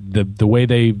 That the way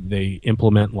they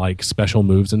implement like special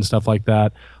moves and stuff like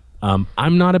that.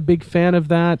 I'm not a big fan of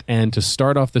that, and to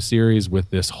start off the series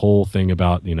with this whole thing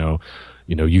about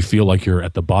you feel like you're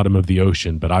at the bottom of the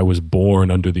ocean, but I was born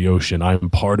under the ocean,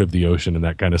 I'm part of the ocean, and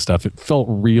that kind of stuff, it felt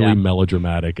really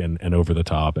melodramatic and over the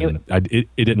top, and it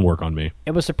didn't work on me.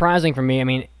 It was surprising for me. I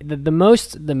mean, the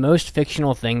most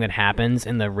fictional thing that happens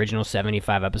in the original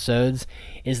 75 episodes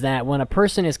is that when a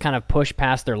person is kind of pushed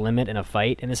past their limit in a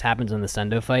fight, and this happens in the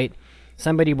Sendo fight,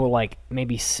 somebody will like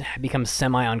maybe become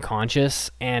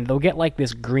semi-unconscious, and they'll get like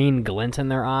this green glint in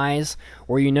their eyes,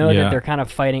 where that they're kind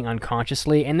of fighting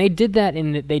unconsciously. And they did that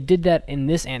in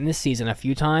this season a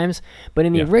few times, but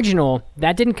in the original,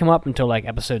 that didn't come up until like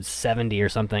episode 70 or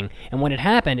something. And when it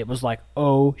happened, it was like,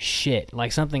 oh shit,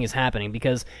 like something is happening,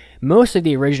 because most of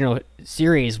the original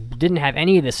series didn't have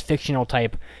any of this fictional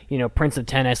type, Prince of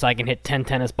Tennis, I can hit 10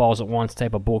 tennis balls at once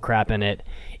type of bullcrap in it.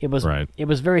 It was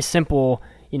very simple.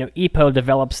 Ippo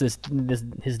develops his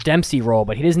Dempsey role,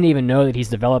 but he doesn't even know that he's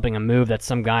developing a move that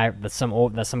some guy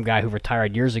who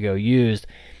retired years ago used,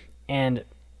 and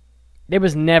there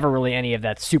was never really any of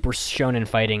that super shonen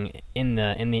fighting in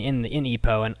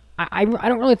Ippo, and I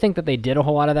don't really think that they did a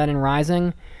whole lot of that in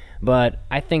Rising, but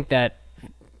I think that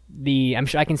I'm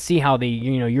sure I can see how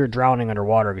you're drowning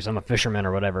underwater because I'm a fisherman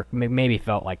or whatever maybe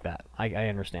felt like that. I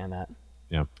understand that.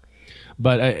 Yeah.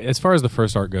 But as far as the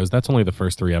first arc goes, that's only the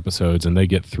first 3 episodes, and they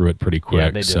get through it pretty quick.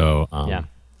 Yeah, they do. So,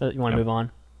 you want to move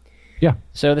on? Yeah.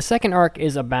 So the second arc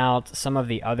is about some of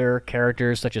the other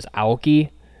characters, such as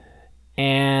Aoki,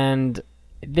 and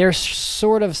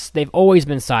they've always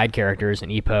been side characters in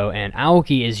Ippo, and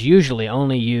Aoki is usually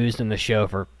only used in the show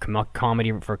for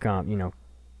comedy,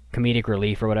 comedic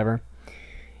relief or whatever.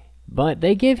 But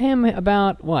they give him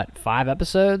about 5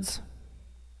 episodes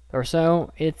or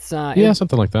so. It's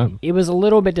something like that. It was a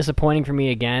little bit disappointing for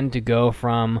me again to go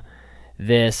from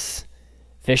this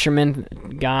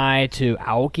fisherman guy to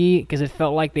Aoki, because it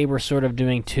felt like they were sort of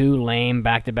doing 2 lame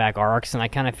back-to-back arcs, and I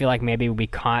kind of feel like maybe we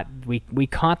caught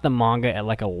the manga at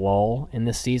like a lull in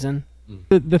this season.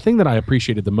 The thing that I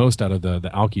appreciated the most out of the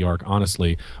Aoki arc,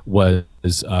 honestly, was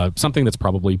something that's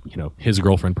probably, his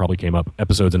girlfriend probably came up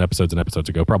episodes and episodes and episodes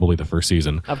ago, probably the first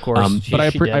season. Of course, but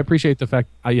I appreciate the fact.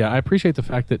 I appreciate the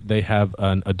fact that they have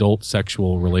an adult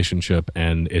sexual relationship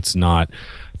and it's not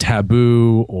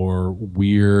taboo or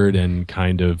weird and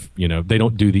kind of, they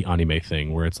don't do the anime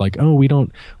thing where it's like, oh, we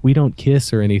don't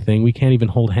kiss or anything, we can't even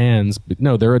hold hands. But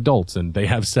no, they're adults and they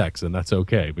have sex, and that's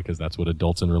okay because that's what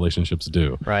adults in relationships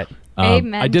do. Right.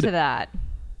 Amen to that.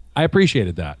 I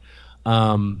appreciated that.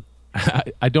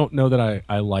 I don't know that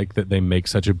I like that they make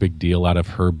such a big deal out of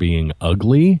her being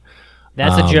ugly.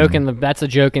 That's a joke that's a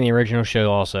joke in the original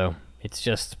show also. It's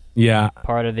just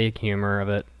part of the humor of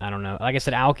it. I don't know. Like I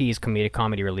said, Aoki is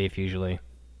comedy relief usually.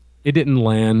 It didn't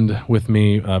land with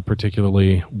me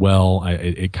particularly well.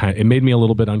 It made me a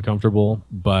little bit uncomfortable,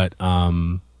 but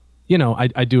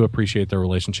I do appreciate their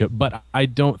relationship, but I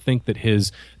don't think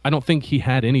he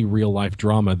had any real life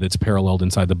drama that's paralleled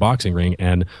inside the boxing ring,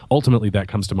 and ultimately that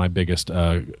comes to my biggest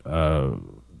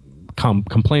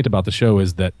complaint about the show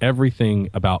is that everything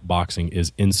about boxing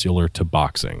is insular to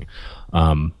boxing.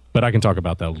 But I can talk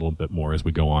about that a little bit more as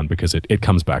we go on because it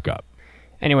comes back up.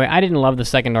 Anyway, I didn't love the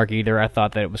second arc either. I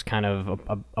thought that it was kind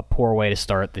of a poor way to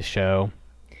start the show,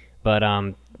 but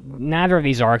neither of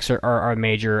these arcs are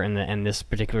major in this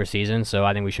particular season, so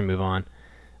I think we should move on.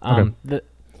 Okay.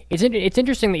 It's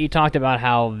interesting that you talked about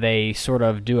how they sort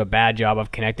of do a bad job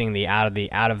of connecting the out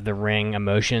of the ring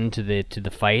emotion to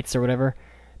the fights or whatever,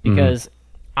 because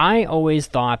I always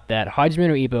thought that Hajime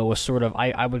no Ippo was sort of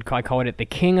I call it the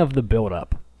king of the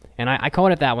build-up, and I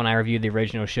called it that when I reviewed the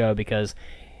original show because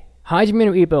Hajime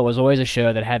no Ippo was always a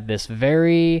show that had this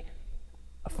very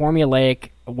formulaic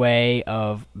way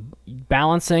of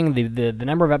balancing the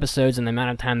number of episodes and the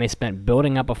amount of time they spent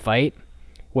building up a fight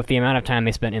with the amount of time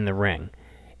they spent in the ring.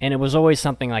 And it was always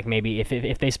something like maybe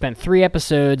if they spent 3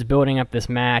 episodes building up this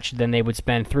match, then they would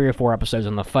spend 3 or 4 episodes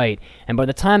on the fight. And by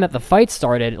the time that the fight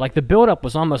started, like the build-up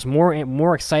was almost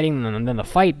more exciting than the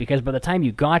fight, because by the time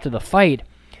you got to the fight,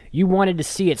 you wanted to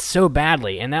see it so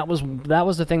badly. And that was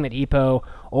the thing that Ippo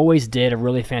always did a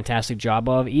really fantastic job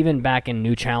of, even back in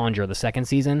New Challenger, the second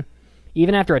season.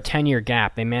 Even after a 10-year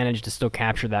gap, they managed to still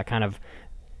capture that kind of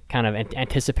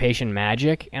anticipation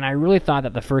magic, and I really thought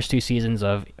that the first 2 seasons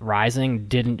of Rising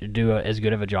didn't do as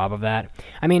good of a job of that.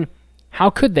 I mean, how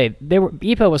could they?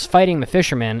 Ippo was fighting the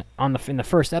fisherman in the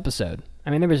first episode. I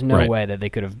mean, there was no way that they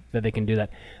can do that.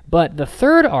 But the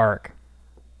third arc,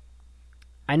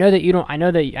 I know that you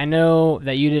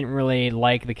didn't really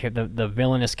like the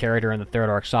villainous character in the third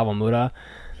arc, Sawamura.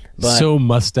 But, so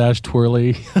mustache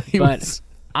twirly.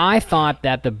 I thought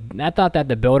that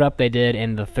the build-up they did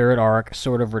in the third arc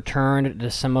sort of returned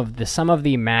to some of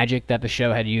the magic that the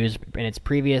show had used in its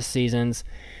previous seasons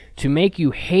to make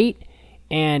you hate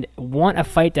and want a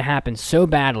fight to happen so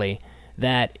badly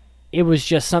that it was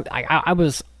just something.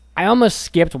 I almost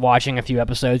skipped watching a few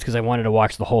episodes because I wanted to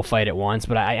watch the whole fight at once,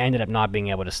 but I ended up not being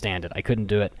able to stand it. I couldn't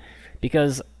do it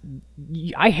because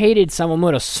I hated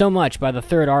Sawamura so much by the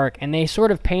third arc, and they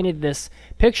sort of painted this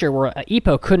picture where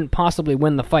Ippo couldn't possibly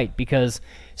win the fight because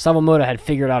Sawamura had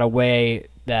figured out a way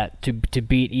that to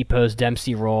beat Ippo's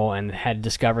Dempsey role and had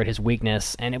discovered his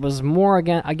weakness, and it was more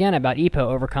again about Ippo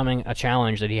overcoming a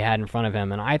challenge that he had in front of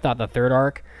him. And I thought the third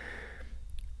arc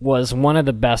was one of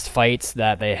the best fights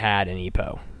that they had in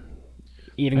Ippo,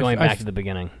 even going back to the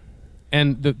beginning.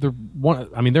 And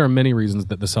there are many reasons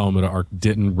that the Sawamura arc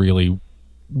didn't really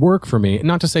work for me.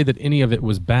 Not to say that any of it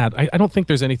was bad. I don't think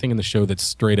there's anything in the show that's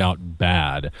straight out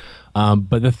bad.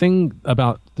 But the thing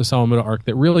about the Sawamura arc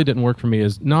that really didn't work for me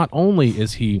is not only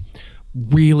is he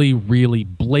really, really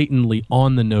blatantly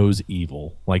on the nose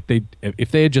evil. Like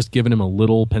if they had just given him a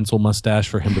little pencil mustache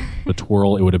for him to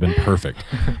twirl, it would have been perfect.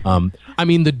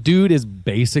 The dude is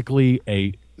basically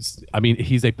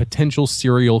he's a potential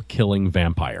serial killing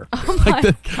vampire. Oh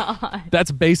my God.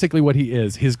 That's basically what he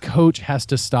is. His coach has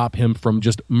to stop him from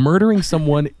just murdering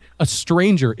someone, a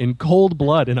stranger, in cold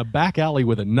blood in a back alley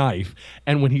with a knife.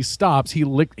 And when he stops, he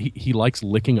likes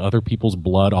licking other people's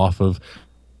blood off of,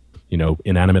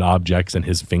 inanimate objects and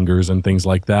his fingers and things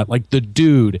like that. Like, the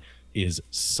dude is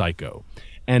psycho.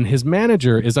 And his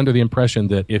manager is under the impression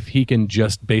that if he can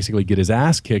just basically get his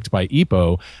ass kicked by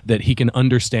Ippo, that he can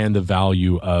understand the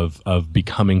value of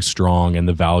becoming strong and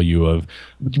the value of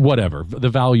whatever,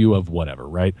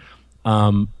 right?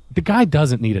 The guy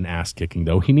doesn't need an ass kicking,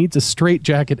 though. He needs a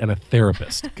straitjacket and a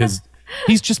therapist because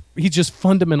he's just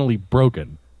fundamentally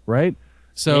broken, right?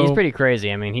 So he's pretty crazy.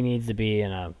 I mean, he needs to be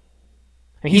in a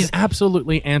He's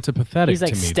absolutely antipathetic. He's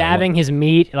like to me, stabbing his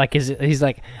meat, like he's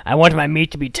like, I want my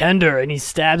meat to be tender, and he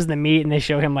stabs the meat, and they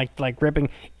show him like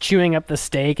chewing up the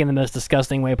steak in the most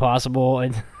disgusting way possible.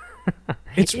 And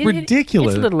it's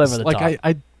ridiculous. It's a little over the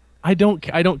top. I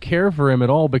don't care for him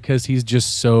at all because he's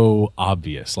just so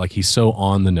obvious. Like he's so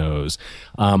on the nose.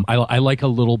 I like a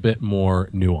little bit more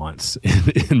nuance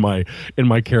in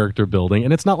my character building,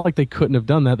 and it's not like they couldn't have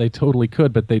done that. They totally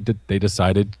could, but they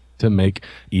decided to make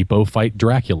Ippo fight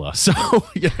Dracula. So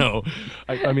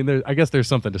I mean, I guess there's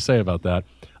something to say about that.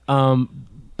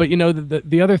 But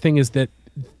the other thing is that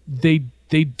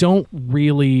they don't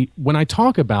really. When I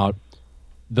talk about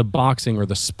the boxing or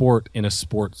the sport in a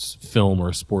sports film or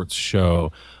a sports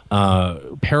show,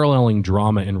 paralleling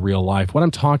drama in real life, what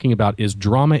I'm talking about is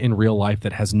drama in real life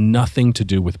that has nothing to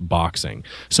do with boxing.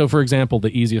 So, for example,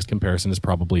 the easiest comparison is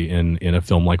probably in a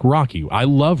film like Rocky. I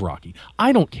love Rocky.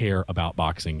 I don't care about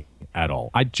boxing at all.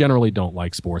 I generally don't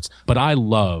like sports, but I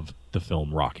love the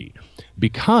film Rocky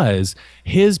because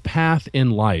his path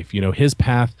in life, his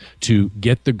path to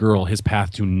get the girl, his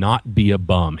path to not be a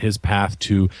bum, his path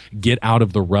to get out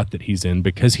of the rut that he's in,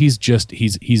 because he's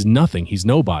nothing, he's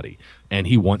nobody, and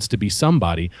he wants to be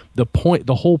somebody. The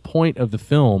whole point of the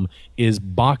film is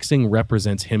boxing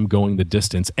represents him going the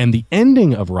distance. And the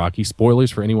ending of Rocky, spoilers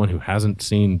for anyone who hasn't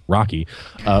seen Rocky,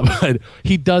 but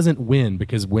he doesn't win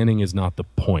because winning is not the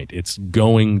point. It's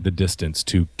going the distance.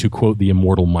 To quote the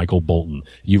immortal Michael Bolton,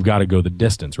 you've got to go the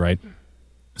distance, right?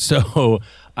 So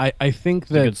I think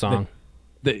that... It's a good song.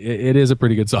 It is a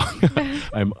pretty good song.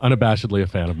 I'm unabashedly a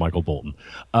fan of Michael Bolton.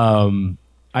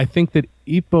 I think that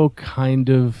Ippo kind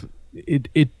of...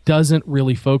 It doesn't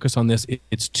really focus on this.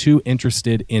 It's too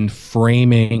interested in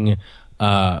framing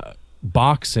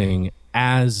boxing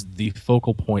as the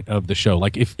focal point of the show.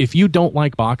 Like if you don't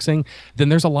like boxing, then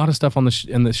there's a lot of stuff on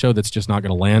in the show that's just not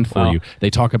going to land for you. They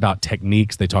talk about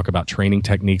techniques, they talk about training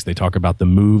techniques, they talk about the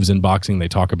moves in boxing, they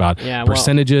talk about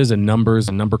percentages and numbers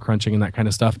and number crunching and that kind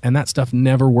of stuff. And that stuff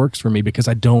never works for me because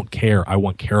I don't care. I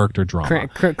want character drama.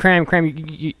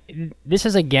 Cram, this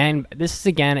is again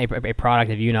a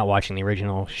product of you not watching the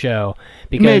original show.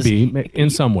 Because maybe in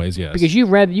some ways, yes. Because you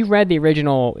read the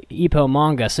original Ippo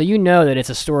manga, so you know that it's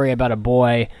a story about a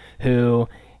boy who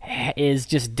is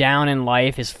just down in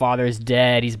life. His father's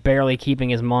dead. He's barely keeping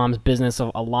his mom's business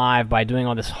alive by doing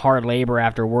all this hard labor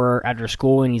after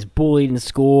school, and he's bullied in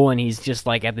school, and he's just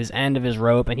like at this end of his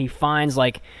rope, and he finds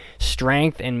like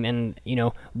strength and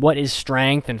what is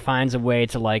strength, and finds a way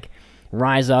to like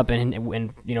rise up and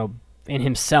in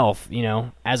himself,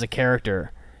 as a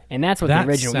character. And that's what the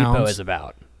original Ippo is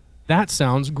about. That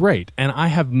sounds great. And I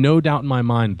have no doubt in my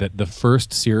mind that the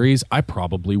first series I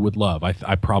probably would love.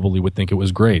 I probably would think it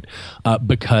was great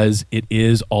because it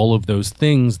is all of those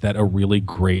things that a really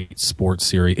great sports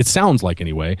series, it sounds like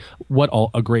anyway, what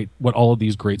all of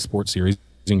these great sports series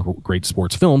and great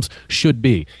sports films should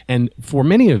be. And for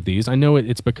many of these, I know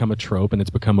it's become a trope and it's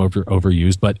become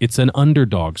overused, but it's an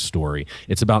underdog story.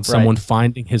 It's about someone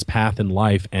finding his path in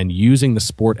life and using the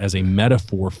sport as a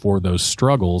metaphor for those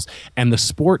struggles. And the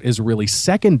sport is really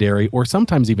secondary or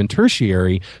sometimes even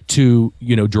tertiary to,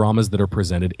 dramas that are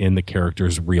presented in the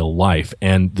character's real life.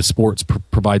 And the sports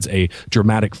provides a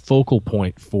dramatic focal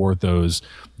point for those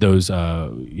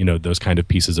kind of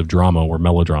pieces of drama or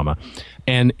melodrama.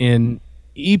 And in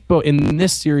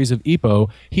this series of Ippo,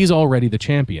 he's already the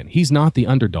champion. He's not the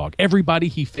underdog. Everybody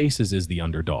he faces is the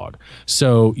underdog.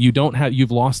 So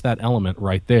you've lost that element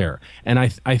right there. And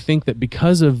I think that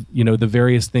because of the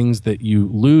various things that you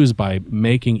lose by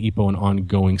making Ippo an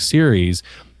ongoing series,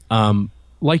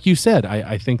 like you said,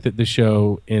 I think that the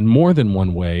show in more than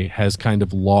one way has kind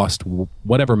of lost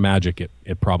whatever magic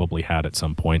it probably had at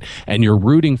some point. And you're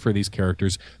rooting for these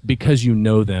characters because you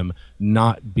know them,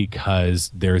 not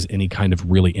because there's any kind of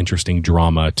really interesting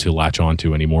drama to latch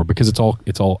onto anymore, because it's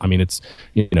all I mean, it's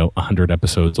 100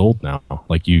 episodes old now.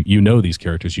 Like you know these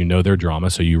characters, you know their drama,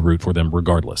 so you root for them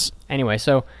regardless. Anyway,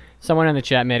 so someone in the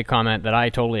chat made a comment that I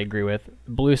totally agree with.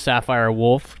 Blue Sapphire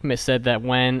Wolf said that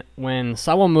when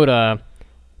Sawamura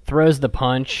throws the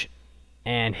punch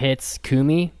and hits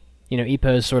Kumi,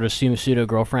 Ippo's sort of pseudo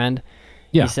girlfriend.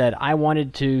 Yeah. He said, "I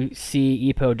wanted to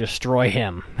see Ippo destroy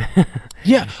him."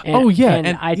 Yeah.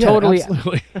 And I totally.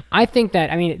 I think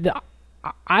that. I mean,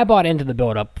 I bought into the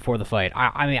build-up before the fight.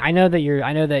 I mean, I know that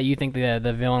you think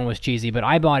the villain was cheesy, but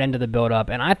I bought into the build-up,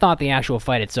 and I thought the actual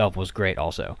fight itself was great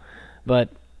also. But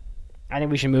I think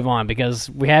we should move on because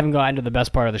we haven't gotten to the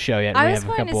best part of the show yet. And we have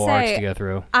a couple arcs to go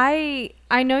through.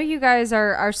 I know you guys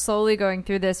are slowly going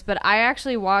through this, but I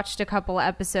actually watched a couple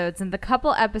episodes, and the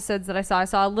couple episodes that I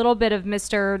saw a little bit of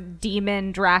Mr.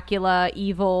 Demon Dracula,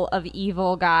 evil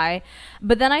guy,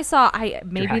 but then I saw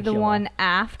the one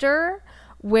after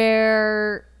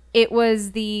where it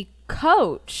was the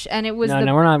coach, and it was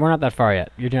no, we're not that far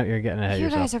yet. You're getting ahead of yourself. You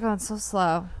guys are going so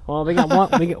slow. Well, we got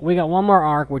one we got one more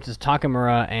arc, which is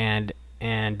Takamura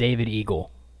and David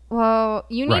Eagle. Well,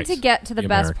 you need to get to the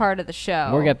best part of the show.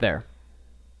 We'll get there.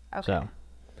 Okay. So,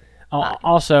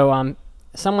 also,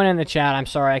 someone in the chat. I'm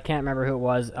sorry, I can't remember who it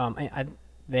was.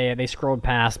 They scrolled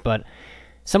past, but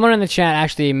someone in the chat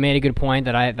actually made a good point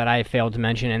that I failed to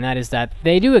mention, and that is that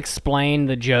they do explain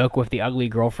the joke with the ugly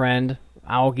girlfriend,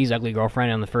 Aoki's ugly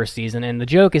girlfriend, in the first season, and the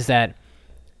joke is that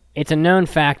it's a known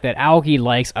fact that Aoki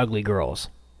likes ugly girls.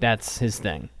 That's his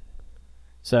thing.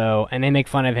 So, and they make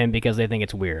fun of him because they think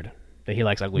it's weird that he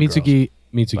likes ugly girls.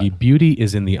 Mitsuki, beauty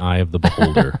is in the eye of the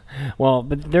beholder. Well,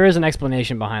 but there is an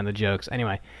explanation behind the jokes.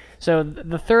 Anyway, so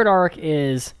the third arc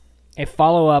is a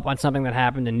follow-up on something that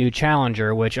happened in New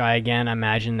Challenger, which I, again,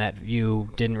 imagine that you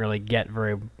didn't really get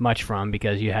very much from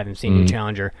because you haven't seen New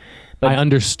Challenger. But I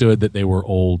understood that they were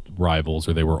old rivals,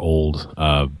 or they were old.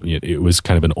 It was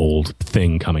kind of an old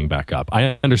thing coming back up.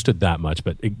 I understood that much,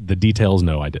 but the details,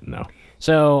 no, I didn't know.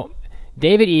 So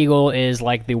David Eagle is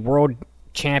like the world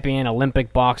champion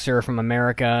Olympic boxer from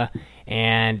America,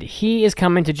 and he is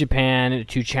coming to Japan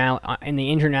to challenge in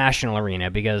the international arena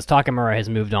because Takamura has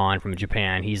moved on from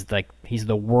Japan. He's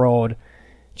the world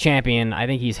champion. I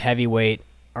think he's heavyweight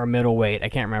or middleweight. I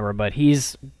can't remember, but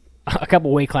he's a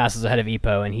couple weight classes ahead of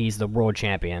Ippo, and he's the world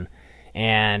champion.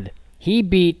 And he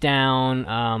beat down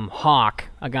Hawk,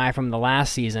 a guy from the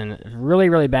last season, really,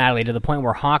 really badly, to the point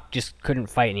where Hawk just couldn't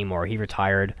fight anymore. He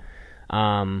retired.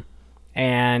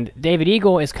 And David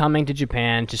Eagle is coming to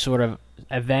Japan to sort of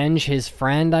avenge his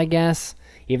friend, I guess,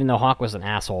 even though Hawk was an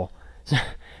asshole.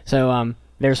 So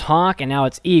there's Hawk, and now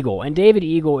it's Eagle. And David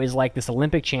Eagle is like this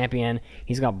Olympic champion.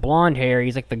 He's got blonde hair.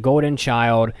 He's like the golden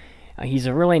child. He's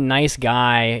a really nice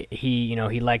guy. He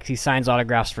signs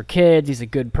autographs for kids. He's a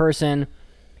good person.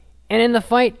 And in the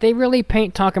fight, they really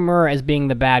paint Takamura as being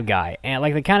the bad guy, and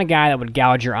like the kind of guy that would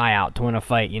gouge your eye out to win a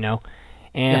fight,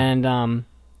 And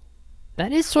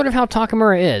that is sort of how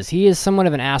Takamura is. He is somewhat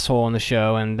of an asshole in the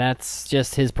show, and that's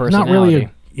just his personality. Not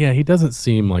really. He doesn't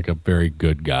seem like a very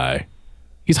good guy.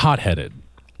 He's hot-headed.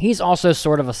 He's also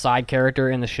sort of a side character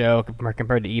in the show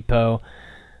compared to Ippo,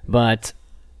 but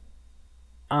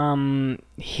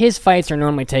his fights are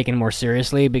normally taken more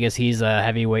seriously because he's a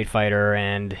heavyweight fighter,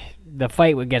 and the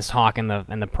fight against Hawk in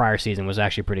the prior season was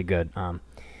actually pretty good.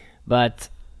 But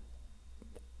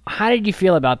how did you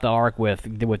feel about the arc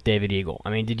with David Eagle? I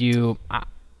mean, did you?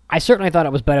 I certainly thought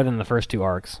it was better than the first two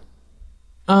arcs.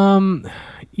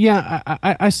 Yeah,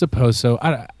 I suppose so.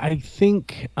 I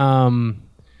think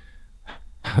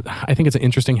it's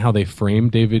interesting how they frame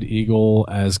David Eagle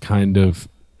as kind of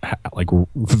like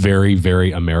very,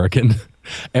 very American.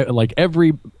 Like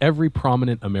every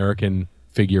prominent American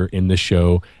figure in the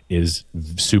show is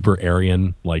super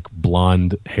Aryan, like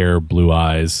blonde hair, blue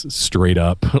eyes, straight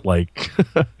up, like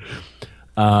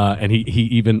and he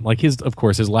even like his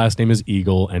last name is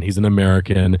Eagle, and he's an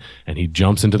American, and he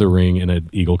jumps into the ring in an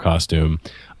eagle costume.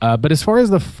 But as far as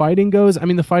the fighting goes, I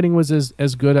mean, the fighting was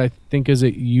as good, I think, as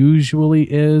it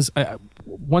usually is.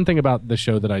 One thing about the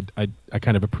show that I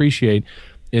kind of appreciate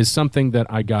is something that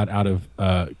I got out of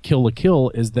Kill la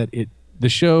Kill is that the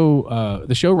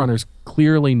showrunners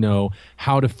clearly know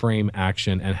how to frame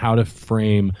action and how to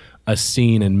frame a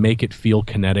scene and make it feel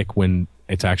kinetic when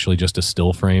it's actually just a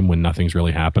still frame, when nothing's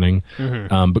really happening.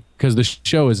 Mm-hmm. Because the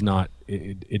show is not,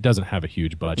 it doesn't have a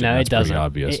huge budget. No, that's it doesn't. Pretty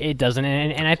obvious. It doesn't,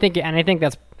 and I think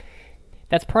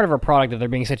that's part of our product, that there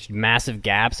being such massive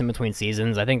gaps in between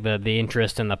seasons. I think the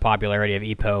interest and the popularity of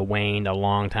Ippo waned a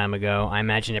long time ago. I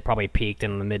imagine it probably peaked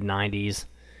in the mid-90s,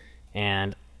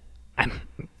 and I'm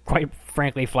quite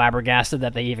frankly flabbergasted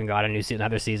that they even got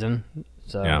another season.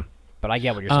 So, yeah. But I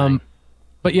get what you're saying.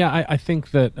 But yeah, I think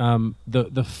that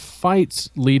the fights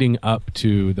leading up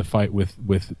to the fight with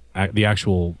the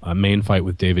actual main fight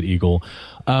with David Eagle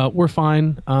were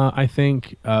fine, I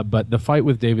think. But the fight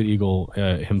with David Eagle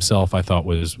himself, I thought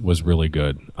was really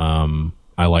good.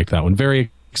 I liked that one.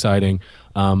 Very exciting.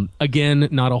 Again,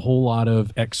 not a whole lot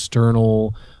of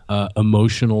external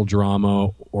emotional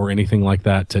drama or anything like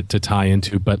that to tie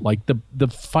into, but like the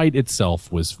fight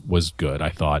itself was good, I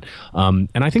thought. And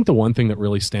I think the one thing that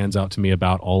really stands out to me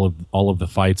about all of the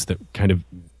fights that kind of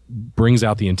brings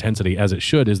out the intensity as it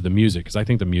should is the music, because I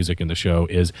think the music in the show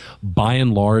is by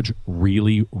and large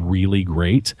really, really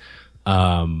great.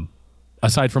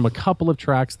 Aside from a couple of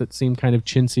tracks that seem kind of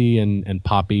chintzy and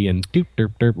poppy and doop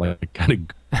derp derp, like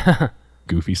kind of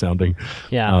goofy sounding.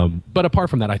 Yeah. But apart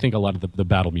from that, I think a lot of the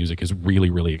battle music is really,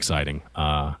 really exciting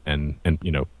and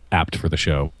apt for the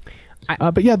show.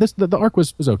 But yeah, the arc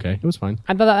was okay. It was fine.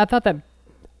 I thought that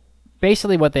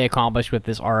basically what they accomplished with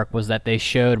this arc was that they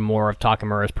showed more of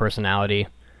Takamura's personality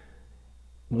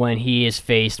when he is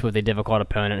faced with a difficult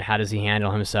opponent. How does he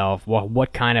handle himself?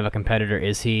 What kind of a competitor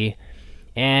is he?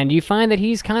 And you find that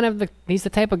he's he's the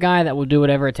type of guy that will do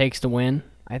whatever it takes to win.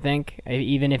 I think,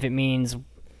 even if it means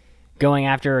going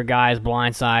after a guy's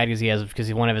blind side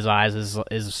because one of his eyes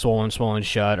is swollen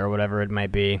shut or whatever it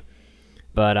might be.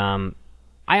 But I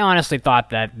honestly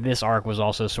thought that this arc was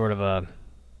also sort of a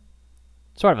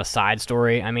side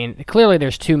story. I mean, clearly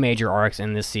there's two major arcs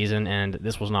in this season, and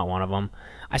this was not one of them.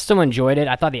 I still enjoyed it.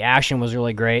 I thought the action was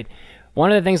really great.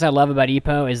 One of the things I love about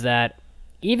Ippo is that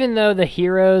even though the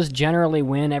heroes generally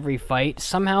win every fight,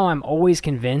 somehow I'm always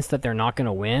convinced that they're not going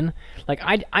to win. Like,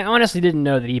 I honestly didn't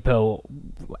know that Ippo...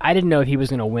 I didn't know if he was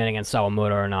going to win against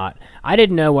Sawamoto or not. I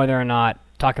didn't know whether or not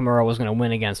Takamura was going to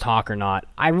win against Hawk or not.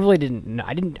 I really didn't...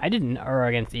 I didn't... Or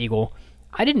against Eagle.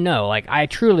 I didn't know. Like, I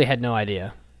truly had no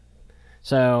idea.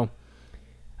 So,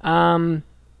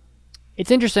 it's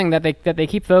interesting that they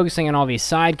keep focusing on all these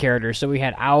side characters. So we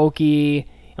had Aoki...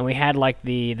 And we had like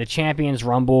the Champions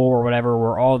Rumble or whatever,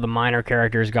 where all the minor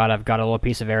characters got a little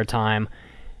piece of airtime,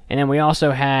 and then we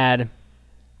also had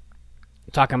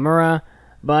Takamura,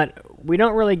 but we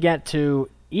don't really get to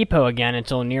Ippo again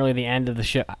until nearly the end of the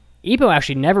show. Ippo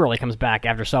actually never really comes back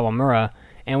after Sawamura,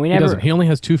 and we never. He doesn't. He only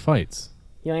has 2 fights.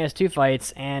 He only has 2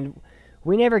 fights, and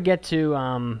we never get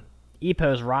to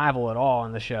Ippo's rival at all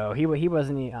in the show. He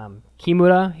wasn't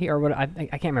Kimura or what? I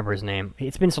can't remember his name.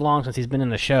 It's been so long since he's been in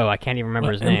the show. I can't even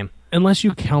remember his name. Unless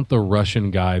you count the Russian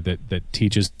guy that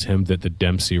teaches him that the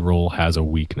Dempsey role has a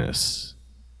weakness.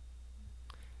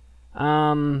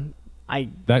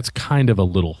 That's kind of a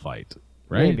little fight,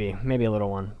 right? Maybe a little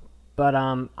one. But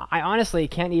I honestly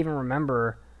can't even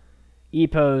remember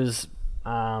Ippo's.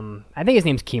 I think his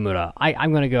name's Kimura.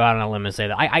 I'm going to go out on a limb and say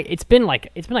that. It's been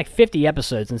like 50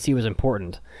 episodes since he was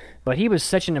important, but he was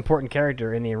such an important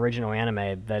character in the original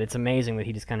anime that it's amazing that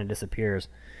he just kind of disappears.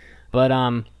 But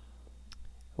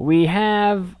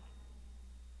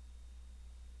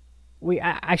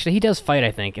actually he does fight, I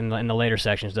think, in the later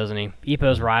sections, doesn't he?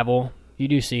 Ippo's rival. You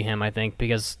do see him, I think,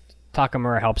 because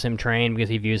Takamura helps him train because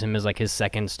he views him as like his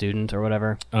second student or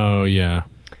whatever. Oh yeah.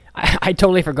 I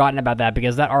totally forgotten about that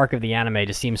because that arc of the anime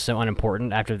just seems so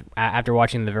unimportant after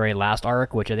watching the very last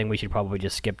arc, which I think we should probably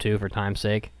just skip to for time's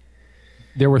sake.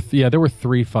 There were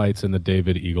 3 fights in the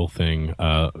David Eagle thing,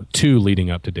 2 leading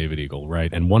up to David Eagle,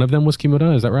 right? And one of them was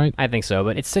Kimura, is that right? I think so,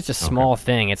 but it's such a small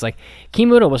thing. It's like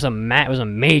Kimura was a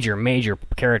major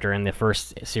character in the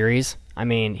first series. I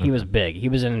mean, he was big. He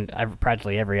was in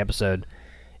practically every episode.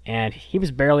 And he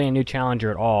was barely a new challenger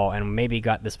at all, and maybe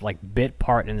got this like bit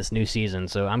part in this new season.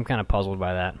 So I'm kind of puzzled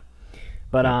by that.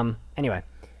 But anyway,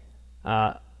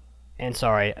 and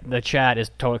sorry, the chat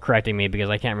is totally correcting me because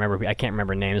I can't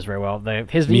remember names very well.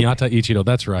 Miyata Ichido,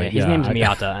 that's right. Yeah, his name's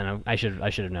Miyata, and I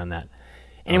should have known that.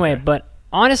 Anyway, But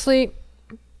honestly,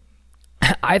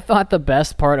 I thought the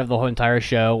best part of the whole entire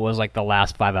show was like the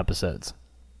last 5 episodes.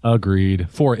 Agreed.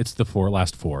 It's the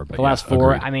last 4. But the last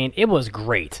 4. Agreed. I mean, it was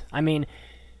great. I mean,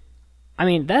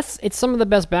 it's some of the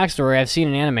best backstory I've seen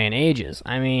in anime in ages.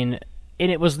 I mean,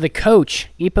 and it was the coach,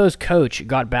 Ippo's coach,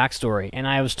 got backstory, and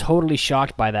I was totally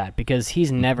shocked by that because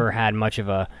he's never had much of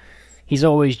a... He's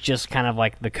always just kind of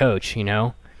like the coach, you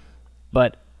know?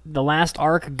 But the last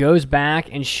arc goes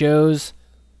back and shows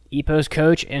Ippo's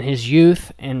coach and his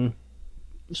youth and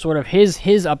sort of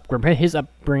his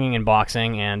upbringing in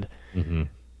boxing, and... Mm-hmm.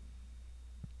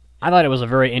 I thought it was a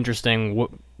very interesting...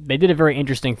 They did a very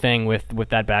interesting thing with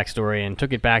that backstory and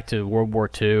took it back to World War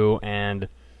II and,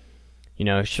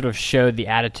 sort of showed the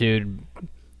attitude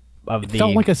of It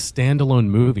felt like a standalone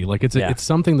movie. Like it's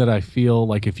something that I feel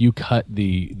like if you cut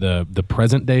the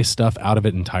present day stuff out of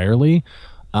it entirely,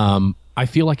 I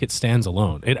feel like it stands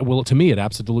alone. To me, it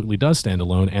absolutely does stand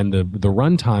alone. And the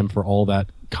runtime for all that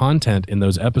content in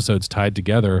those episodes tied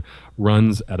together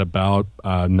runs at about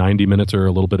 90 minutes or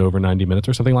a little bit over 90 minutes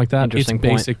or something like that. It's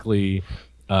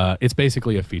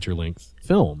basically a feature-length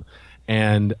film.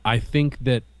 And I think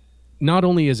that not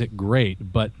only is it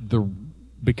great, but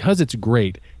because it's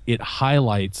great, it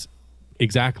highlights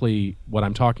exactly what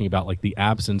I'm talking about, like the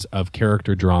absence of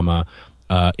character drama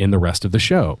in the rest of the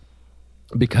show.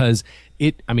 because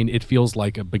it feels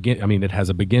like it has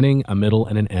a beginning, a middle,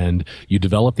 and an end. You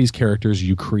develop these characters,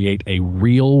 you create a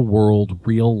real world,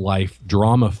 real life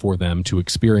drama for them to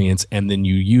experience, and then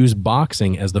you use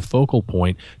boxing as the focal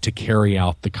point to carry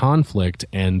out the conflict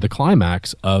and the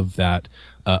climax of that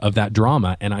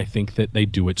drama. And I think that they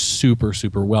do it super,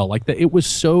 super well. Like that, it was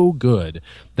so good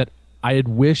that I had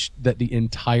wished that the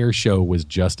entire show was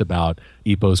just about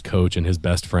Ippo's coach and his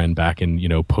best friend back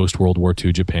in, post World War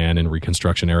II Japan and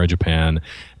Reconstruction era Japan,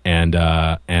 and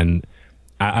I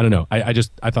don't know. I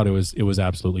thought it was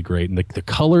absolutely great, and the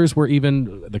colors were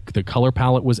even the color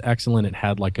palette was excellent. It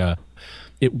had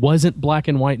it wasn't black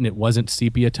and white and it wasn't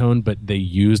sepia tone, but they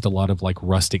used a lot of like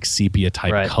rustic sepia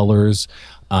type colors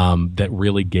that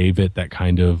really gave it that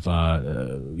kind of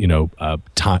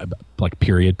time, like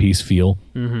period piece feel.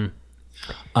 Mm-hmm.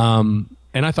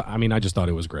 And I just thought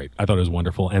it was great. I thought it was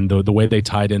wonderful. And the way they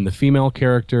tied in the female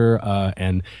character,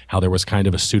 and how there was kind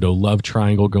of a pseudo love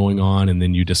triangle going on. And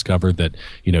then you discovered that,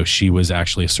 she was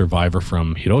actually a survivor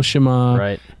from Hiroshima,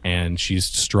 right? And she's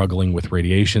struggling with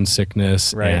radiation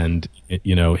sickness, right. And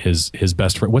his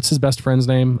best friend, what's his best friend's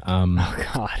name? Oh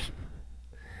God.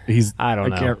 I don't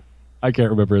know. I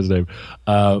can't remember his name.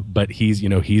 But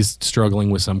he's struggling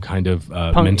with some kind of,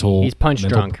 mental. He's punch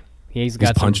drunk. He's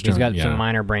got some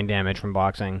minor brain damage from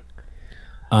boxing.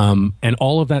 And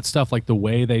all of that stuff, like the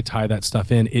way they tie that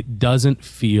stuff in, it doesn't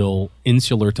feel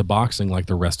insular to boxing like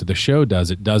the rest of the show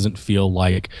does. It doesn't feel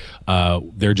like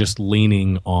they're just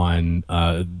leaning on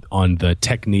the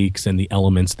techniques and the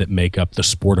elements that make up the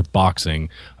sport of boxing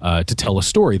to tell a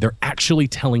story. They're actually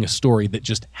telling a story that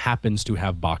just happens to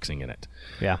have boxing in it.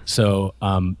 Yeah. So,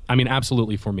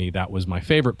 absolutely for me, that was my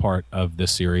favorite part of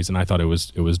this series, and I thought it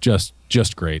was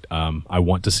just great. I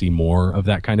want to see more of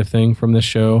that kind of thing from this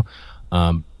show,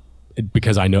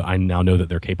 because I now know that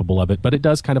they're capable of it. But it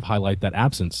does kind of highlight that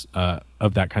absence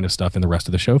of that kind of stuff in the rest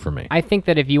of the show for me. I think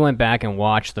that if you went back and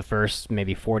watched the first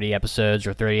maybe 40 episodes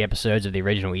or 30 episodes of the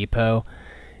original Ippo,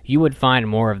 you would find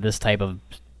more of this type of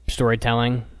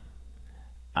storytelling.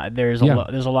 There's a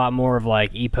lot more of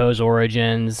like Ippo's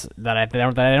origins that I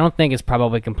don't think is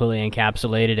probably completely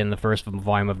encapsulated in the first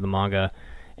volume of the manga,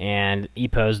 and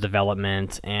Ippo's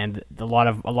development and a lot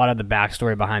of the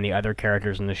backstory behind the other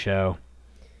characters in the show.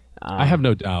 I have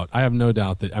no doubt.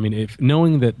 That, if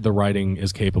knowing that the writing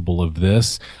is capable of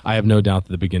this, I have no doubt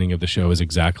that the beginning of the show is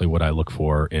exactly what I look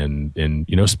for in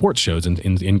sports shows and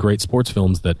in great sports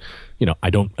films that,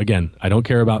 I don't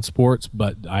care about sports,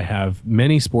 but I have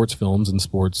many sports films and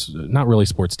not really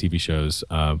sports TV shows.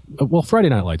 Friday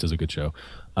Night Lights is a good show.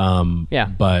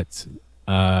 But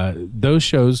those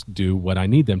shows do what I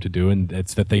need them to do, and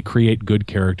it's that they create good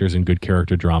characters and good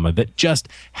character drama that just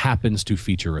happens to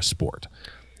feature a sport.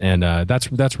 And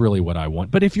that's really what I want.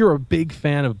 But if you're a big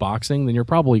fan of boxing, then you're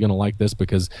probably going to like this,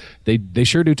 because they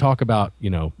sure do talk about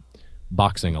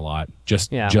boxing a lot.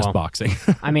 Just boxing.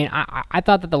 I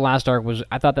thought that the last arc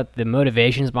I thought that the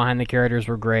motivations behind the characters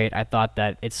were great. I thought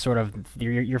that it's sort of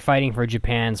you're fighting for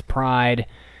Japan's pride,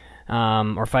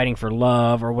 or fighting for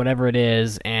love, or whatever it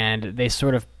is, and they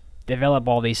sort of develop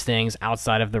all these things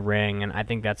outside of the ring, and I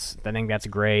think that's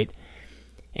great.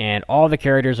 And all the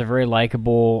characters are very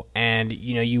likable, and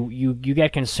you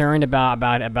get concerned about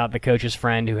the coach's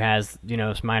friend who has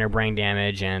some minor brain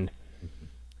damage, and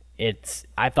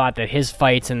I thought that his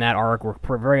fights in that arc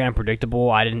were very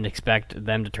unpredictable. I didn't expect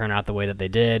them to turn out the way that they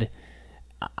did.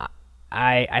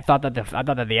 I thought that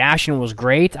the action was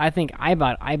great. I think I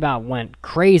about went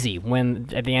crazy when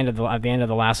at the end of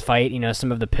the last fight.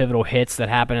 Some of the pivotal hits that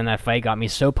happened in that fight got me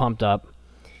so pumped up.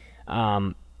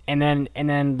 And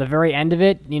then the very end of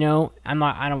it,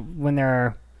 when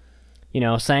they're,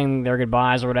 saying their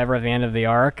goodbyes or whatever at the end of the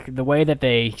arc, the way that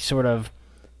they sort of,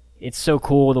 it's so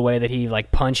cool the way that he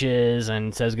like punches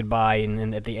and says goodbye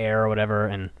and at the air or whatever,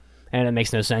 and it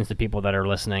makes no sense to people that are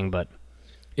listening, but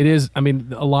it is. A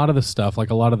lot of the stuff, like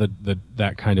a lot of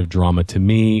that kind of drama, to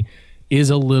me, is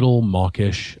a little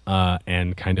mawkish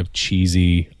and kind of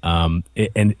cheesy. I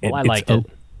liked it.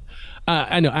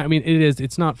 I know. It is.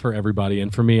 It's not for everybody,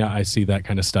 and for me, I see that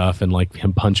kind of stuff and like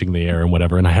him punching the air and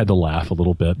whatever, and I had to laugh a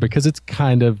little bit because it's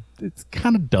kind of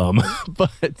dumb.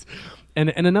 But and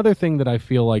another thing that I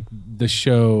feel like the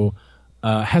show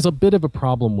has a bit of a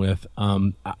problem with,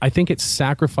 I think it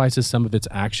sacrifices some of its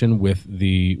action with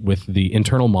the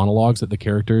internal monologues that the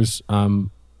characters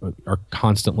are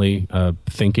constantly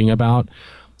thinking about.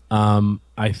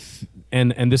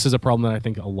 And this is a problem that I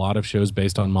think a lot of shows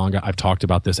based on manga, I've talked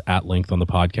about this at length on the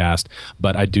podcast,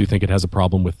 but I do think it has a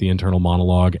problem with the internal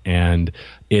monologue, and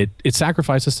it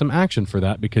sacrifices some action for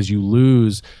that, because you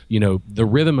lose, the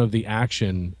rhythm of the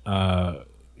action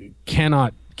can't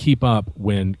keep up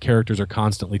when characters are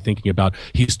constantly thinking about,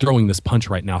 he's throwing this punch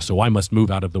right now, so I must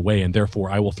move out of the way, and therefore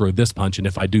I will throw this punch, and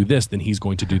if I do this, then he's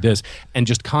going to do this, and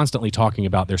just constantly talking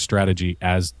about their strategy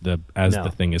as the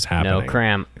thing is happening.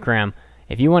 No, Cram.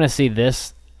 If you want to see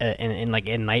this in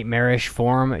nightmarish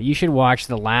form, you should watch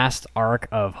the last arc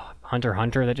of Hunter x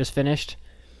Hunter that just finished.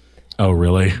 Oh,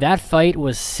 really? That fight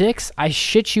was I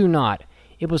shit you not,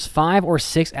 it was 5 or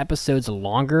 6 episodes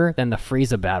longer than the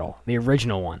Frieza battle, the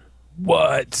original one.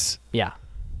 What? Yeah.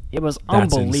 It was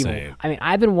That's unbelievable. insane. I mean,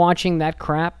 I've been watching that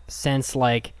crap since,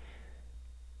 like,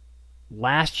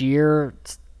 last year,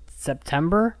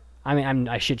 September. I mean,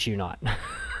 I shit you not.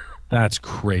 That's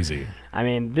crazy. I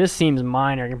mean, this seems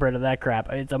minor compared to that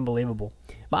crap. It's unbelievable.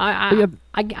 But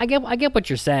I get what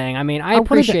you're saying. I mean, I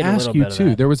appreciate wanted to a ask little you bit too. of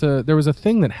that. There was a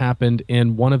thing that happened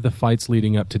in one of the fights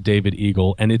leading up to David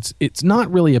Eagle, and it's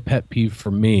not really a pet peeve for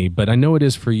me, but I know it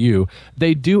is for you.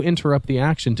 They do interrupt the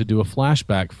action to do a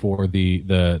flashback for the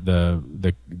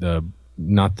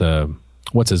not the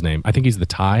what's his name? I think he's the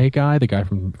Thai guy, the guy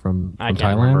from I can't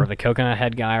Thailand. remember, the coconut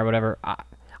head guy or whatever.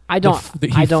 I He don't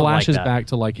flashes like that. back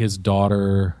to like his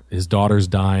daughter's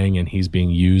dying, and he's being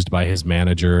used by his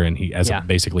manager, and he as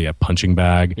basically a punching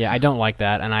bag. Yeah, I don't like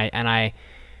that, and I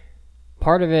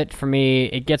part of it for me,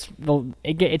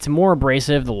 it's more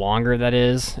abrasive the longer that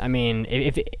is. I mean,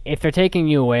 if they're taking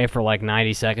you away for like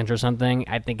 90 seconds or something,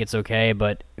 I think it's okay,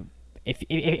 but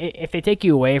if they take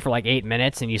you away for like 8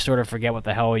 minutes and you sort of forget what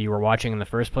the hell you were watching in the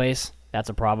first place, that's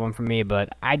a problem for me.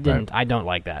 But I don't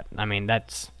like that. I mean,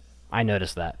 I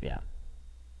noticed that. Yeah,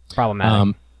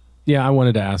 problematic. Yeah, I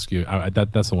wanted to ask you.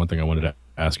 That's the one thing I wanted to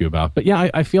ask you about. But yeah,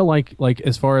 I feel like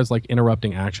as far as like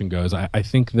interrupting action goes, I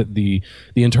think that the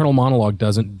internal monologue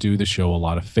doesn't do the show a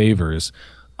lot of favors.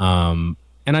 And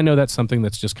I know that's something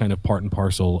that's just kind of part and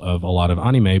parcel of a lot of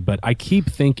anime. But I keep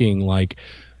thinking like,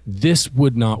 this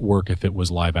would not work if it was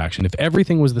live action. If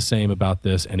everything was the same about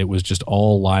this and it was just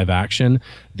all live action,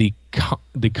 the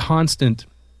constant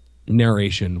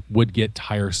narration would get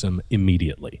tiresome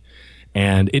immediately.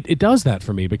 And it does that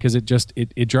for me because it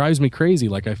drives me crazy.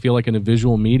 Like, I feel like in a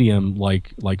visual medium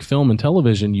like film and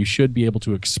television, you should be able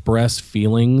to express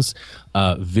feelings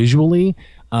visually,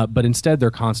 but instead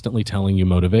they're constantly telling you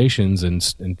motivations and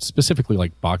specifically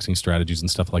like boxing strategies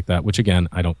and stuff like that, which again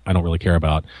I don't really care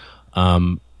about.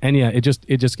 And yeah, it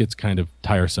just gets kind of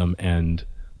tiresome, and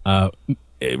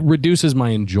it reduces my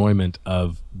enjoyment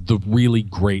of the really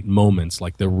great moments,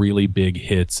 like the really big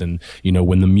hits, and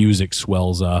when the music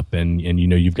swells up, and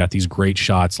you've got these great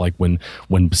shots, like when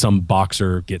some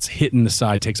boxer gets hit in the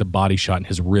side, takes a body shot, and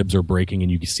his ribs are breaking,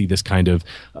 and you see this kind of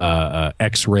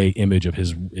X-ray image of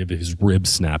his ribs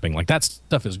snapping. Like, that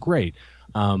stuff is great.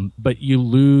 But you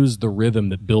lose the rhythm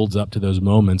that builds up to those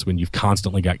moments when you've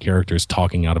constantly got characters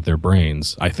talking out of their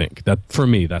brains. I think that, for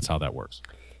me, that's how that works.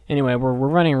 Anyway, we're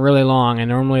running really long, and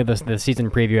normally the season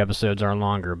preview episodes are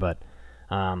longer, but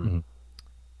I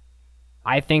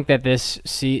think that this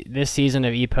season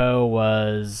of EPO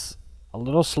was a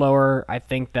little slower. I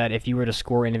think that if you were to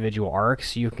score individual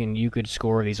arcs, you could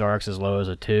score these arcs as low as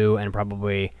a 2, and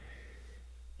probably,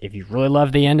 if you really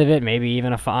love the end of it, maybe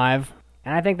even a 5.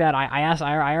 And I think that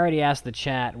I already asked the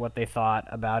chat what they thought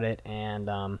about it,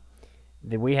 and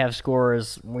we have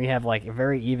scores. We have like a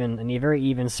very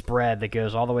even spread that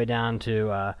goes all the way down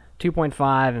to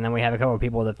 2.5, and then we have a couple of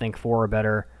people that think 4 or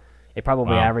better. It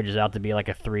probably averages out to be like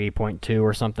a 3.2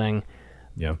 or something.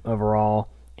 Yeah. Overall,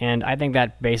 and I think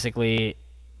that basically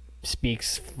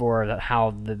speaks for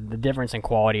how the difference in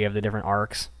quality of the different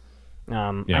arcs.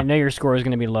 I know your score is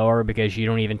going to be lower because you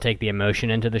don't even take the emotion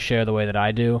into the show the way that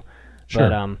I do. Sure.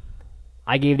 But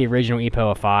I gave the original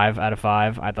EPO a 5 out of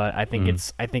 5. I think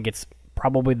it's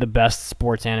probably the best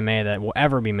sports anime that will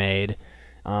ever be made.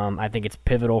 I think it's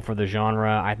pivotal for the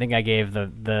genre. I think I gave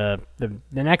the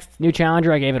next new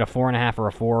challenger, I gave it a 4.5 or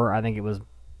a 4. I think it was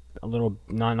a little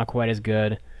not quite as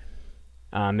good.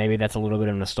 Maybe that's a little bit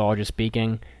of nostalgia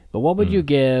speaking. But what would you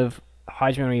give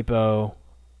Hajime no Ippo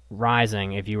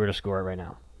Rising if you were to score it right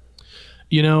now?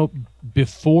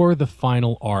 Before the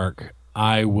final arc,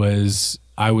 I was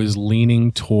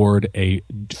leaning toward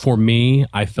for me,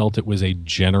 I felt it was a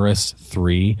generous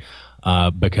 3,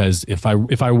 because if I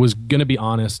was going to be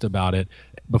honest about it,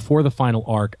 before the final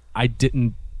arc, I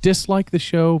didn't dislike the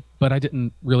show, but I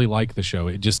didn't really like the show.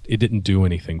 It didn't do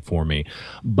anything for me.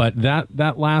 But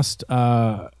that last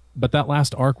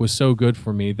arc was so good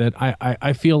for me that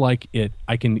I feel like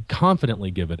I can confidently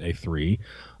give it a 3.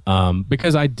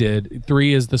 because I did.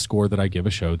 3 is the score that I give a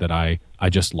show that I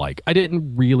just like. I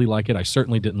didn't really like it. I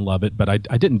certainly didn't love it, but I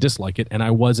didn't dislike it, and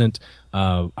I wasn't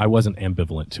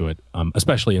ambivalent to it,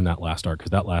 especially in that last arc,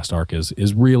 because that last arc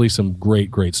is really some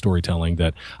great storytelling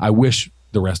that I wish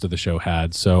the rest of the show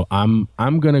had. So I'm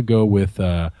gonna go with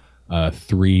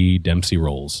 3 Dempsey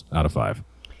rolls out of 5.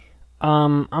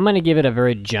 I'm gonna give it a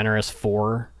very generous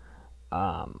 4.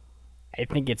 I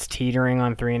think it's teetering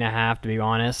on 3.5, to be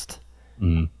honest.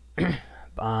 When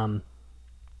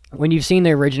you've seen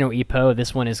the original EPO,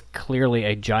 this one is clearly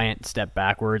a giant step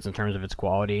backwards in terms of its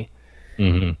quality.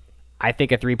 I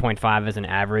think a 3.5 as an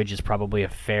average is probably a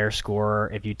fair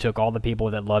score if you took all the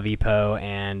people that love EPO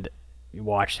and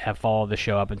have followed the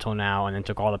show up until now, and then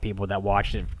took all the people that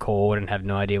watched it cold and have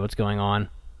no idea what's going on.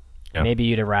 Yeah. Maybe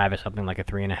you'd arrive at something like a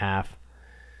 3.5,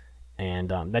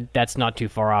 and that's not too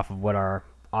far off of what our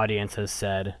audience has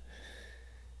said.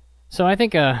 So I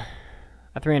think a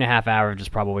 3.5 average is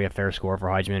probably a fair score for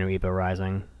Hajime no Ippo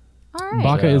Rising. All right.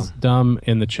 Baka is dumb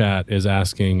in the chat is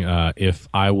asking if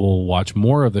I will watch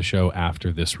more of the show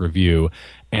after this review,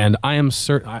 and I am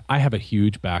certain I have a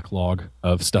huge backlog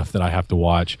of stuff that I have to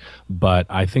watch, but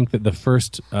I think that the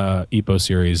first Ippo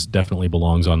series definitely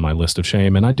belongs on my list of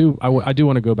shame, and I do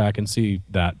want to go back and see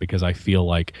that because I feel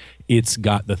like it's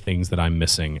got the things that I'm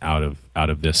missing out of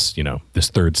this this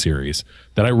third series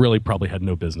that I really probably had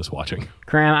no business watching.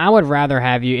 Cram, I would rather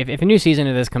have you, if a new season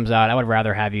of this comes out, I would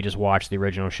rather have you just watch the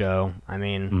original show. I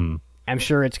mean, I'm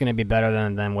sure it's going to be better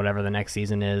than whatever the next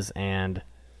season is, and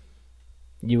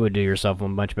you would do yourself a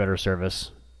much better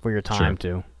service for your time,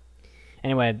 too.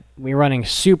 Anyway, we're running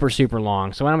super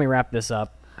long, so why don't we wrap this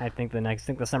up? I think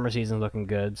the summer season's looking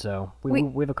good, so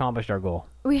we've accomplished our goal.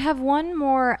 We have one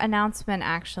more announcement,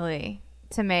 actually,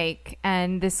 to make,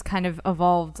 and this kind of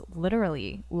evolved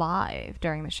literally live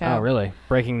during the show. Oh, really?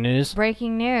 Breaking news?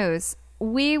 Breaking news.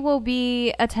 We will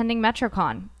be attending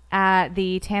MetroCon at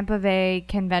the Tampa Bay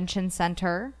Convention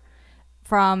Center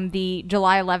from the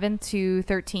July 11th to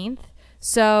 13th.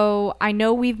 So I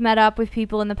know we've met up with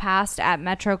people in the past at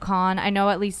MetroCon. I know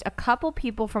at least a couple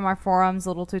people from our forums,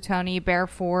 Little Tutoni,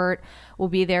 Bearfort will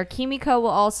be there. Kimiko will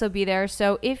also be there.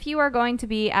 So if you are going to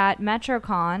be at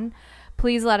MetroCon,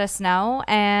 please let us know,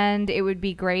 and it would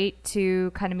be great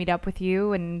to kind of meet up with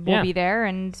you, and we'll be there.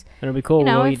 And it'll be cool.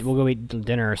 We'll go eat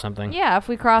dinner or something. Yeah, if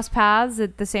we cross paths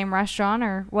at the same restaurant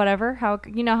or whatever, how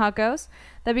it goes,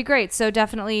 that'd be great. So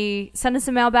definitely send us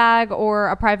a mailbag or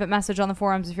a private message on the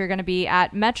forums if you're going to be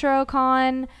at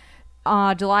MetroCon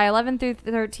July 11th through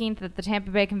 13th at the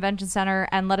Tampa Bay Convention Center,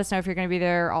 and let us know if you're going to be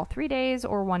there all 3 days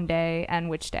or 1 day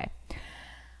and which day.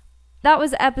 That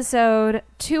was episode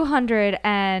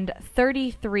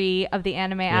 233 of the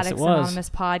Anime Addicts Anonymous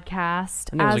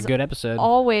podcast. And it was a good episode.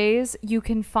 Always, you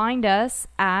can find us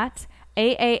at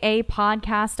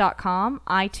AAApodcast.com,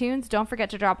 iTunes. Don't forget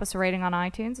to drop us a rating on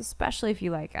iTunes, especially if you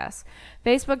like us.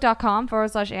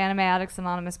 Facebook.com/Anime Addicts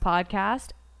Anonymous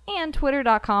podcast. And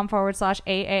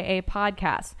Twitter.com/AAA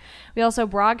podcast. We also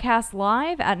broadcast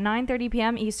live at 9:30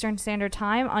 p.m. Eastern Standard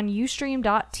Time on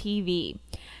Ustream.tv.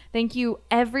 Thank you,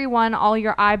 everyone, all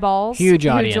your eyeballs Huge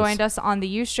audience. who joined us on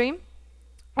the Ustream.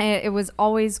 It was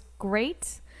always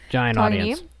great. Giant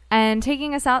audience. To you. And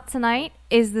taking us out tonight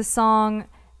is the song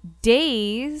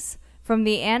Days from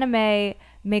the anime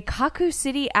Meikaku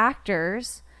City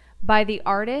Actors by the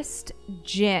artist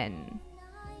Jin.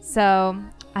 So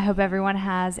I hope everyone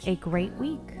has a great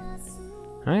week.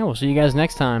 All right, we'll see you guys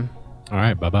next time. All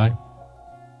right, bye-bye.